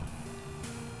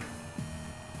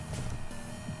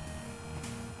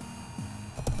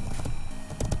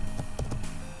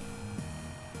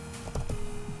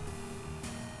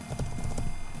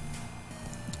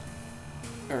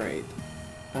 Alright.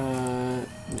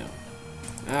 No.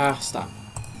 Ah, stop.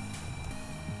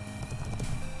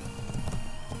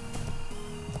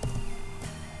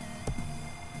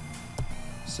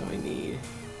 So I need...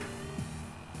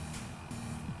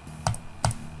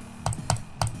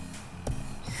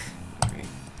 Alright.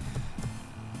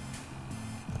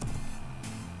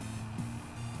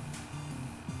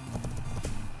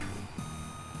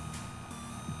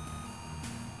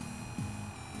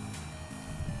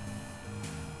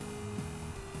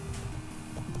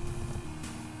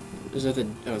 Is that the...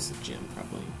 Oh, it's the gym,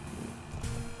 probably.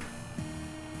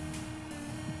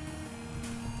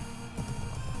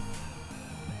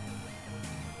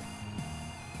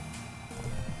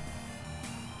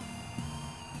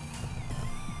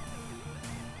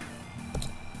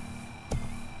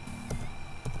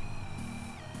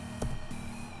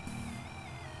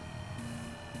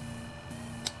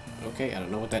 Okay, I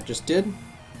don't know what that just did.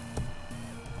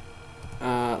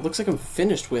 Looks like I'm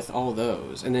finished with all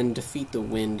those, and then defeat the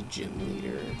Wind Gym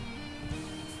Leader.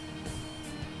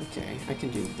 Okay, I can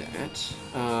do that.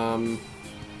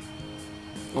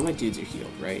 All my dudes are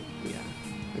healed, right? Yeah.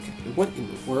 Okay, what in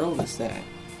the world is that?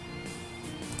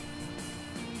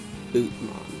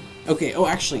 Bootmon. Okay, oh,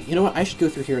 actually, you know what? I should go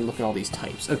through here and look at all these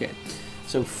types. Okay,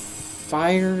 so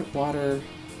fire, water,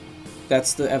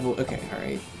 that's the okay,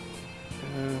 alright.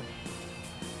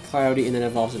 Cloudy, and then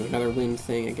evolves into another wind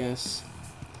thing, I guess.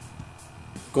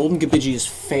 Golden Gabigi is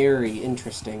fairy,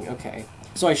 interesting, okay.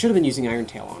 So I should have been using Iron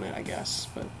Tail on it, I guess,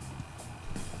 but...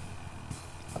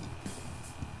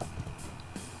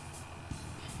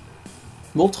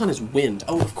 Molton is wind.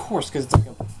 Oh, of course, because it's like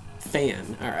a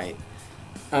fan. Alright.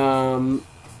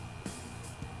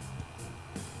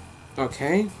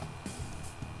 Okay.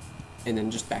 And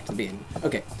then just back to the beginning.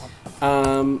 Okay.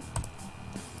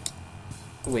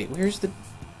 Wait, where's the...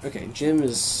 Okay, Jim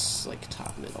is, like,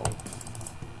 top middle.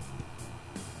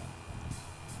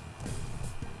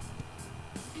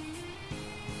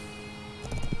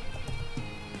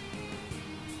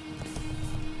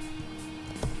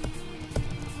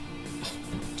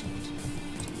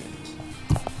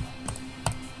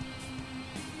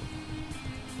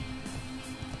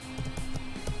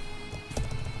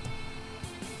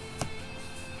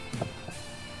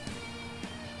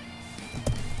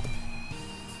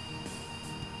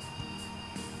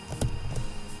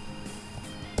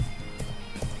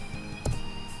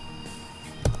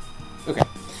 Okay.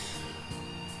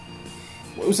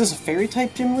 Was this a fairy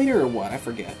type gym leader or what? I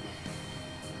forget.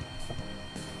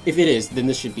 If it is, then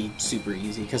this should be super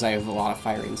easy because I have a lot of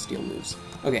fire and steel moves.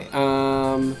 Okay,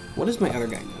 what does my other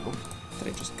guy know that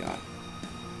I just got?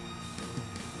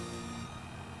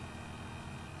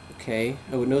 Okay.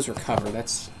 Oh, it knows recover.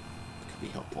 That could be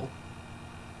helpful.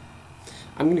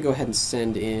 I'm gonna go ahead and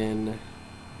send in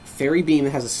Fairy Beam.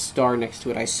 Has a star next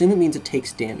to it. I assume it means it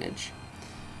takes damage.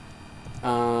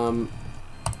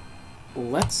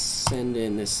 Let's send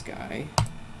in this guy.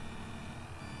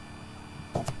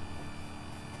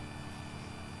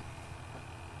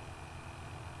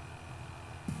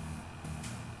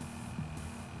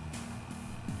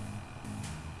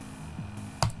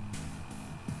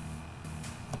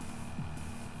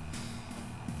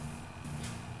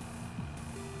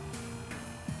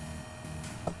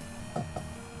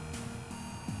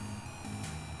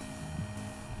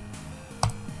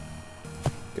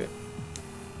 Good.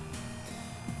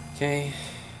 Okay.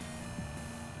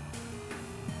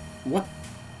 What?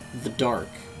 The dark.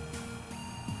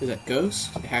 Is that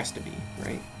ghost? It has to be,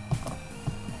 right?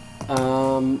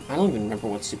 I don't even remember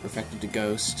what's super effective to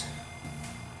ghost.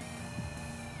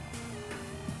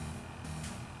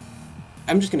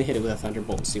 I'm just gonna hit it with a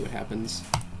thunderbolt and see what happens.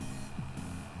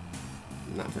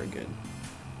 Not very good.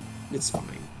 It's fine.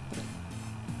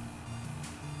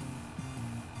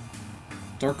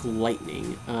 Dark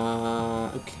lightning.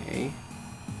 Okay.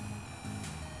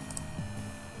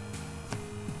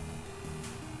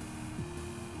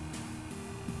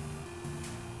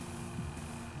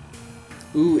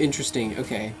 Ooh, interesting.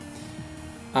 Okay.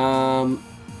 I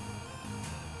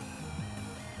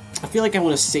feel like I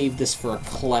want to save this for a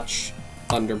clutch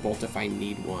thunderbolt if I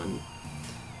need one.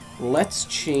 Let's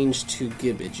change to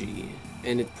Gibiji.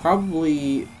 And it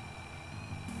probably...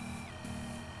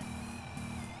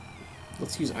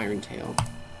 Let's use Iron Tail.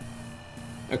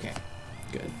 Okay,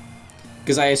 good.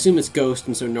 Because I assume it's Ghost,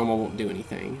 and so normal won't do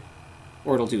anything.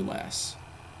 Or it'll do less.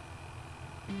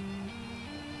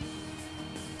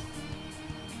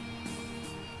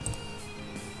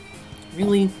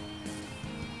 Really?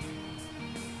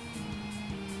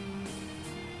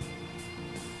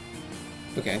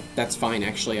 Okay, that's fine,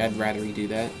 actually. I'd rather he do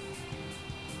that.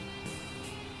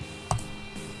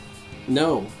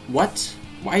 No. What?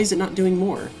 Why is it not doing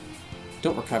more?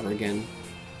 Don't recover again.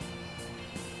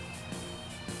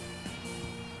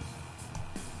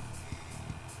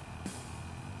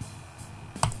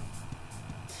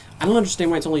 I don't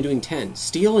understand why it's only doing 10.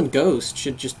 Steel and Ghost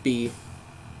should just be...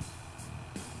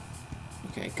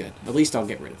 Okay, good. At least I'll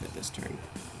get rid of it this turn.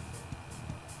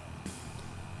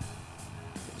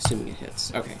 Assuming it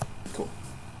hits. Okay, cool.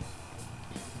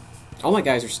 All my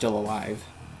guys are still alive.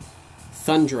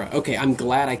 Thundra. Okay, I'm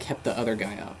glad I kept the other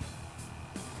guy up.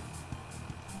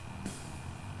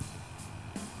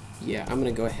 Yeah, I'm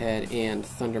gonna go ahead and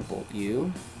Thunderbolt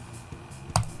you.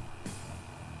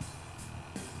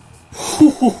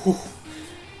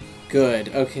 Good,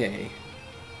 okay.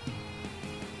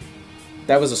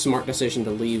 That was a smart decision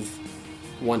to leave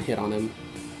one hit on him.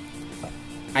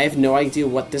 I have no idea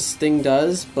what this thing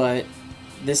does, but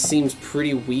this seems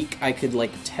pretty weak. I could,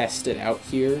 like, test it out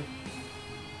here.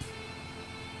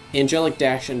 Angelic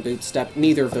Dash and Boot Step,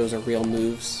 neither of those are real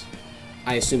moves.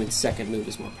 I assume its second move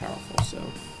is more powerful, so...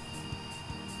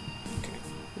 Okay,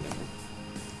 whatever.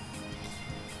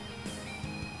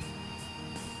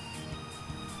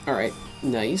 Alright,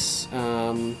 nice.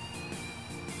 I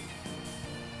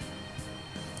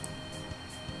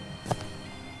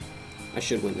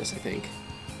should win this, I think.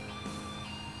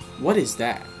 What is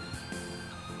that?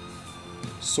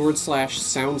 Sword slash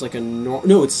sounds like a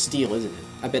no, it's steel, isn't it?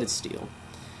 I bet it's steel.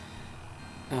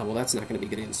 Oh, well, that's not going to be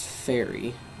good against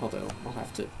fairy. Although, I'll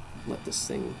have to let this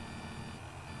thing...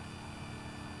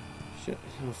 Shit.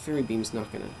 Oh, fairy beam's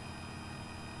not going to...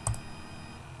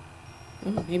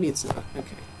 Oh, maybe it's not.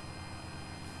 Okay.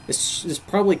 This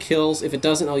probably kills. If it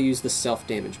doesn't, I'll use the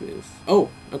self-damage move. Oh,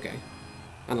 okay.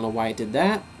 I don't know why it did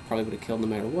that. Probably would have killed no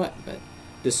matter what, but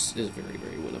this is very,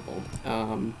 very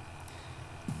winnable.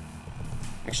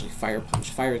 Actually, Fire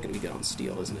Punch. Fire is going to be good on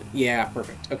steel, isn't it? Yeah,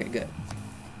 perfect. Okay, good.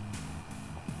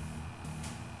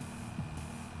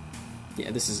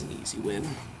 Yeah, this is an easy win.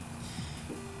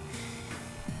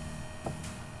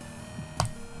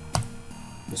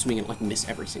 Assuming it, like, miss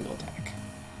every single attack.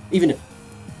 Even if,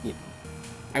 you know,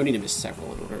 I would need to miss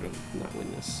several in order to not win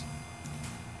this.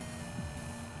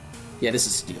 Yeah, this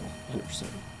is steel, 100%.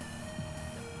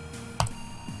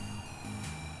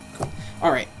 Cool.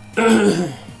 Alright.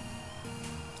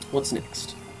 What's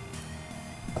next?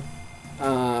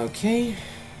 Okay.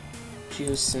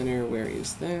 Geo Center, where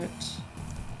is that?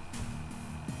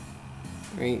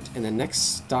 Right, and the next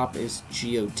stop is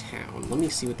Geo Town. Let me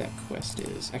see what that quest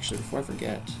is. Actually, before I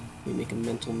forget, let me make a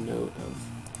mental note of...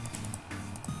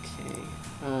 Okay.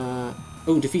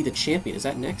 Oh, defeat the champion. Is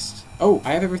that next? Oh,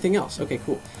 I have everything else. Okay,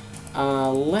 cool.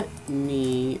 Let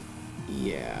me...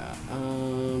 Yeah,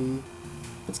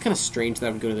 it's kind of strange that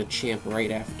I would go to the champ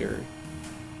right after...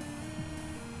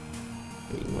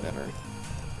 I mean, whatever.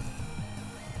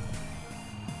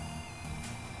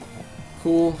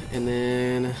 Cool, and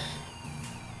then...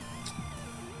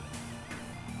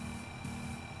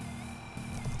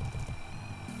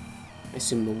 I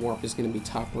assume the warp is going to be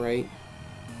top right.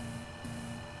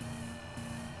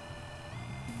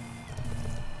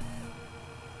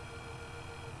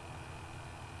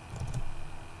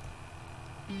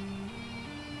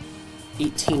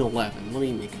 $18.11. Let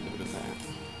me make a note of that.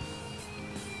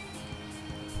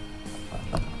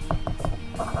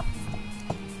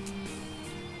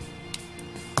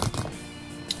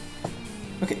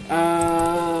 Okay,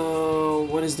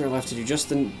 what is there left to do? Just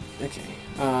the... Okay,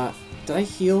 did I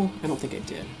heal? I don't think I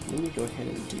did. Let me go ahead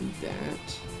and do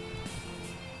that.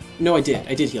 No, I did.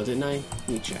 I did heal, didn't I? Let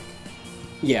me check.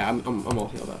 Yeah, I'm all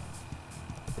healed up.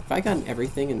 Have I gotten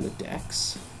everything in the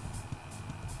decks?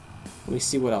 Let me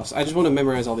see what else. I just want to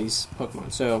memorize all these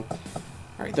Pokemon. So,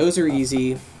 alright, those are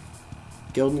easy.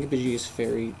 Gildan Kabiji is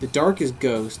Fairy. The Dark is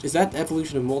Ghost. Is that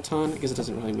evolution of Molton? I guess it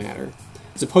doesn't really matter.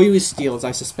 Zapoyu is Steel, as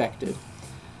I suspected.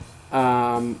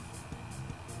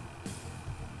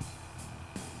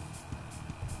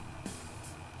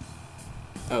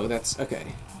 Oh, that's...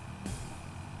 Okay.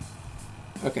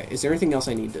 Okay, is there anything else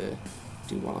I need to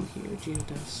do while I'm here?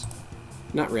 Geodust?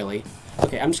 Not really.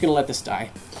 Okay, I'm just gonna let this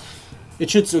die. It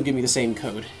should still give me the same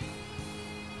code.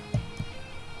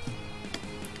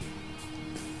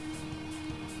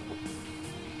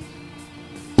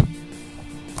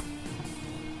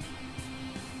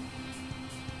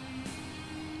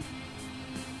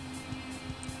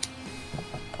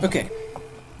 Okay.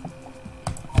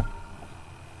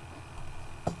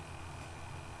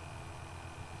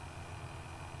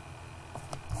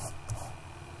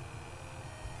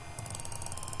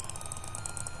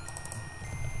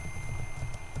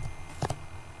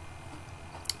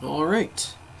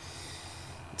 Alright.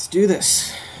 Let's do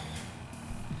this.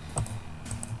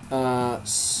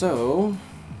 So,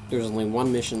 there's only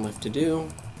one mission left to do.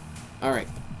 Alright.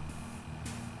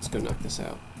 Let's go knock this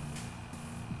out.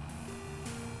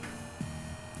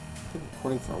 I've been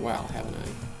recording for a while, haven't I?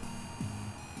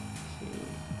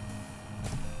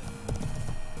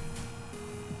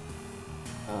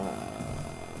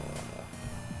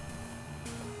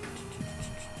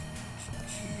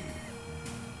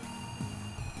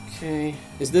 Okay.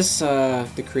 Is this,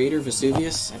 the creator,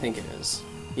 Vesuvius? I think it is.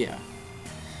 Yeah.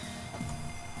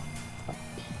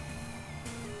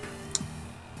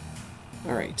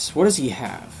 Alright, what does he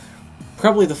have?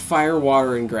 Probably the fire,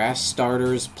 water, and grass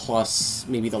starters, plus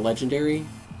maybe the legendary.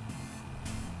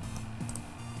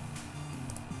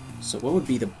 So what would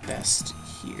be the best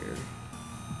here?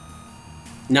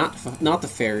 Not the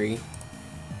fairy.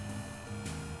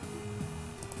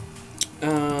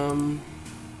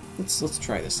 Let's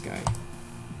try this guy.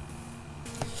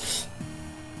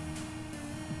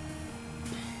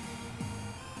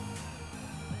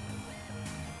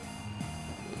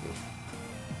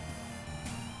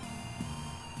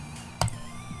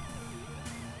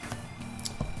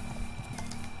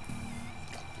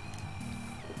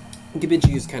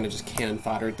 Gibiji is kind of just cannon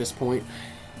fodder at this point.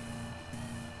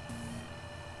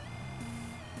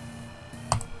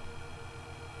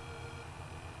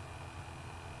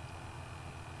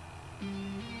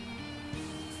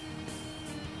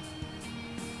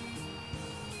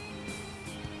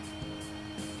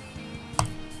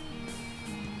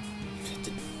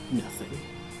 Did nothing.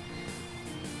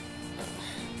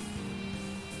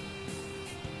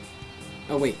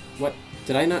 Oh wait, what?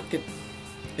 Did I not get...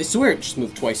 I swear it just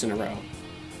moved twice in a row.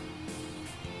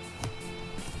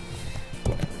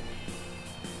 Whatever.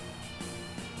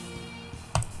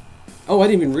 Oh, I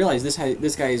didn't even realize this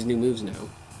guy has new moves now.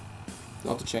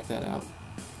 I'll have to check that out.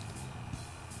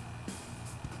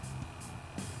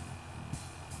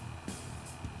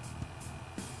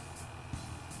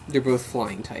 They're both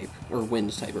flying type, or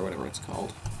wind type, or whatever it's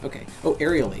called. Okay. Oh,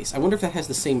 Aerial Ace. I wonder if that has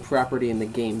the same property in the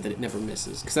game that it never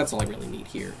misses, because that's all I really need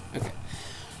here. Okay.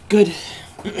 Good.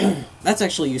 That's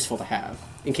actually useful to have,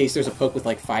 in case there's a poke with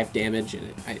like 5 damage,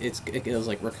 and it goes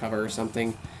like recover or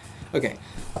something. Okay.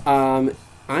 I'm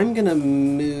gonna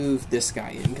move this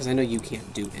guy in, because I know you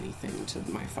can't do anything to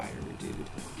my fire dude.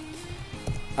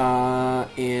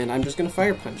 And I'm just gonna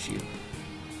Fire Punch you.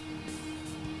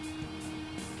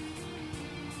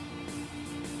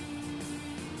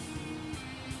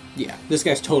 Yeah, this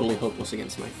guy's totally hopeless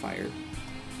against my fire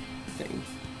thing.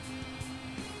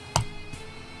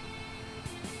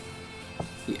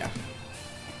 Yeah.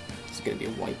 It's gonna be a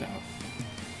wipeout.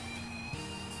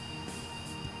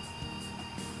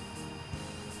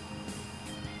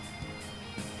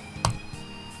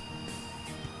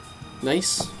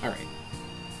 Nice. Alright.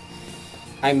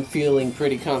 I'm feeling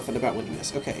pretty confident about winning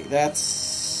this. Okay,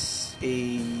 that's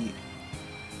a...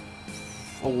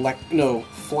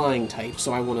 flying type,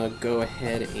 so I want to go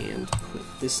ahead and put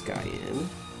this guy in.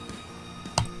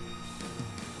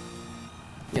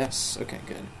 Yes, okay,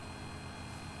 good.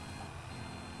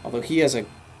 Although he has a...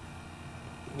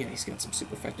 yeah, he's got some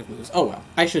super effective moves. Oh well,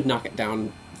 I should knock it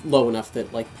down low enough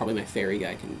that, like, probably my fairy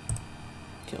guy can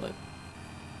kill it.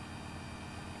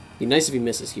 Be nice if he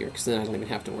misses here, because then I don't even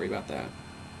have to worry about that.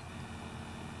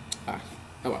 Ah,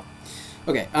 oh well.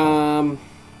 Okay,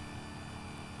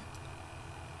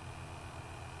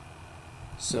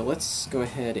 so let's go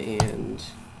ahead and...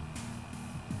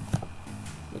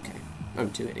 okay,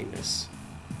 I'm two-hitting this.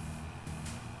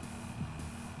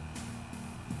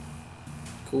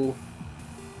 Cool.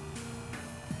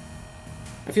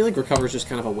 I feel like Recover is just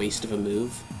kind of a waste of a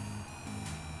move.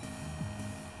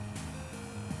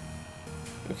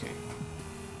 Okay.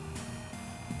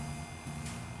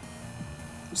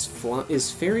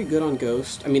 Is Fairy good on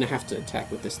Ghost? I mean, I have to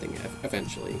attack with this thing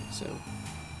eventually, so...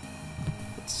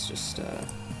 let's just,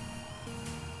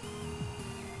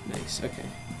 nice, okay.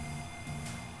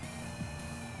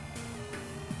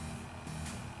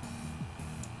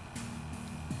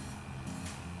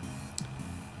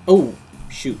 Oh,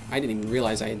 shoot, I didn't even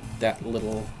realize I had that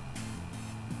little...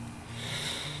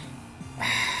 I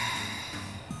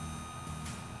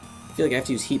feel like I have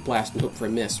to use Heat Blast and hope for a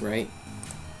miss, right?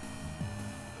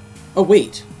 Oh,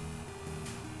 wait!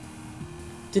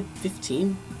 Did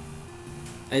 15?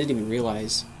 I didn't even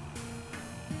realize.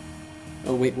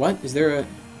 Oh, wait, what? Is there a...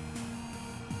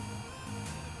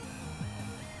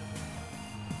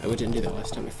 oh, it didn't do that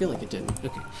last time. I feel like it didn't.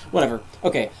 Okay, whatever.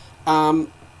 Okay,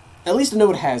 at least I know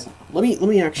what it has. Let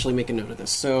me actually make a note of this.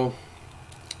 So,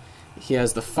 he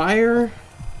has the fire...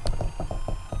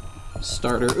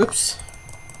 starter... oops.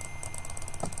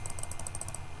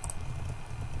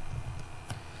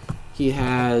 He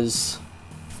has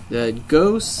the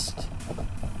ghost...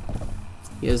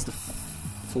 he has the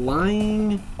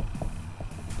flying...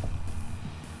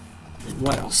 and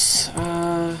what else?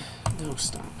 No,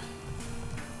 stop.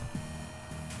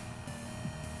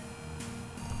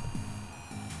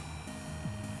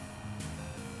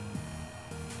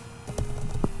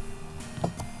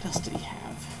 What else did he have?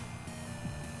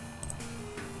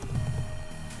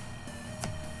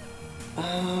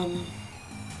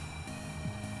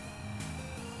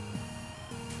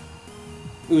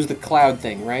 It was the cloud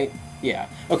thing, right? Yeah.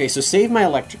 Okay, so save my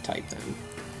electric type then.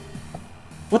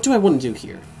 What do I want to do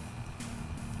here?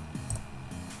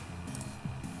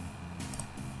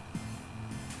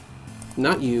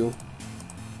 Not you.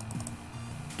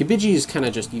 Gibiji is kind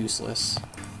of just useless.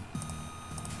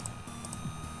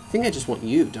 I think I just want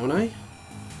you, don't I?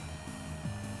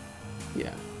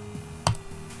 Yeah.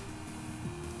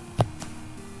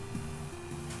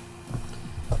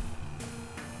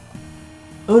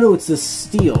 Oh no, it's the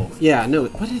steel. Yeah, no,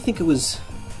 what did I think it was?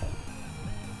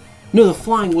 No, the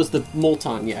flying was the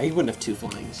Molton. Yeah, he wouldn't have 2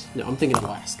 flyings. No, I'm thinking of the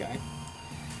last guy.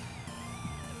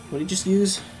 What did he just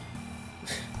use?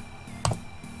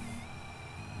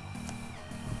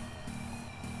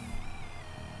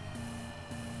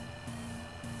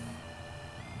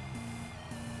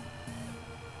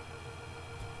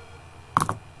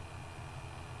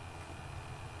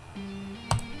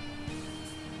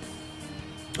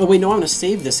 Oh wait, no, I'm gonna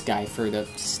save this guy for the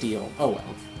steel. Oh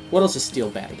well. What else is steel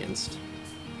bad against?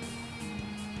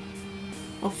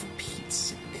 Oh, for Pete's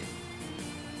sake.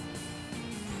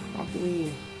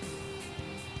 Probably...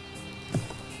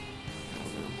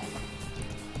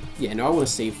 Yeah, no, I want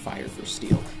to save fire for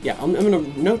steel. Yeah, I'm going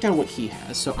to note down what he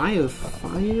has. So I have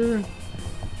fire,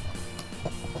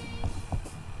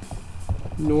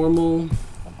 normal,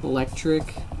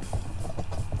 electric,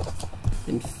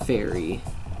 and fairy.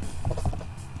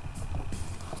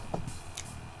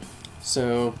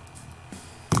 So,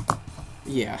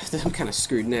 yeah, I'm kind of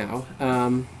screwed now.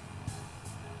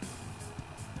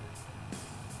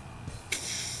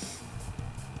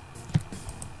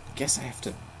 Guess I have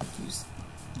to use...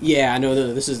 Yeah, no,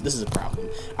 this is a problem.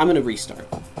 I'm gonna restart.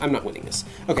 I'm not winning this.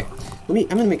 Okay, I'm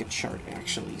gonna make a chart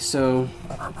actually. So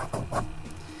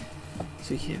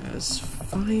he has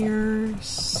fire,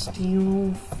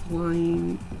 steel,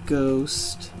 flying,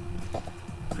 ghost.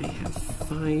 I have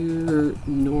fire,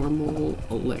 normal,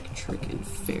 electric, and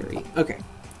fairy. Okay,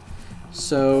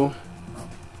 so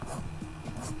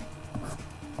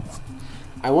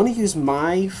I want to use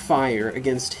my fire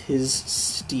against his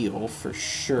steel for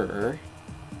sure.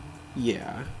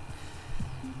 Yeah.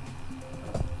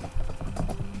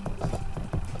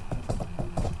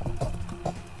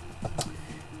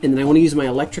 And then I want to use my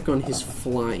electric on his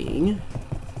flying.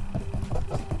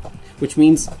 Which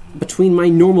means between my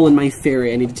normal and my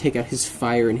fairy, I need to take out his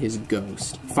fire and his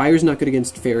ghost. Fire's not good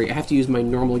against fairy. I have to use my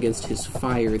normal against his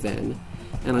fire then.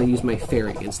 And I'll use my fairy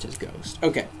against his ghost.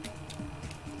 Okay.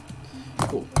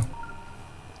 Cool.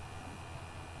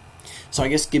 So I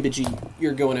guess Gibbiji,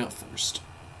 you're going out first.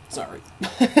 Sorry.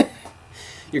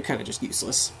 You're kind of just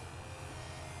useless.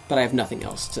 But I have nothing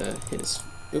else to hit his...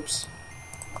 Oops.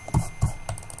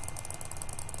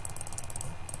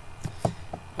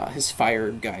 His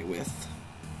fire guy with.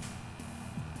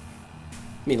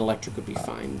 I mean, electric would be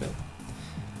fine, but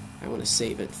I want to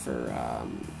save it for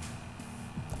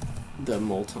the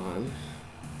Molton.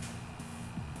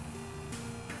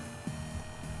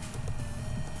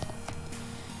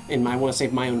 And I want to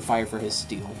save my own fire for his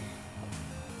steel.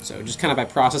 So just kind of by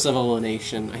process of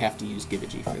elimination, I have to use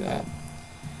Gibbiji for that.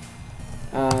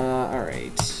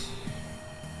 Alright.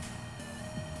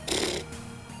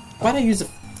 Why'd I use a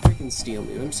freaking steel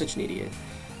move? I'm such an idiot.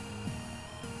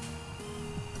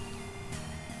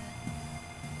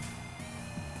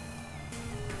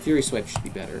 Fury Swipe should be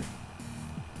better.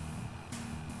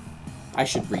 I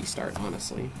should restart,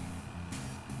 honestly.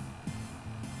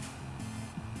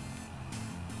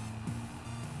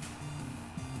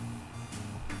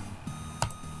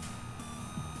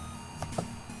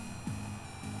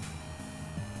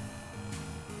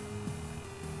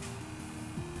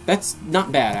 That's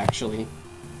not bad, actually.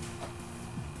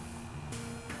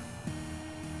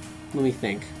 Let me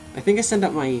think. I think I send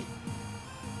out my...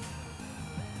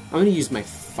 I'm gonna use my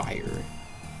fire.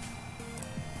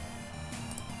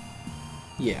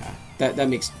 Yeah, that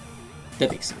makes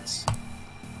sense.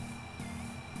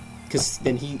 Because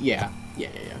then he... Yeah.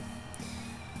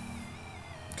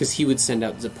 Because he would send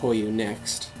out Zapoyu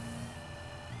next.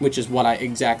 Which is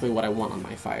exactly what I want on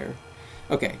my fire.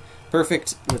 Okay,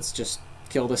 perfect. Let's just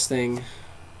kill this thing.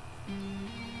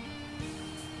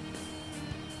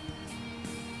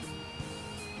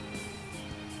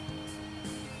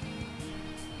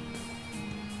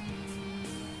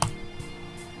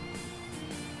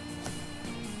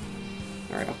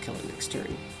 Alright, I'll kill it next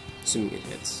turn, assuming it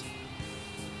hits.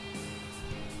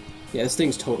 Yeah, this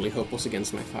thing's totally hopeless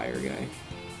against my fire guy.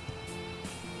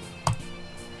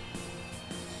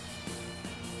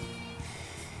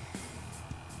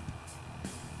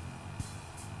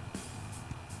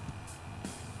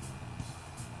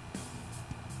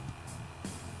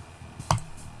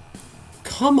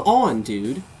 Come on,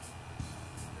 dude.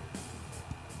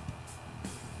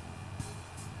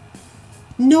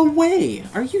 No way!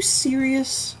 Are you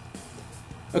serious?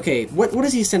 Okay, what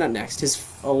does he send out next? His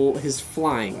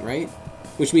flying, right?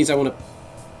 Which means I want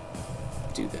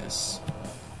to do this.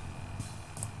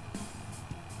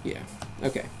 Yeah,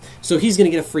 okay. So he's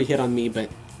gonna get a free hit on me, but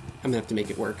I'm gonna have to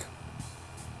make it work.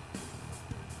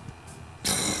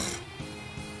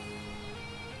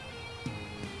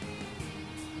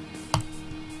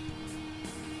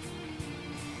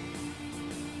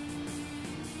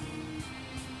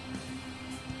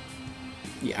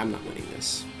 Yeah, I'm not winning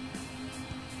this.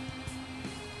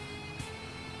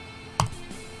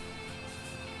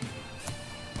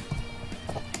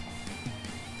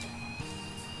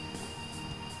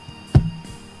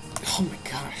 Oh my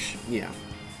gosh. Yeah.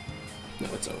 No,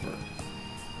 it's over.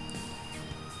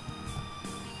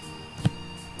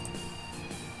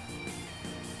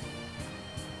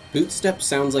 Bootstep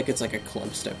sounds like it's like a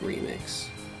Clubstep remix.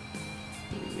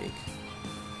 Remake.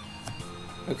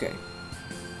 Okay.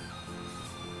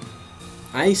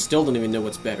 I still don't even know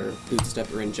what's better,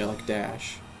 Bootstep or Angelic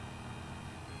Dash.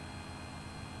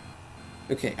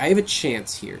 Okay, I have a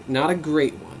chance here. Not a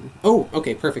great one. Oh,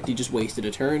 okay, perfect. You just wasted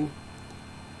a turn.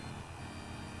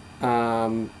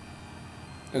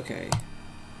 Okay.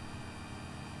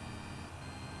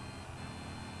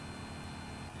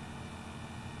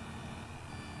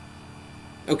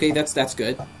 Okay, that's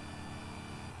good.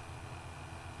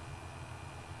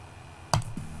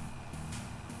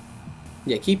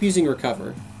 Yeah, keep using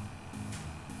recover.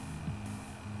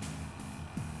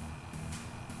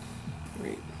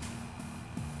 Great.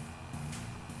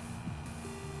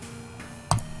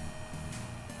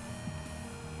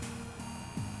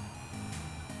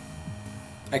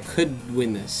 I could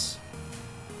win this.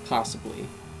 Possibly.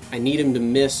 I need him to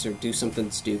miss or do something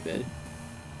stupid.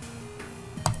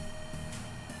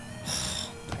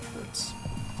 That hurts.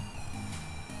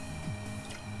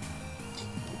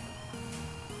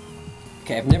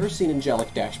 Okay, I've never seen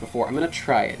Angelic Dash before. I'm gonna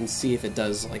try it and see if it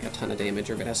does like a ton of damage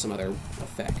or if it has some other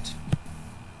effect.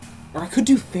 Or I could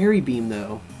do Fairy Beam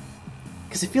though,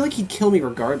 because I feel like he'd kill me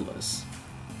regardless.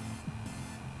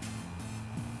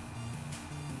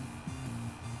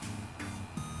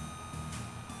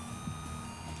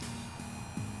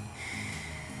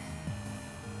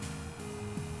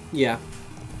 Yeah.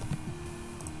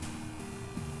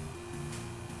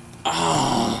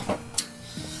 Ah.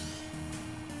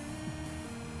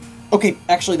 Okay,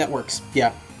 actually that works.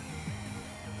 Yeah.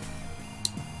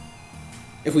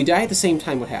 If we die at the same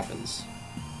time, what happens?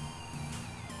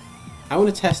 I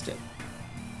want to test it.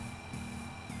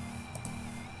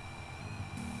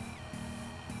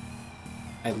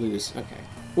 I lose. Okay.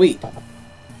 Wait.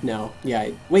 No. Yeah,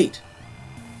 wait.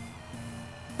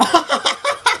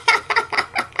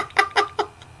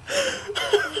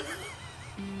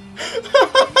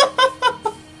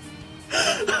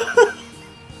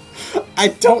 I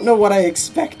don't know what I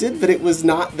expected, but it was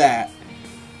not that.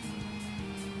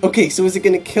 Okay, so is it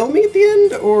gonna kill me at the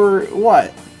end, or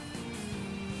what?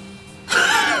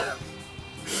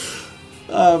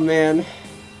 Oh man.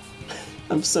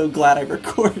 I'm so glad I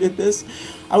recorded this.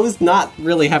 I was not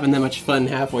really having that much fun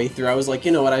halfway through. I was like,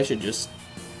 you know what, I should just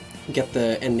get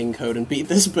the ending code and beat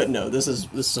this, but no, this is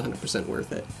 100%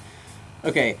 worth it.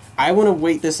 Okay, I want to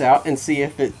wait this out and see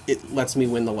if it lets me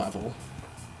win the level.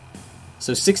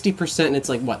 So 60% and it's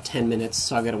like, what, 10 minutes?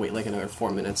 So I've got to wait like another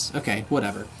 4 minutes. Okay,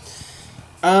 whatever.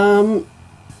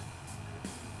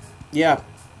 Yeah.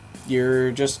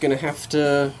 You're just gonna have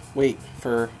to wait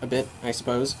for a bit, I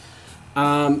suppose.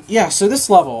 Yeah, so this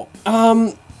level,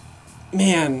 man,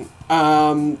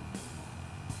 lot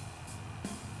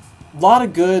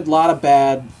of good, lot of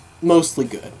bad, mostly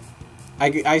good.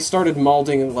 I started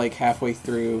malding like halfway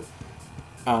through.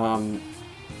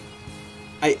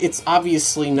 It's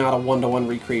obviously not a one-to-one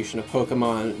recreation of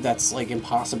Pokemon. That's like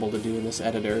impossible to do in this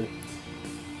editor.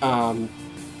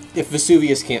 If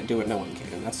Vesuvius can't do it, no one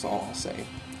can. That's all I'll say.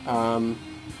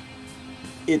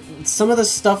 Some of the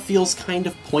stuff feels kind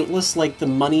of pointless, like the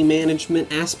money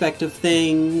management aspect of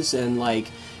things, and like,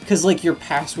 because like your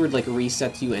password like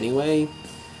resets you anyway,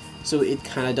 so it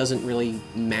kind of doesn't really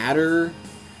matter.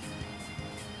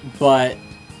 But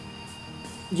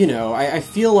you know, I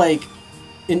feel like,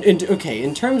 okay,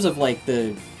 in terms of like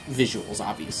the visuals,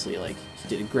 obviously, like he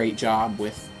did a great job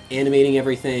with animating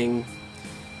everything,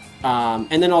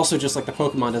 and then also just like the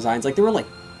Pokemon designs, like there were like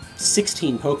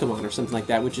 16 Pokemon or something like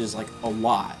that, which is like a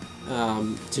lot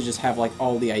to just have like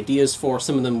all the ideas for.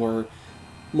 Some of them were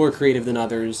more creative than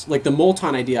others. Like the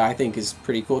Molton idea I think is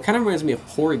pretty cool. It kind of reminds me of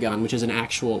Porygon, which is an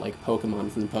actual like Pokemon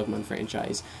from the Pokemon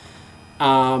franchise.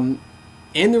 And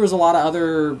there was a lot of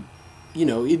other, you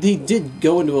know, they did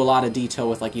go into a lot of detail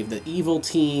with like you have the evil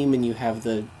team and you have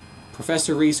the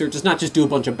Professor Research. It's not just do a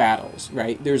bunch of battles,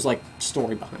 right? There's like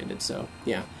story behind it. So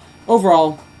yeah,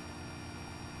 overall,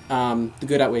 the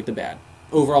good outweighed the bad.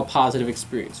 Overall positive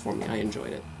experience for me. I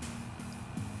enjoyed it.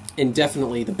 And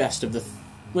definitely the best of the...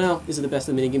 well, is it the best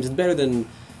of the minigames? Is it better than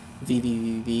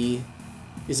VVVV?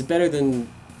 Is it better than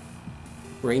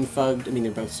Brain Fugged? I mean,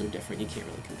 they're both so different. You can't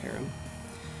really compare them.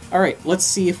 Alright, let's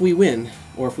see if we win,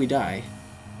 or if we die.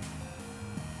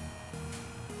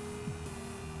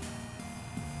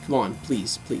 Come on,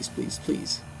 please, please, please,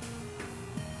 please.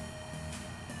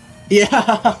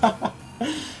 Yeah!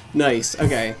 Nice,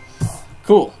 okay.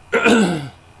 Cool.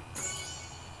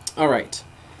 Alright.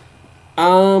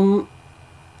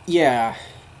 Yeah.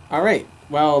 Alright,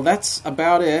 well, that's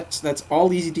about it. That's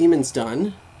all Easy Demons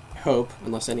done. I hope,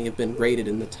 unless any have been rated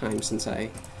in the time since I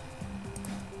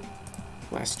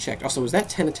Last checked. Also, was that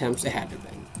 10 attempts? It had to have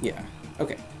been. Yeah.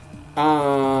 Okay.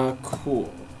 Cool.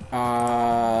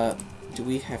 Do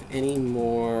we have any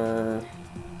more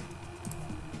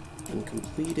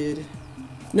uncompleted?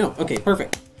 No. Okay,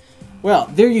 perfect. Well,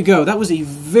 there you go. That was a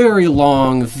very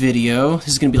long video. This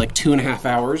is going to be like 2.5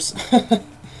 hours.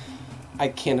 I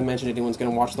can't imagine anyone's going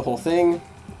to watch the whole thing.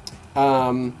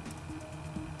 But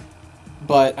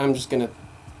I'm just going to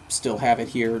still have it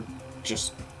here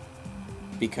just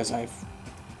because I've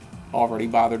already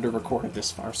bothered to record it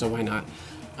this far, so why not?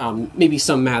 Maybe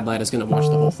some mad lad is going to watch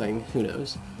the whole thing. Who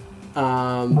knows?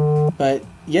 But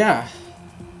yeah.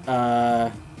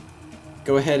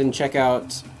 Go ahead and check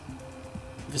out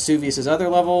Vesuvius's other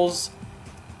levels.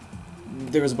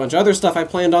 There was a bunch of other stuff I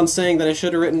planned on saying that I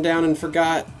should have written down and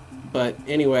forgot. But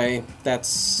anyway,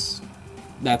 that's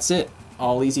it.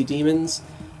 All easy demons.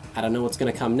 I don't know what's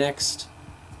going to come next.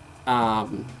 I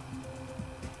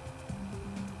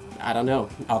don't know.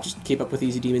 I'll just keep up with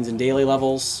easy demons and daily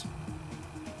levels.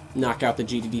 Knock out the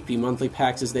GDDP monthly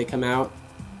packs as they come out.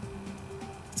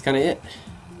 That's kind of it.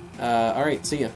 Alright, see ya.